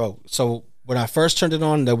 bro. So when I first turned it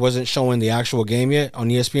on, that wasn't showing the actual game yet on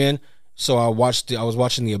ESPN. So I was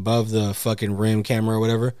watching the above the fucking rim camera or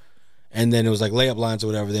whatever, and then it was like layup lines or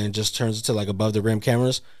whatever. Then it just turns into like above the rim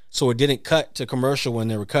cameras. So it didn't cut to commercial when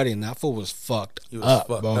they were cutting. That fool was fucked up,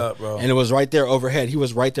 bro. And it was right there overhead. He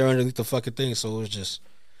was right there underneath the fucking thing. So it was just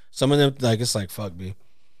some of them, like, it's like, fuck, B.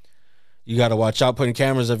 You got to watch out putting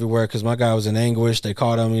cameras everywhere because my guy was in anguish. They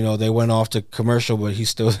caught him. They went off to commercial, but he's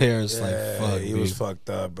still there. It's like, fuck, he was fucked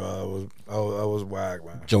up, bro. I was whack,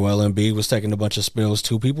 man. Joel Embiid was taking a bunch of spills,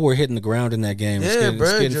 too. People were hitting the ground in that game. It's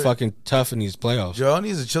getting fucking tough in these playoffs. Joel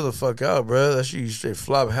needs to chill the fuck out, bro. That shit straight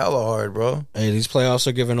flop hella hard, bro. Hey, these playoffs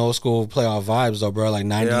are giving old school playoff vibes, though, bro. Like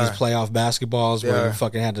 90s playoff basketballs where you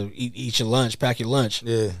fucking had to eat your lunch, pack your lunch.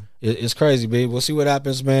 Yeah. It's crazy, babe. We'll see what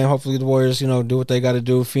happens, man. Hopefully the Warriors, do what they got to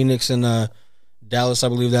do. Phoenix and Dallas, I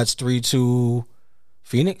believe that's 3-2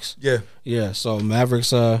 Phoenix. Yeah. So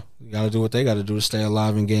Mavericks got to do what they got to do to stay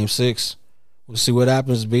alive in Game 6. We'll see what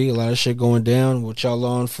happens, B. A lot of shit going down. What y'all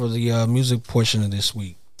on for the music portion of this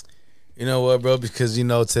week? You know what, bro? Because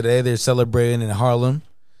today they're celebrating in Harlem.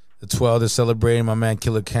 The 12th, they're celebrating my man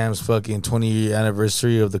Killer Cam's fucking 20-year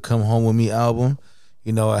anniversary of the Come Home With Me album.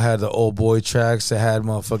 I had the old boy tracks. I had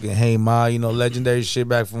motherfucking Hey Ma, legendary shit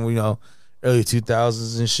back from early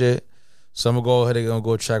 2000s and shit. So I'm gonna go ahead and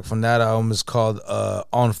go track from that album. It's called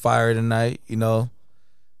On Fire Tonight.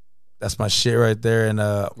 That's my shit right there. And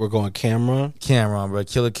we're going Cameron, bro.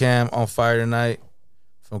 Killer Cam, On Fire Tonight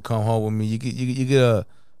from Come Home With Me. You get a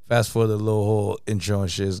fast forward the little whole intro and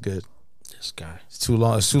shit. It's good. This guy. It's too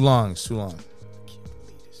long.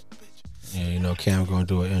 Yeah, Cam gonna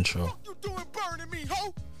do an intro. You doing burning me,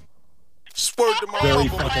 ho? Spurred to my Very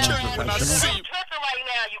mama when I fucking tell you when I see you. Right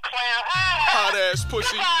now, you clown. Hot ass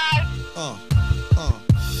pussy.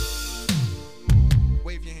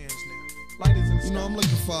 Wave your hands now. Light is in the sky. I'm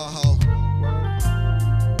looking for a hoe.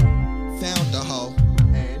 Found a hoe.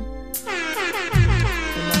 And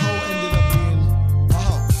the hoe ended up being a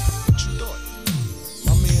hoe. What you thought?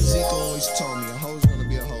 My man Zeke always told me a hoe's gonna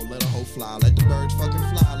be a hoe. Let a hoe fly. Let the birds fucking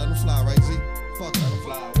fly. Let them fly, right, Zeke? Fuck, let them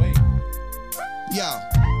fly. Wait. Yo.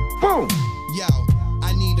 Boom. Yo.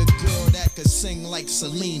 I need a girl that could sing like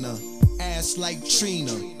Selena, ass like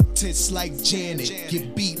Trina, tits like Janet,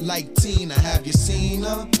 get beat like Tina. Have you seen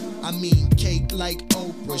her? I mean cake like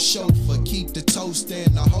Oprah, chauffeur, keep the toaster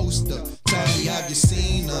in the holster. Tell me, have you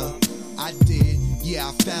seen her? I did, yeah,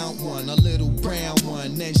 I found one, a little brown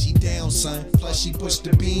one. Then she down, son, plus she pushed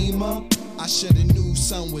the beam up. I shoulda knew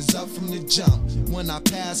something was up from the jump. When I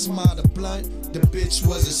passed my the blunt, the bitch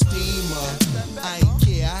was a steamer. I ain't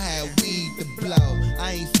care, I had weed to blow.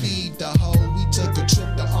 I ain't feed the hoe, we took a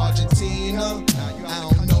trip to Argentina. I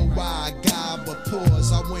don't know why I got but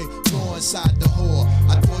pause. I went go inside the whore.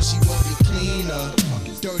 I thought she would be cleaner.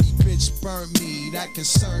 Dirty burnt me, that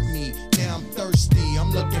concerned me. Now I'm thirsty,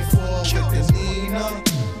 I'm looking forward with Nina.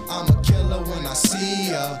 I'm a killer when I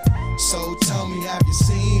see her. So tell me, have you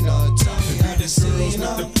seen her? Tell me, have you seen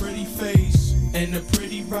her? With the pretty face and the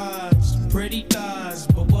pretty rides, pretty thighs,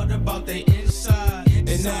 but what about they inside? And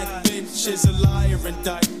that bitch is a liar and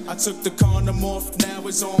dyke. I took the condom off, now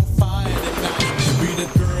it's on fire tonight. Be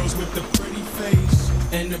the girls with the pretty face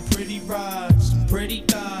and the pretty rides, pretty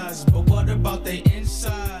thighs, but what about they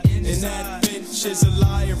inside? And that bitch is a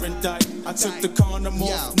liar and dyke. I took the condom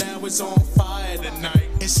off, now it's on fire tonight.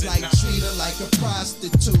 It's like treat her like a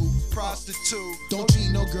prostitute. Don't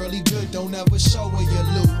treat no girly good, don't ever show her your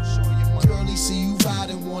loot. Girlie see you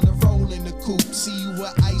riding, wanna roll in the coupe. See you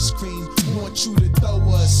with ice cream, want you to throw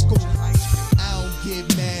her a scoop. I don't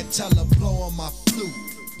get mad, tell her blow on my flute.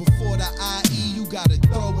 Before the IE, you gotta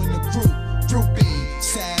throw in the group. Groupie,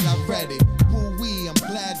 sad I read it. Woo-wee, I'm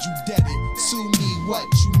glad you did it. Sue me, what,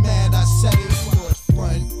 you mad I said it?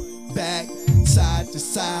 Front, back, side to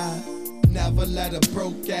side. Never let a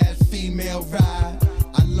broke ass female ride.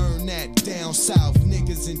 I learned that down south,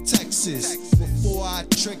 niggas in Texas. Before I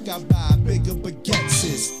trick, I buy bigger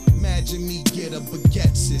baguettes. Imagine me get a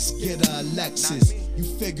baguette, get a Lexus. You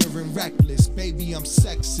figuring reckless, baby, I'm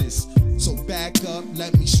sexist. So back up,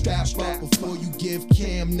 let me strap up before you give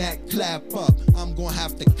Cam that clap up. I'm gonna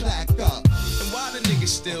have to clack up. And why the niggas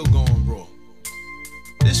still going raw?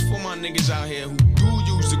 This for my niggas out here who do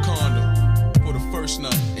use the condom for the first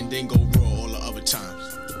nut and then go raw all the other times.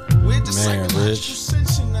 Where's the psychological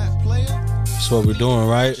sense in that, player? That's what we're doing,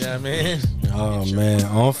 right? Yeah, man. Oh, man.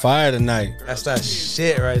 On fire tonight. That's that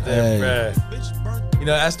shit right there, bruh. You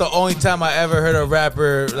know, that's the only time I ever heard a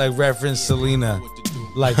rapper, like, reference Selena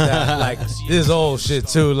like that. Like, this old shit,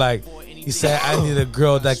 too. Like, he said, I need a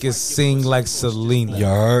girl that can sing like Selena. You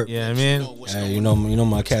heard? Yeah, I mean? Hey, you know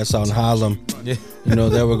my cats out in Harlem. Yeah. You know,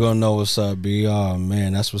 they were going to know what's up, B. Oh,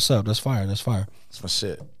 man, that's what's up. That's fire. That's fire. That's my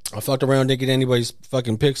shit. I fucked around, didn't get anybody's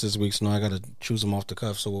fucking picks this week, so now I gotta choose them off the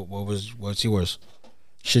cuff. So what's yours?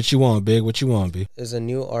 Shit you want, Big? What you want, B? There's a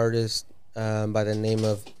new artist by the name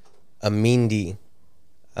of Amindi.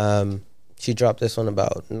 She dropped this one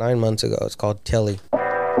about 9 months ago. It's called Telly.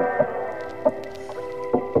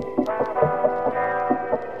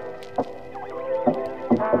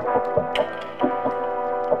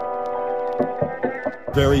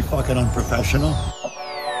 Very fucking unprofessional.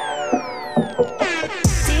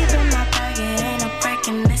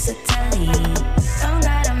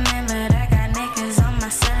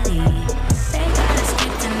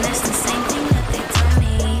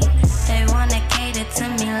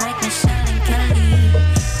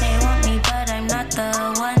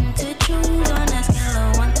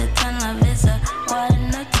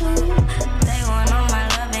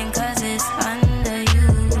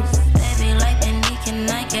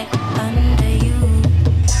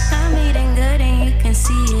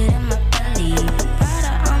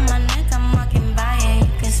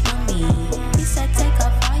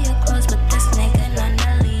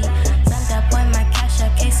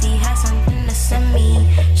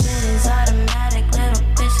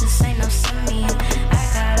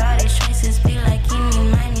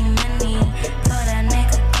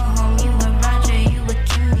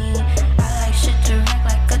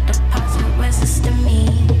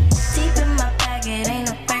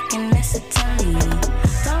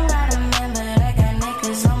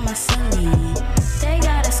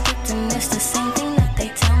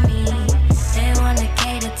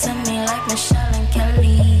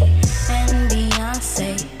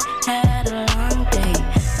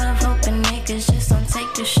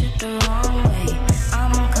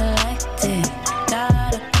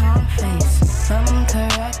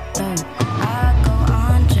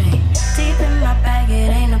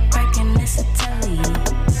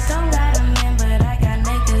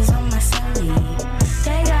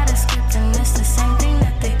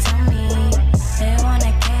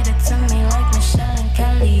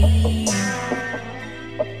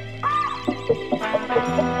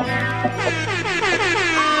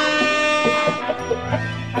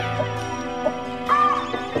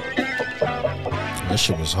 That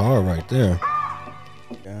shit was hard right there.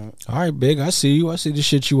 Yeah. All right, Big. I see you. I see the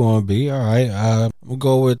shit you want, B. All right. We'll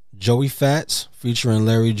go with Joey Fats featuring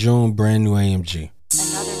Larry June, brand new AMG.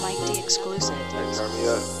 Another Mike D exclusive. Turn me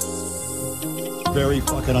up. Very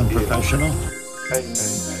fucking unprofessional. Hey, hey,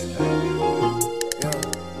 hey, hey.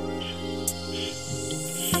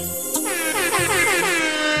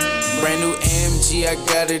 Brand new AMG, I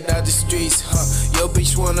got it out the streets, Yo,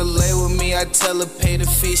 bitch wanna lay with me, I tell her pay the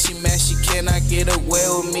fee. She mad, she cannot get away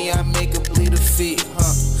with me, I make her bleed her feet,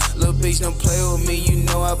 Little bitch don't play with me, you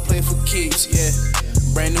know I play for keeps, yeah.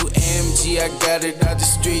 Brand new AMG, I got it out the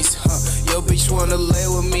streets, huh? Yo, bitch wanna lay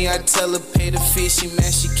with me, I tell her pay the fee. She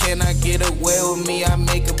mad, she cannot get away with me, I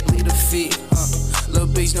make her bleed her feet, huh? Little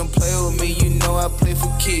bitch don't play with me, you know I play for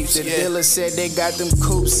keeps. The dealer said they got them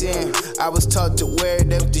coops in. I was taught to wear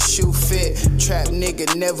it if the shoe fit. Trap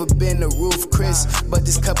nigga, never been a roof Chris, but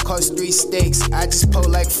this cup cost 3 steaks. I just pull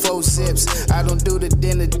like 4 zips. I don't do the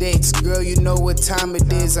dinner dates. Girl, you know what time it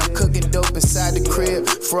is. I'm cooking dope inside the crib.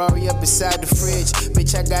 Ferrari up inside the fridge.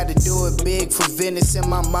 Bitch, I gotta do it big for Venice and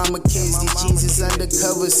my mama kids. These jeans is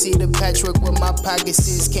undercover. See the patchwork where my pockets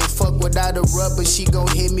is. Can't fuck without a rubber. She gon'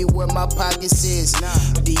 hit me where my pockets is.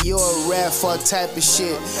 Dior, rap, all type of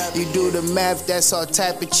shit. You do the math, that's all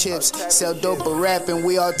type of chips. Sell dope or rapping,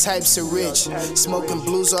 we all types of rich. Smoking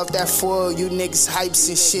blues off that foil, you niggas hypes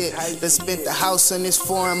and shit. Done spent the house on this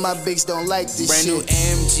foreign, my bitch don't like this Brand shit.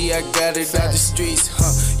 Brand new AMG, I got it out the streets,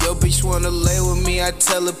 huh? Yo, bitch wanna lay with me, I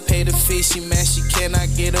tell her pay the fee. She mad, she cannot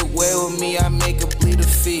get away with me, I make her bleed her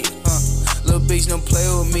feet, huh? Little bitch don't play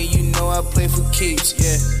with me, you know I play for keeps,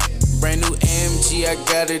 yeah. Brand new AMG, I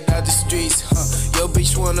got it out the streets, huh? Yo,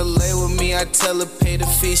 bitch wanna lay with me, I tell her pay the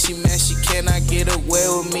fee. She mad, she cannot get away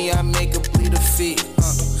with me, I make her bleed her feet,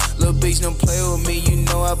 huh? Little bitch don't play with me, you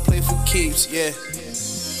know I play for keeps, yeah.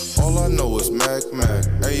 All I know is Mac,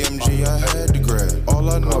 AMG I had to grab. All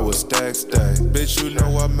I know is stack. Bitch, you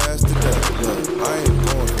know I mastered that. Look, I ain't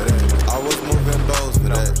going for that. I was moving bows for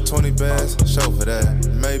that. 20 bands, show for that.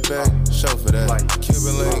 Maybach, show for that.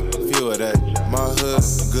 Cuban link, few of that. My hood,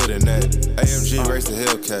 good in that. AMG race the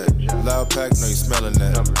Hellcat. Loud pack, know you smelling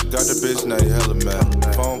that. Got the bitch, now you hella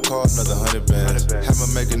mad. Phone call, another 100 bands.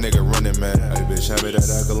 Hammer make a nigga running, man. Hey bitch, hand me that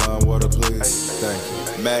alkaline water, please. Thank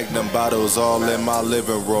you. Magnum bottles all in my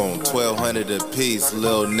living room. 1200 a piece,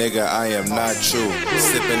 little nigga, I am not true.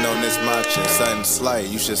 Sipping on this matcha, something slight,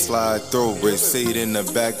 you should slide through. Receipt in the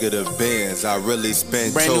back of the Benz, I really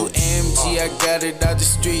spent Brand new AMG, I got it out the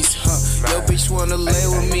streets, huh? Yo, bitch wanna lay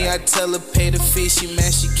with me, I tell her pay the fee. She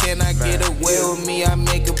mad, she cannot get away with me, I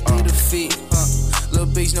make her bleed her feet, huh? Little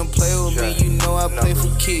bitch don't play with me, you know I play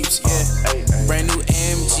for keeps, yeah. Brand new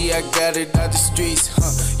AMG, I got it out the streets,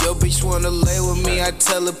 huh? Yo, bitch wanna lay with me, I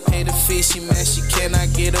tell her pay the fee. She mad, she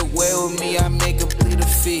cannot get away with me, I make her bleed her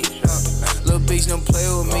feet, huh? Little bitch don't play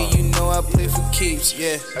with me, you know I play for keeps,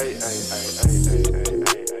 yeah.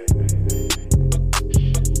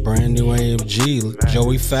 Brand new AMG,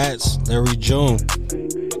 Joey Fats, Larry June.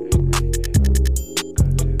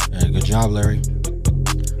 Hey, good job, Larry.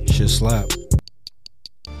 Shit slap.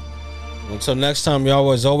 Until next time,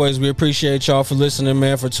 y'all, as always, we appreciate y'all for listening,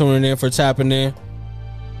 man, for tuning in, for tapping in.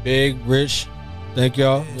 Big, Rich, thank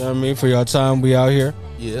y'all, you know what I mean, for y'all time. We out here.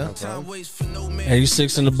 Yeah.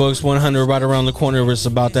 86 in the books, 100 right around the corner. It's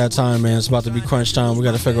about that time, man. It's about to be crunch time. We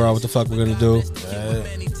got to figure out what the fuck we're going to do.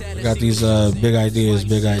 We got these big ideas.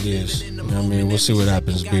 You know what I mean? We'll see what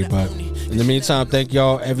happens, B. But in the meantime, thank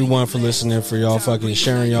y'all, everyone, for listening, for y'all fucking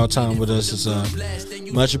sharing y'all time with us. It's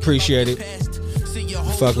much appreciated.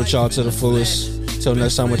 Fuck with y'all to the fullest. Till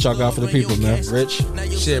next time, what y'all got for the people, man. Rich?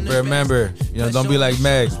 Shit, but remember, don't be like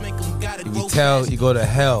Meg. If you tell, you go to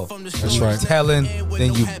hell. That's right. Telling,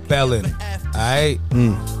 then you belling. Alright?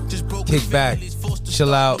 Kick back,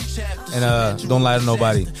 chill out, and don't lie to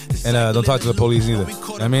nobody. And don't talk to the police either.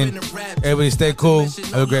 I mean, everybody stay cool.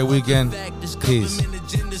 Have a great weekend. Peace.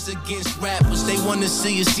 They wanna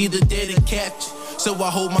see you see the dead and capture. So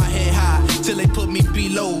I hold my head high till they put me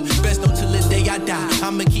below. Best know till the day I die,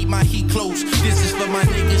 I'ma keep my heat close. This is for my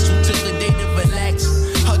niggas who took a day to relax.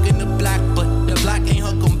 Hugging the block, but the block ain't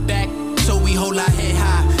hug 'em back. So we hold our head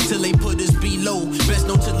high till they put us below. Best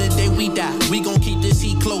know till the day we die, we gon' keep this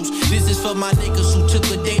heat close. This is for my niggas who took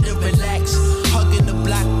a day to relax. Hugging the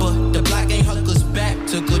block, but the block ain't hug us back.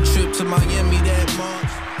 Took a trip to Miami that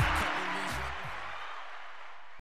March.